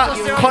ますか？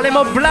これ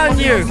もブラン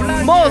ニュ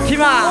ーモーティ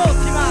マ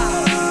ー。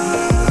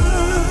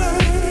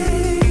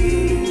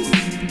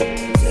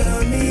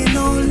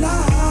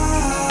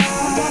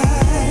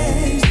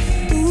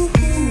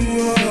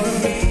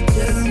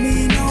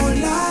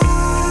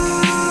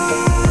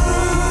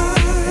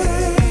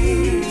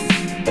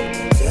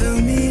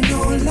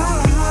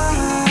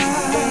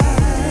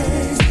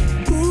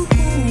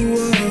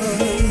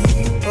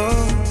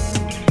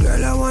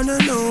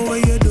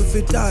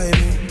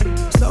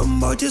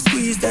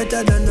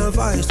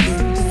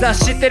さあ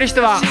知ってる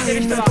人は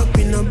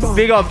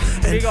ビッグアップ。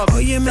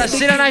さあ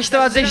知らない人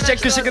はぜひチェ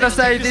ックしてくだ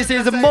さい。 This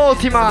is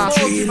Mortimer。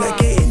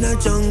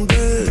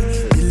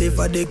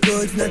 Deliver the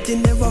goods,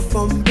 nothing never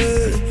fumble.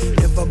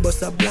 Never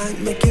bust a blank,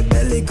 make your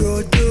belly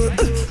grow too.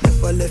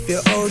 Never left you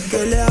out,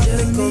 girl, you have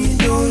to come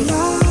down.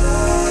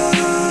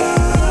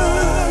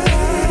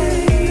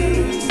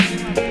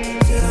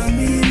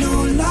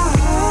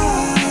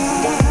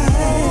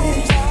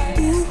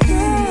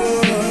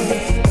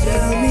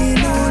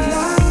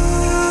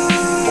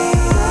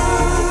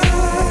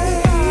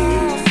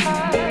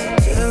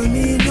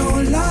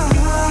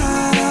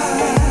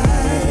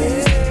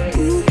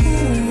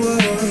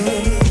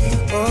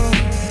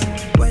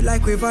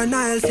 River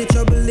Nile, see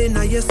trouble in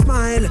your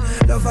smile.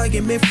 Love, I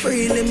give me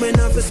freely, man,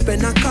 I have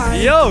spend a car.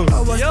 Yo,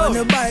 I was on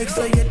the bike,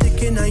 so you're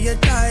taking on your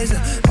ties.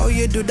 How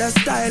you do that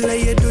style,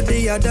 like you do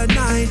the other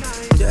night.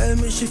 Tell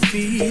me she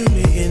feel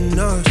me in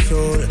her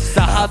soul.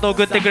 さあハート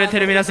送ってくれて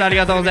る皆さんあり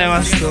がとうござい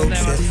ます。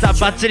さあ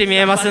バッチリ見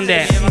えますん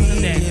で。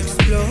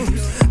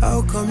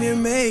How come you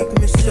make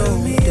me so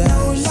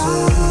down?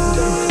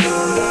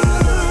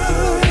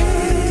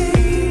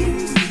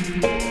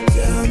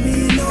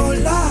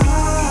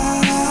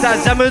 さあ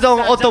ジャムド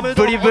ン音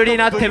ブリブリ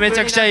なってめち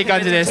ゃくちゃいい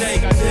感じです。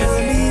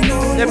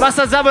でマ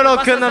サザブロ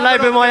ーくんのライ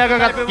ブもやば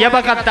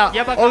かった。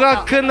小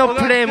川くんの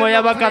プレイも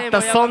やばかっ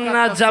た。そん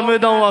なジャム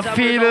ドンは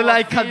Feel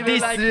like a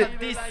this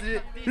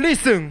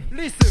Listen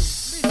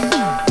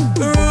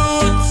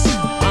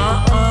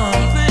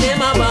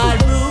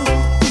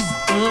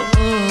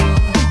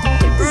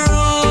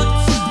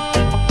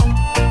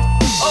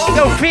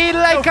Yo, feel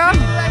like a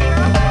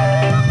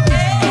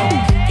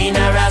in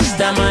a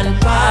Rastaman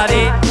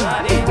party.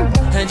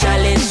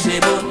 Chalice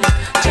with it.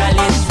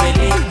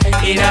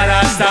 In a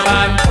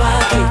Rastaman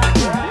party.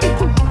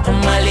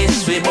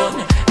 Malice with it.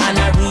 And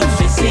a roots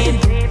with it.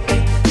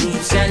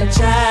 Roots and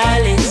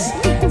chalice.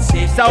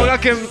 さあ小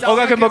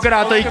川くん僕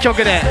らあと1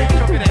曲でさ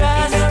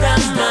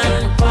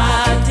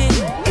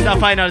あ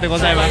ファイナルでご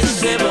ざいま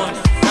す。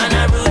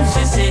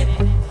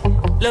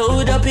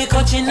Load up your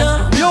coaching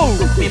now. Yo.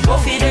 Me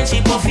puffy then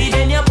she puffy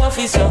then you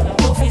puffy so.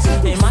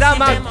 That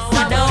man.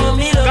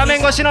 画面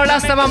越しのラ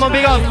スタマンもビ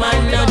ッグアップ。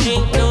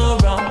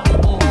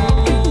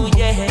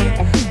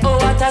Oh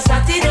what a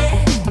Saturday.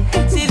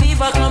 See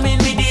Viva coming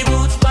with the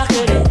roots back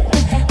today.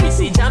 Me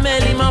see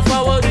Jamel him a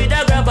forward with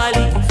a grabber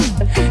leaf.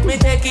 Me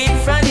take it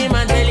from him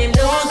and tell him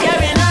don't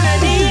carry none of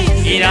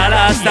these. In a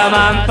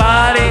Rastaman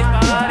party.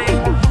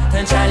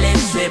 And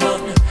chalice with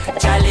it.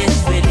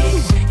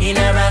 In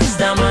a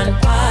Rastaman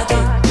party.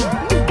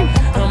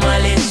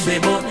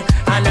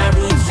 And a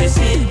roots we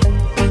sip.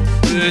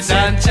 Roots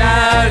and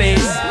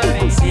chalice.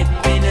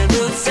 Sipping the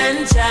roots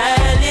and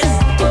chalice.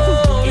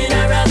 Oh, in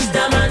a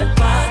Rastaman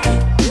party.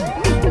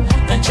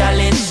 And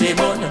chalice we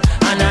burn.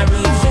 And a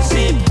roots we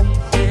sip.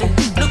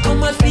 Look how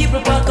much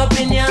people park up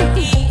in here.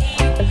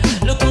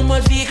 Look how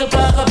much vehicle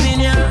park up in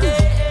here.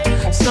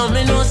 Some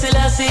me know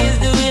Selassie is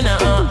the winner.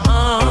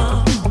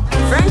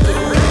 Frankie.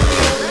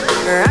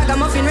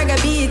 Ragamuffin reggae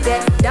beat,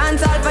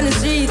 dance all on the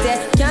street,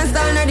 can't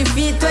stand on the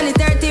feet.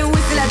 2030 we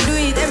still a do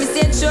it, every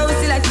stage show we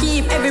still a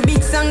keep. Every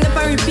big song them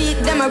a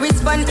repeat, them a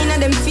respond in a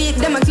them feet,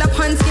 them a clap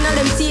hands in a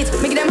them teeth.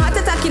 Make them heart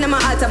attack in a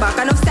my altar back.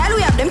 Enough style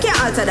we have, them can't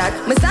alter that.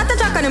 Me start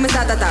attack and them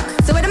start attack.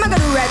 So what them a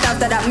gonna do right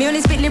after that? Me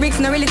only spit lyrics,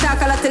 no really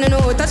talk a lot and I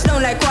know.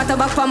 Touchdown like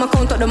quarterback for my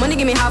count up. The money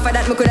give me half of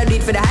that, me coulda do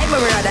it for the hype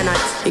but me rather not.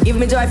 You give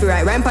me joy if you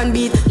write rhyme pan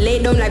beat, lay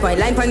down like white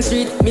line pan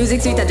street.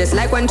 Music sweet I just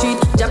like one treat,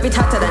 drop it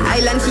hotter than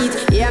island heat.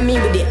 Yeah me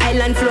with the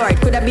island floor, it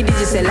coulda be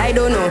digital, I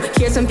don't know.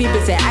 Hear some people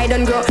say I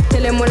don't grow.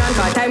 Tell them hold on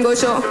cause time go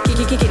show.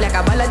 Kick it like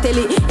a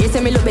ballatelli. You say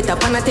me look better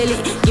pan a telly.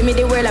 Give me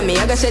the world and me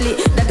I got shelly.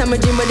 That I'm a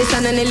dream but the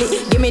sun and Nelly.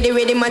 Give me the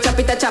rhythm and chop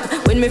it a chop.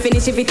 When me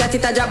finish if it a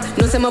drop.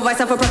 No say my voice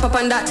have a proper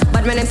on that.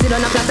 But my name sit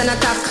on a flat and a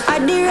top. I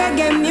the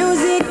reggae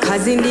music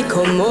cause in the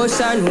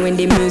commotion. When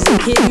the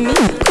music hit me,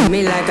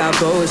 me like a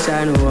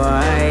potion.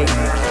 Why?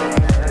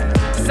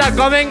 さあ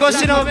画面越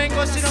しの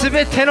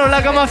全ての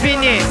ラガマフィ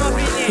ンに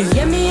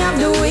Yeah, me have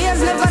the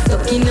waves never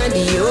stuck in the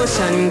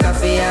ocean.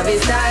 Coffee have a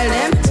style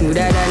them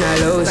smoother than a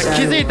lotion.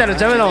 気づいたら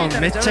ジャムド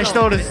ンめっちゃ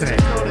人おるっすね。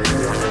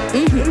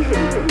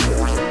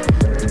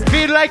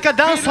Feel like a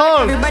dance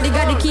hall. Everybody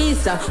got the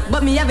keys,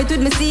 but me have it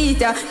with me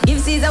seat. Give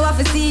Caesar what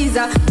for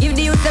Caesar, give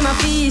the youth them a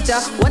feature.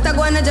 What I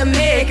go on to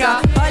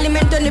Jamaica,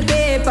 Parliament on the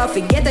paper.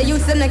 Forget the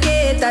youth and the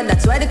cater,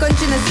 that's why the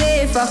country not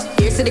safer.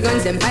 Here's to the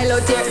guns, them pile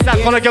out here. さあ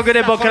この曲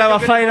で僕らは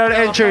ファイナル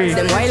エントリー。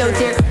 Them wild out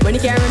here, money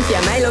can't run for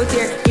a mile out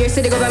here. Here's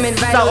to the government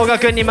violence. さあ小川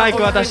君にマイ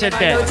ク渡してっ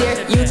て。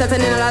 Youth are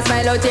turning a last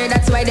mile out here,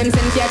 that's why them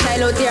send for a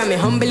child out here. Me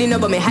humbly no,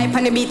 but me hype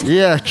on the beat. い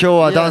や今日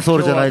はダンスホー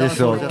ルじゃないで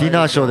すよ。ディ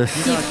ナーショーで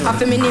す。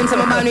 After me name,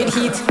 some bound with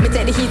heat. Me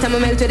take the heat, I'ma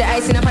melt with the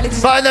ice in a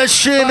politician. Final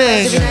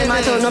streaming.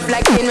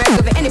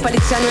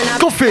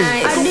 Coffee.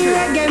 I do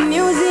reggae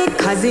music,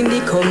 causing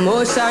the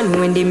commotion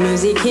when the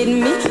music hit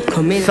me.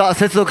 Coming. さあ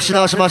接続し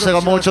直しました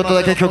がもうちょっと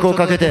だけ曲を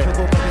かけて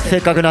せ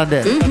っかくなん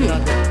で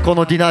こ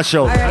のディナーシ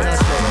ョ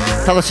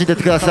ー楽しんでっ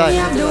てください。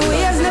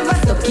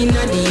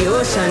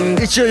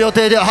一応予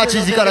定では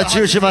8時から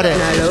10時まで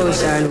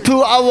2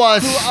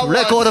 hours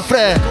record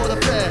play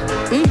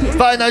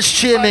final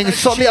streaming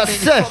so me a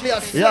say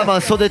yeah man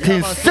so the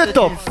thing set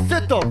up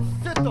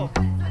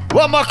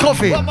one more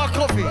coffee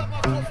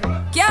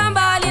Can't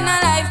ball in a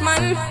life,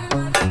 man.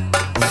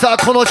 さあ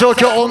この状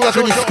況音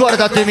楽に救われ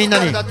たってみんな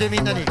に Go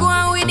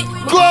on with it.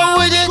 Go on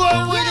with it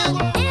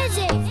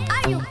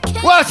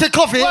What's it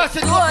coffee?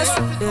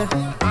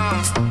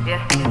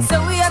 So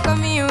we are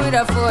coming with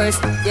a force,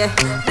 yeah.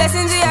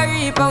 Blessings we are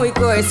reap and we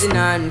coursing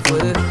on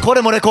full. こ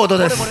れもレコード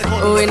です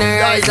Oh, in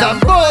a rise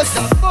and boast.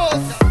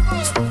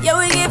 Yeah,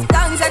 we give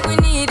thanks like we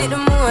need it the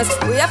most.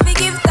 We have to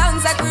give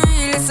thanks like we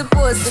really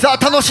supposed to. さ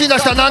あ楽しいな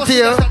人はなんて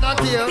言う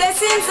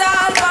Blessings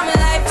all for my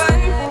life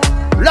and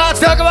Let's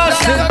talk about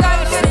thank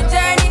God for the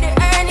journey, the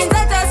earnings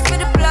are just for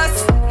the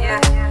plus.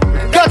 Yeah.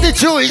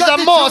 Gratitude is a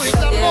must.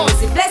 Yeah, we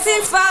see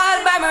blessings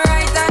fall by my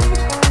right hand.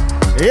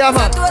 Yeah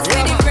man. So to us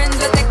with the friends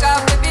we take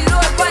off every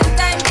load. One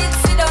time did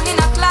sit down in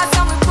a class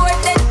and we bored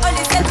then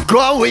only said Go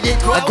on with it.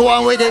 Go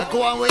on with it.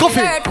 Coffee.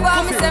 And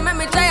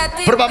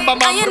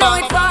you know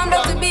it formed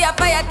up to be a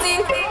fire thing.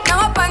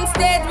 Now up on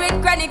stage with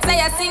chronics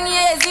I sing.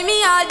 Yeah, see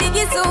me all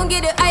diggy soon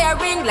get the higher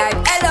ring like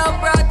hello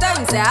brother.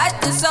 And say I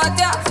just saw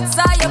ya.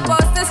 Saw your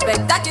poster,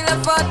 spectacular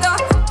photo.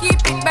 Keep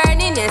it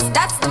burning, yes,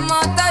 that's the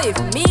motto. If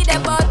me the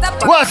butter.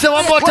 What's it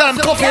one more time,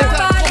 coffee? In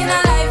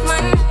a life,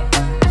 man.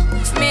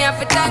 Me have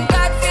to thank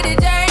God for the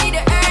journey.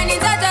 The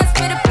earnings are just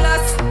for the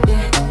plus.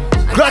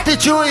 Yeah.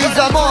 Gratitude is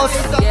a must.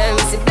 Yeah,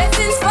 we see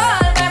blessings fall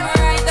by my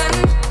right hand.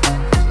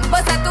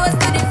 But I toast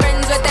to the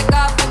friends we take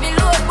off every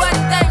load. One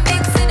time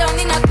big sit down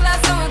in a class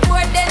and we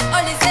bored then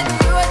only said the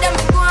road and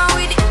we go on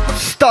with it.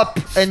 Stop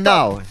and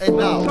now. And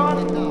now. And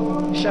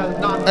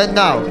now. And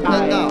now.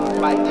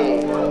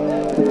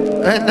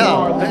 And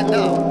now. And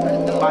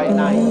now. By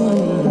night,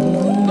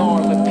 nor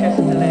the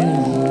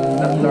pestilence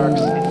that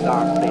lurks in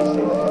dark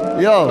places.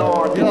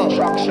 Nor the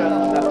destruction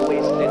that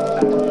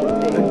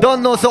wasted.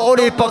 Don't know so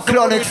only for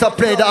Chronics are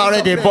played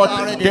already,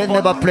 but they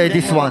never play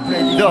this one.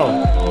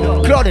 No.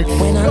 Chronics.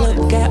 When I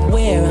look at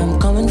where I'm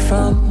coming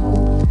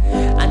from,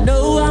 I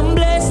know I'm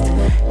blessed,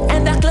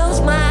 and I close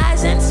my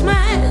eyes and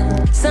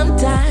smile.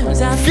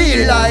 Sometimes I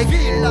feel like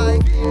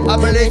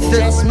I'm a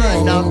latest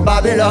man of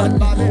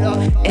Babylon,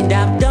 and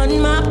I've done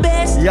my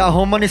best. いや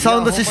ほんまにサ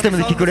ウンドシステム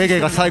で聴くレゲエ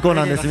が最高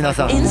なんです皆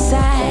さん。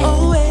 Inside,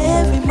 oh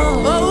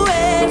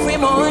every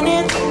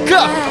morning,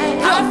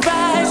 I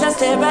rise, I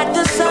stare at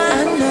the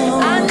sun.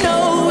 I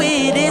know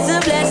it is a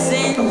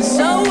blessing.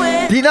 So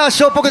when ディナー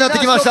ショーっぽくなって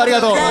きました。あり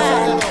がとう。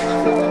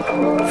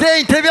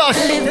全員手拍子。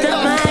 lift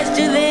up my eyes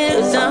to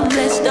this, I'm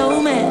blessed,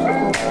 oh man.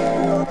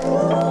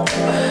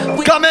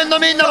 画面の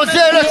みんなも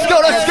Let's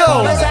go, let's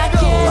go.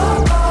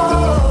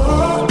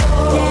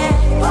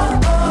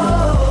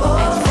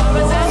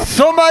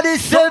 Somebody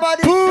said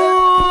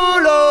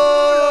pull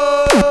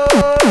up.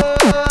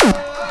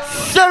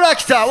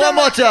 Selector, one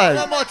more time.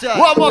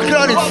 One more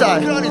chronic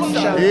side.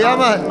 Yeah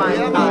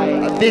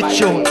man. Big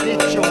tune.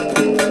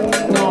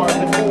 Nor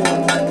the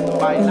moon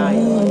by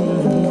night,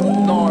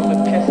 nor the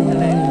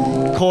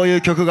pestilence. こうい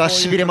う曲が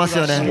しびれます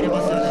よね。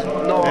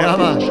や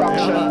ま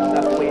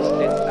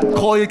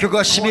こういう曲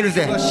がしみる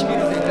ぜ。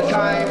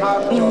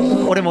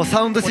俺も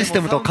サウンドシステ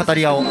ムと語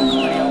り合おう。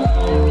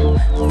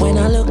 When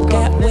I look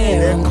at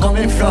where I'm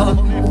coming from,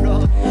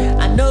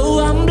 I know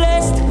I'm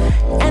blessed,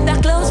 and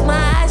I close my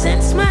eyes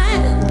and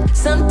smile.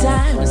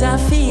 Sometimes I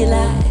feel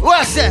like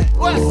What's that?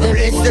 the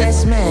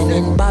richest man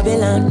in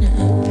Babylon,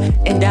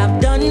 and I've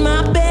done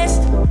my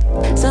best,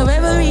 so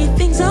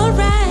everything's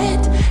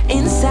alright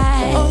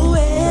inside. Oh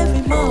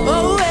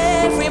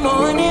every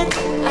morning,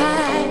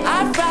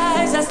 I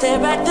rise, I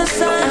stare at the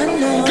sun.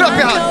 Clap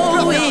your I hands.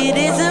 know it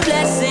is a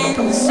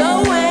blessing.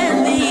 So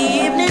when the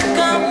evening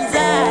comes,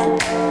 I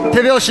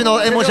手拍子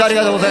の絵文字あり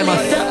がとうございま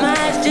す。 lift up my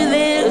eyes to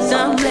this,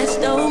 I'm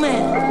blessed, oh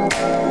man.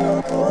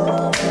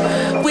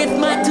 With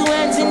my two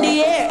hands in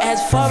the air as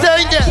far as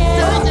I can.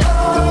 Yeah.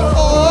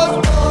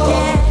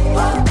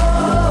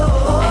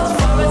 As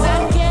far as I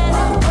can.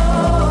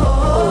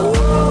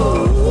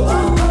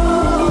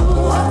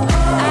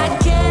 I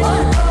can,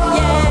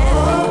 yeah.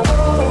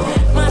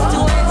 My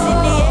two hands in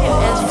the air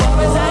as far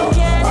as I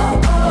can.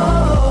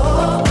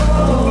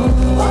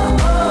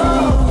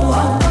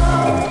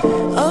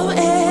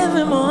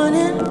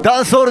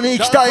 ダンスホールに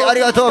行きたい。あり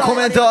がとうコ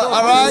メント。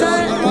Alright。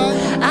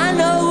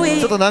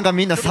ちょっとなんか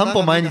みんな3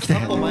歩前に来て。デ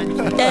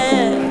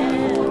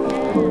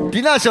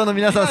ィナーショーの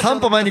皆さん3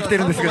歩前に来て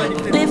るんですけど、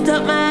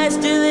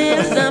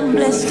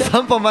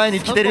3歩前に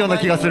来てるような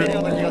気がする。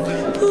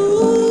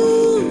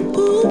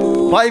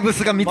バイブ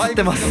スが満ちっ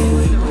てます。や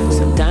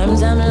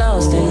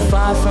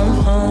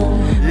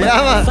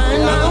ば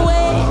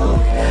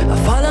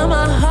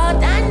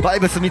い、バイ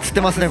ブス満ちっ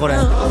てますねこれ。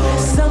や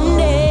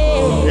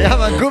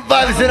ばい、グッ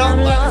バイブスよ。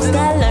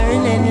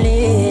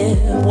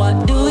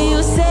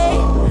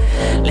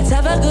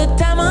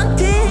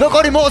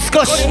残りもう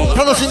少し、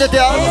楽しんでて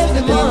よ。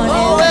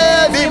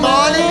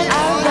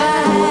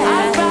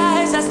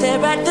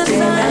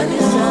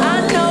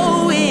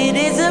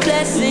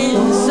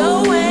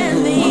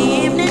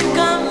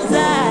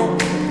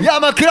や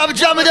ばい、クラブ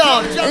ジャムダ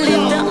ウン。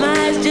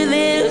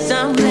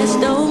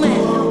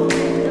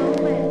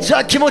じゃ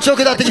あ気持ちよ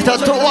くなってきた。ワン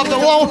フィ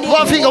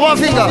ンガー、ワン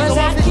フィンガー、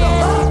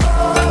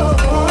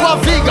ワン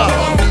フィンガー、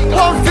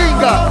ワンフィン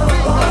ガー。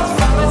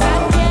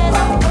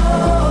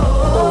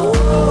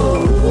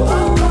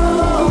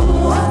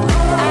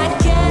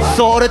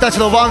そう、俺たち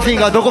のワンフィン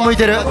ガーどこ向い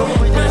てる？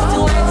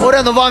俺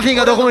らのワンフィン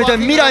ガーどこ向いてる？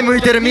未来向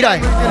いてる。未来、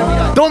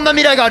どんな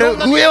未来がある？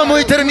上を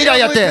向いてる未来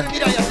やって。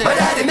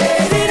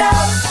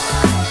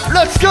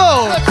Let's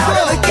go!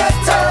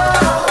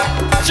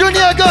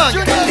 Junior Gun!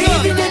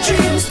 Believe in your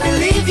dreams,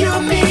 believe you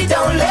and me,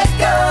 don't let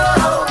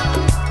go.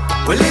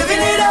 We're living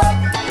it up.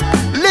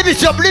 Live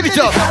it up, live it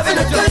up. Having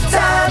a good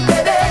time,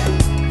 baby.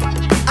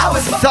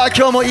 さあ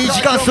今日もいい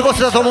時間過ご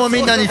せたと思う。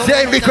みんなに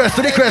全員リクエス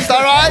ト、リクエスト、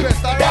alright?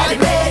 Daddy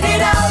made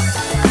it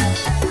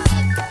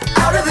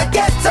out of the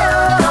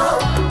ghetto.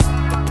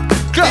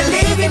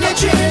 Believe in your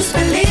dreams,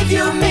 believe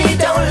you and me,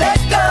 don't let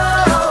go.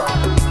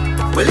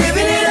 We're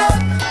living it up.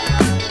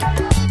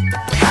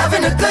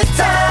 Having a good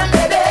time,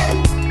 baby.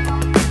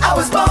 I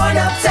was born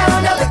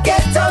uptown of the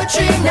ghetto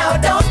dream. Now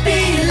don't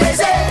be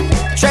lazy.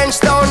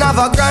 Trenchtown have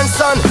a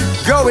grandson,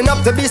 growing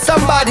up to be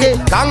somebody.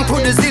 Gang to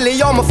the zilly,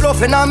 you're my flow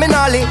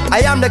phenomenally.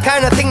 I am the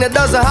kind of thing that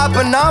doesn't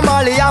happen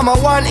normally. I'm a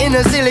one in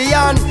a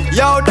zillion.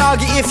 Yo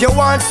doggy, if you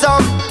want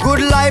some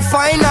good life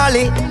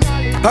finally,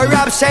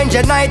 perhaps change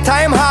your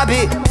nighttime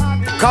hobby.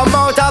 Come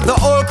out of the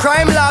old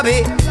crime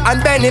lobby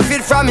and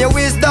benefit from your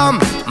wisdom.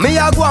 Me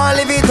a go and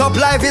live it up,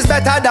 life is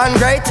better than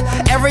great.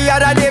 Every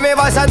other day me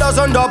voice a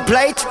dozen dub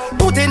plate.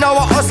 Put in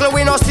our hustle,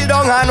 we no sit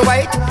down and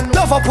wait.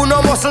 Love up,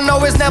 no muscle,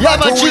 now it's never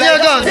too late.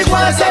 They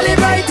wanna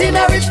celebrate in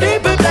a rich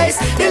people place.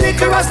 The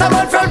liquor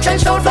Rastaman from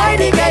Trenchtown fly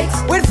the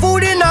gates. With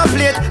food in a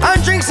plate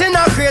and drinks in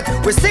a crate,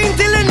 we sing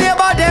till the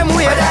neighbor them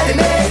wait. But Daddy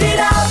made it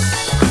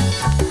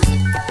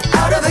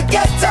out of the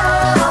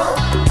ghetto.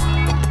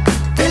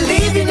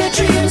 Believe in your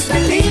dreams,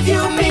 believe you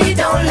and me,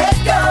 don't let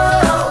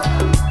go.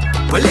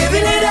 We're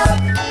living it up.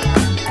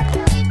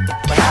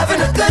 We're having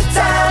a good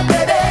time,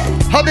 baby.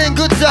 Having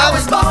good time. I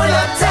was born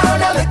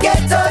uptown of the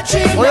ghetto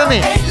dream. Now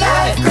ain't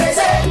life crazy.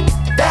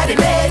 Daddy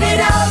made it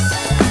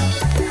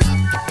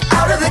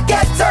out of the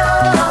ghetto.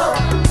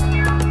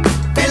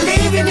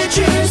 Believe in your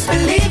dreams,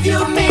 believe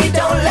you and me,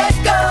 don't let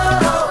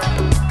go.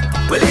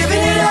 We're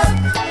living it up.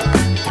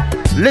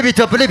 Live it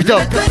up, live it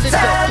up. Good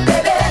time,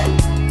 baby.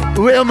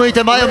 上を向い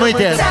て前を向い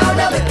て、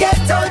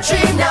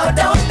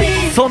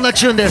そんな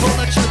チューンです。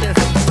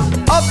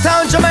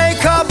 Uptown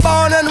Jamaica,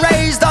 born and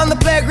raised on the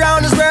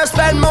playground is where I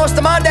spend most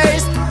of my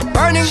days.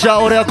 Burning. じゃ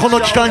あ俺はこ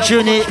の期間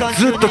中に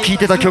ずっと聴い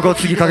てた曲を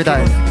次かけた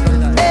い。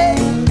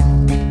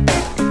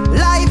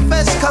 Life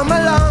has come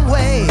a long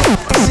way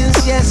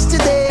since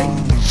yesterday.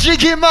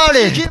 Jiggy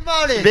Marley,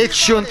 Big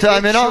Tune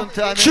Time, you know.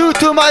 True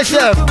to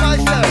myself.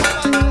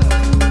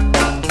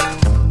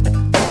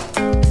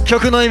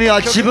 曲の意味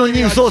は自分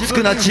に嘘をつ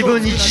くな、自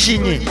分に自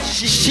信に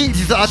真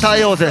実を与え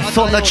ようぜ、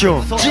そんなチ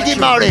ューン。ジギ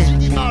マリ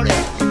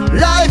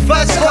Life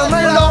has come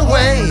a long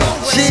way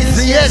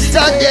since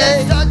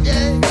yesterday.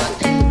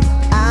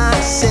 I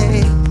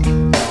say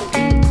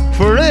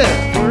For real,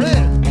 for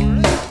real.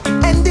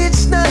 And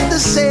it's not the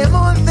same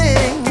old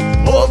thing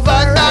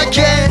over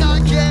again.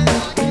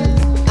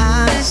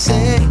 I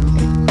say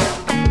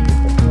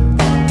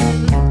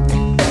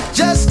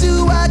just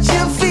do what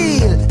you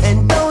feel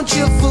and don't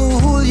you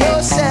fool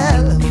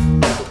yourself.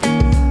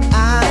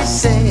 I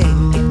say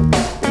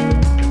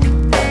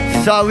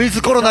さあウィ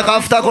ズコロナか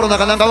アフターコロナ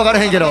かなんか分か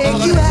らへんけど、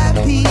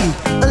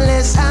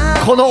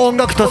この音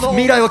楽と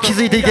未来を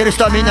築いていける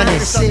人はみんなにリ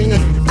クエス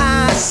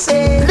ト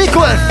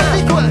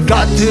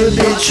Got to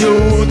be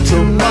true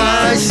to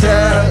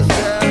myself.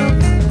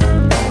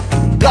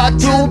 Got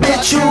to be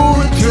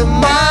true to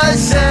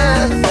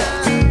myself.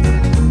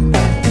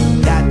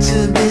 Got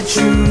to be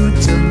true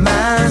to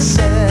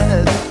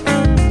myself.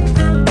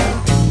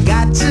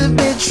 Got to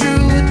be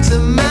true to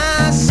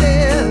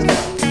myself.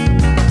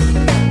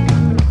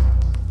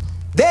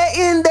 Day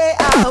in, day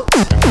out,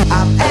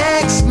 I've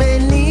asked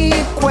many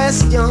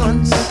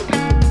questions.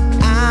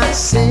 I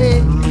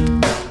say,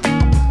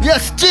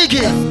 yes,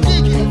 Jiggy.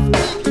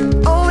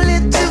 Only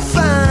to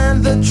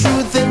find the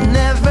truth that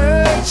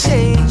never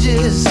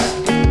changes.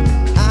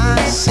 I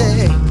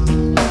say,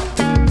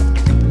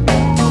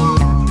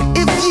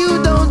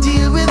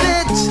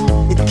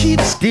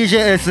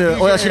 DJS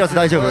親知らず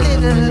大丈夫？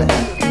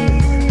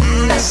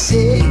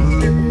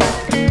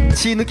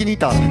血抜きにい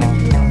た。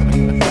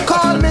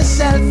 Call me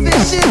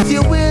selfish if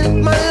you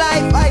will. My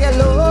life I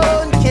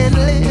alone can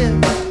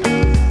live.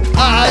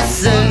 I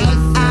say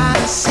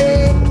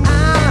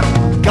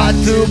I've got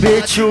to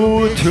be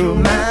true to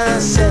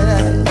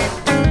myself.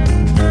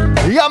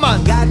 Yeah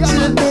man. Got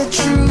to be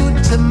true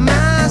to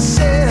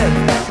myself.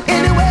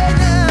 Anyway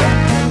now.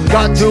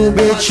 Got to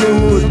be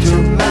true to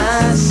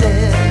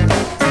myself.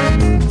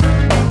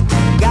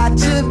 Got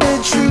to be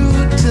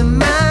true to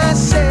myself.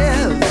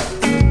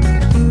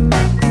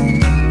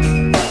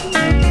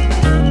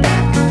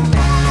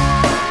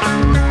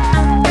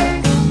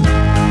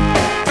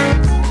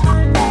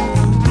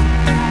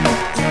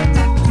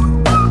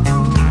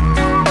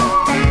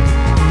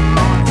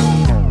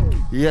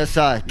 Yes,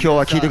 今日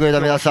は聞いてくれた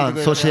皆さん、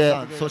そして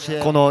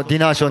このディ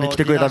ナーショーに来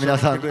てくれた皆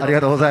さん、あり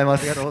がとうございま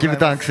す。Give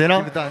thanks, you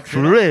know?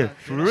 For real,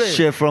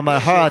 share from my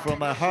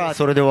heart.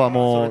 それでは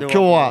もう今日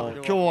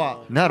は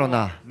なる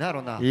な。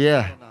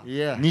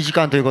2時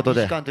間ということ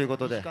で、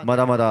ま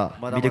だまだ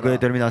見てくれ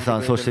てる皆さ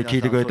ん、そして聞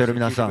いてくれてる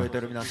皆さん、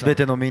すべ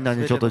てのみんな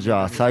にちょっとじ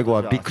ゃあ最後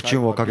はビッグチュ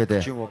ーンをかけ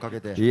て、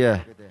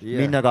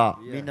みんなが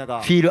フ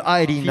ィール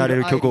アイリーになれ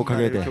る曲をか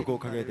けて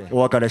お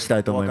別れした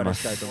いと思いま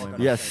す。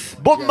Yes,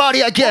 Bob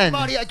Marley again.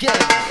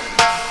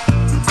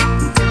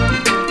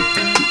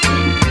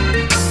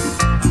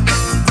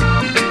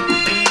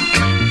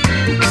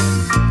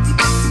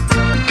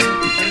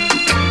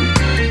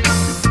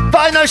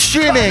 Final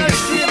streaming.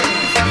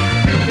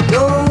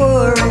 Don't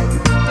worry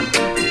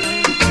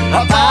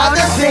about a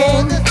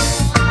thing.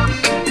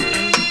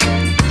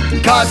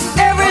 Cause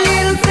every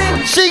little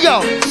thing she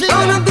go.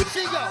 gonna be.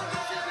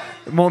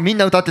 もうみん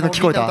な歌ってるの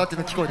聞こえた。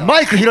マ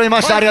イク拾い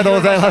ました。ありがとう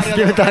ございます。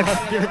Give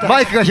thanks.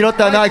 マイクが拾っ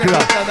たマイクが。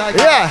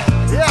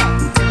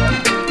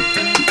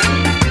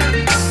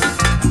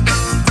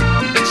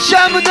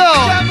JAMDUNG.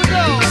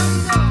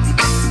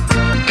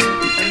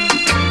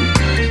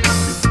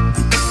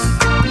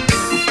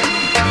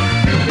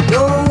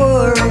 Don't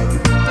worry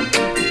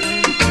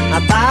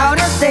about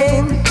a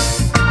thing.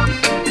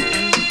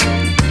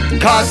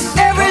 Cause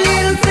every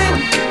little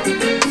thing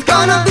is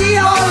gonna be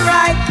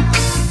alright.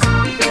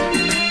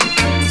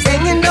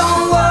 Singing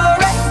don't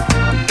worry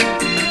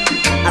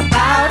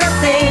about a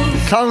thing.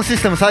 サウンドシ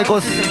ステム最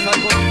高です。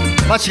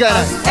間違いな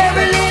い。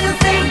 Every little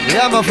thing い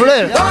やもうフ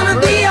レー gonna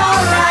be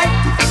alright.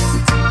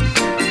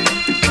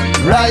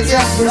 Rise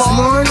up this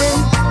morning.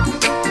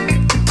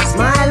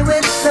 Smile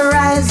with the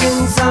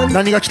rising sun.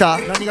 何が来た？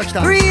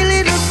 Three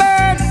little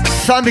birds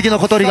 3匹の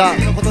小鳥が by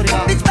my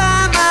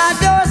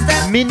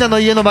doorstep. みんなの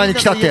家の前に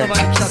来たって Singing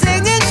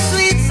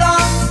sweet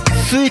songs.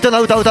 スイートな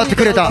歌を歌って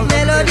くれた。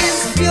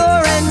 Melodies pure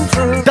and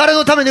true. 誰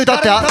のために歌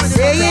った？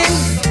 Saying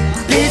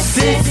This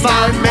is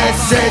my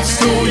message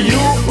to you.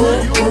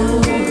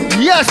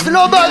 Yes,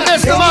 Robert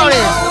Nestomari.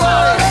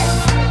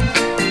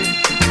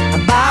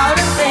 about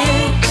a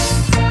thing.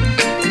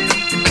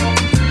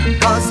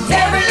 'Cause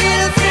every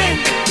little thing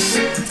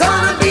is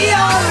gonna be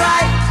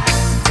alright.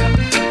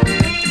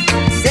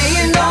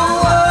 Saying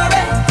don't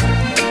worry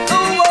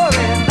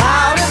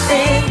about a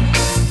thing.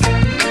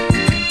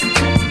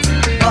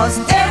 'Cause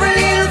every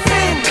little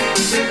thing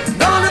is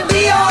gonna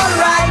be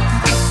alright.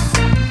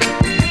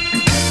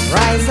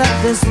 Rise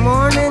up this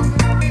morning,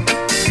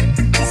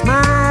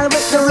 smile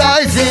with the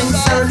rising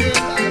sun.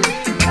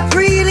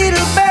 Three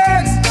little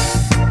birds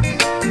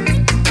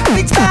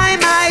by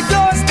my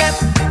doorstep,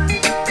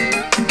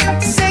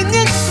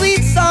 singing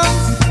sweet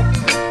songs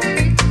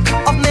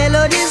of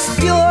melodies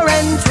pure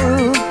and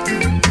true.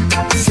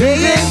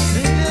 Saying,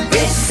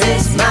 this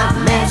is my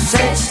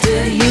message to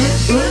you.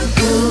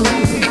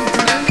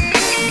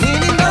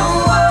 Meaning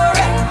don't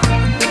worry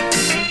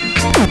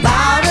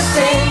about a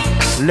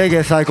thing. レゲ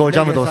エ最高、ジ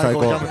ャムド最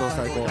高。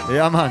い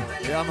やマン。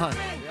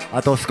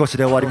あと少し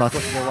で終わります。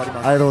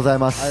ありがとうござい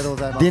ます。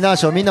ディナー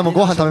ショーみんなも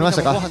ご飯食べまし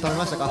たか？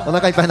お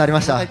腹いっぱいになり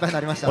ました。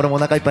俺もお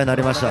腹いっぱいにな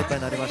りました。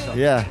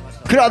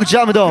クラブジ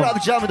ャムドン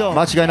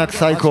間違いなく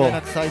最高。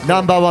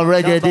ナンバーワン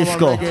レゲエディス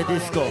コ。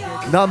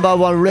ナンバー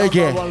ワンレ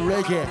ゲエ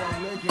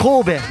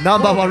神戸ナ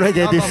ンバーワンレ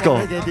ゲエディスコ。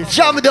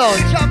ジャムドン。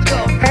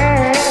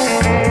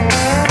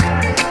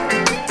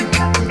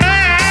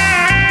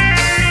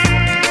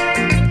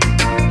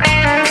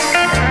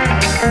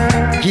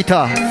ギ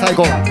ター最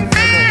高。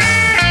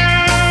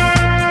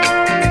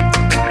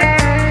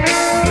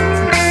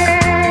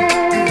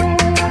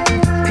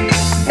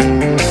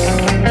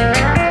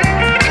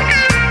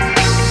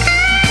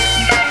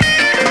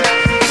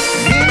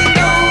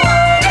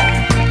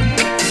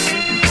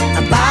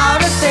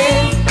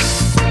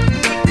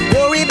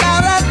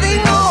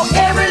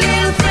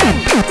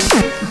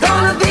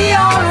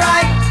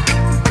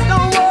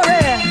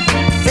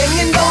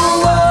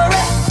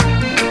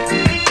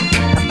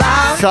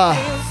さあ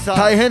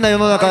大変な世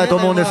の中だと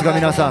思うんですが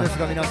皆さん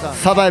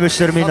サバイブし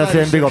てるみんな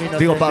全員ビゴ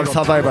ップアル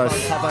サバイバーズ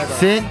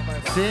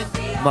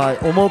まあ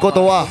思うこ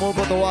とは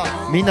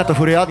みんなと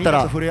触れ合った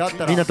ら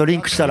みんなとリ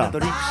ンクしたら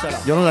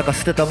世の中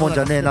捨てたもんじ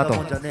ゃねえなと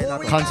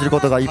感じるこ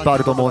とがいっぱいあ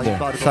ると思うんで、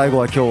最後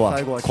は今日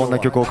はこんな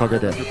曲をかけ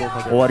て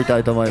終わりた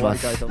いと思いま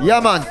す。ヤ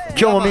ーマン、今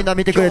日もみんな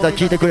見てくれた、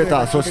聞いてくれ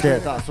た、そし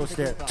て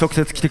直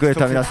接来てくれ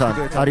た皆さ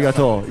んありが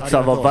とう。 It's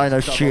about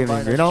vinyl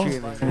streaming, you know?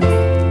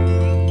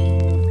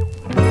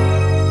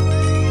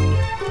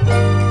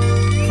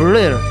 For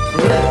real.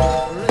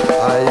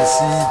 I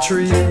see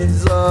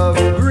trees of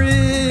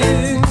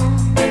green,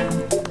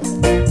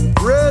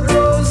 red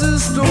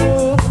roses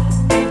too.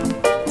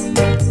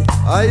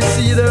 I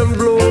see them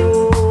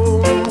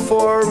bloom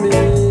for me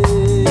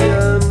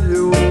and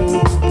you,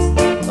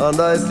 and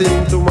I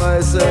think to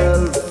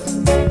myself,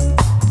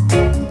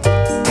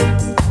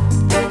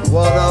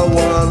 what a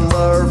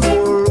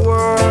wonderful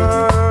world.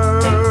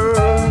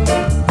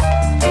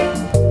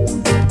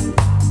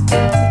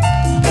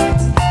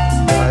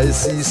 I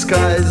see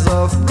skies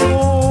of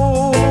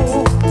blue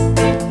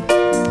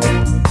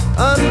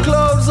and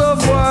clouds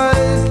of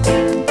white,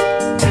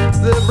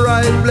 the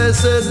bright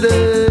blessed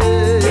day,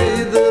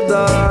 the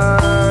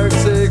dark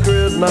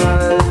sacred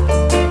night,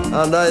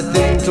 and I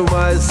think to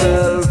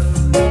myself,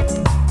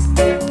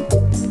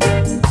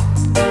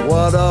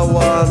 what a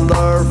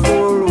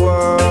wonderful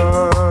world.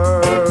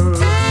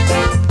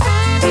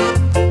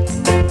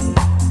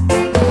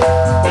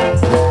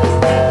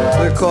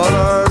 The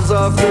colors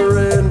of the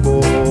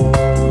rainbow,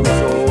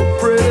 so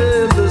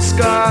pretty in the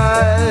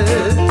sky,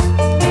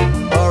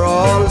 are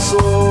also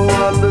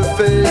on the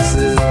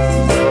faces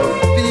of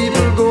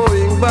people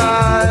going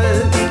by.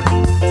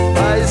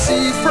 I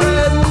see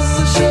friends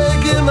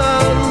shaking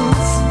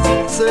hands,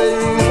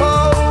 saying,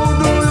 how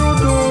do you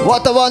do?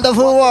 What a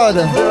wonderful world.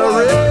 They're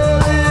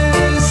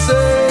really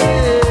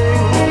saying,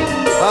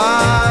 I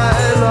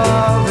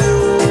love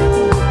you.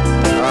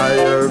 I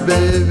hear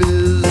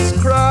babies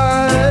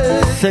cry.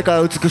 世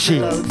界美し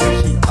い。 I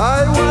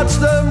watch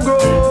them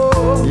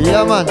grow.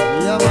 Yeah, man.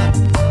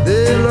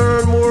 They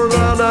learn more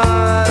than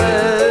I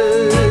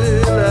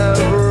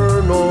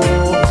ever know.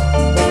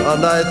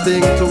 And I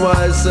think to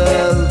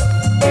myself,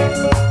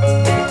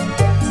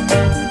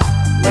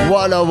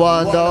 what a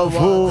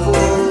wonderful world.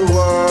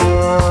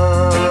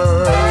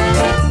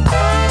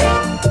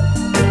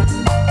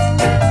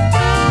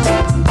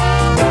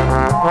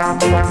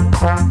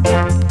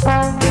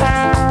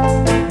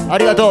 あ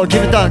りがとう、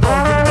Give thanks.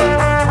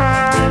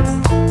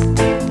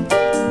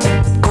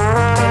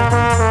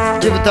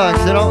 Give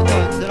thanks, you know?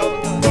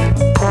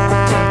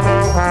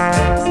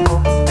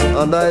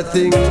 And I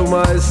think to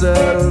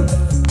myself,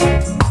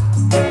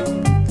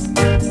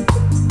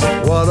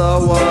 what a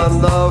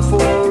wonderful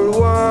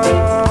world.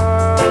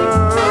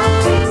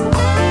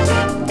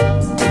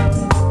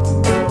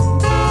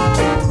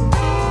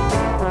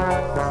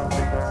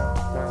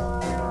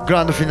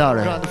 Grand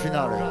finale.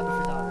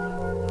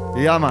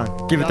 Yeah, man.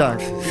 Give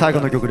thanks. 最後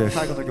の曲です。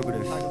 Many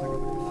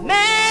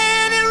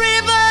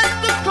rivers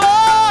to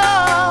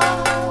cross,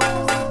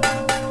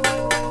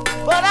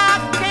 but I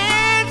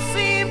can't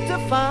seem to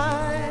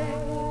find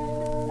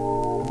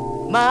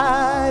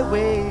my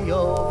way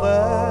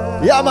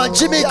over. Yeah, man.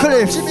 Jimmy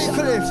Cliff.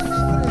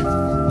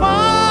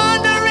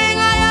 Wondering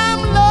I am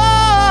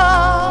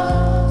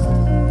lost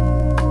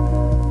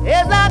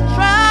as I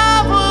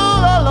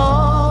travel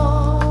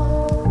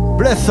along.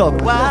 Bless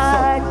up.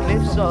 White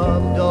cliffs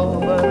of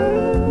Dover.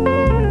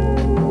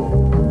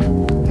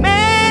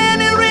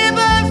 Many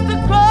rivers to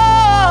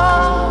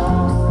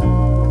cross,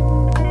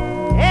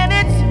 and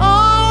it's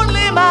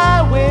only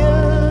my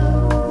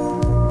will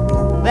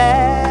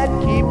that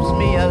keeps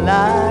me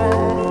alive.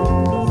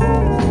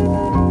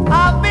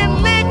 I've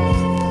been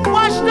licked,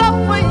 washed up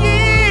for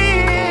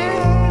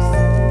years,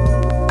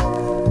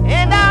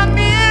 and I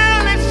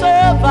merely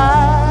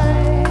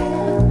survive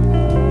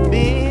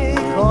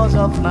because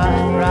of my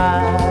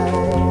pride.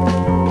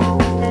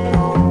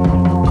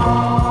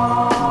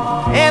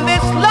 And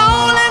this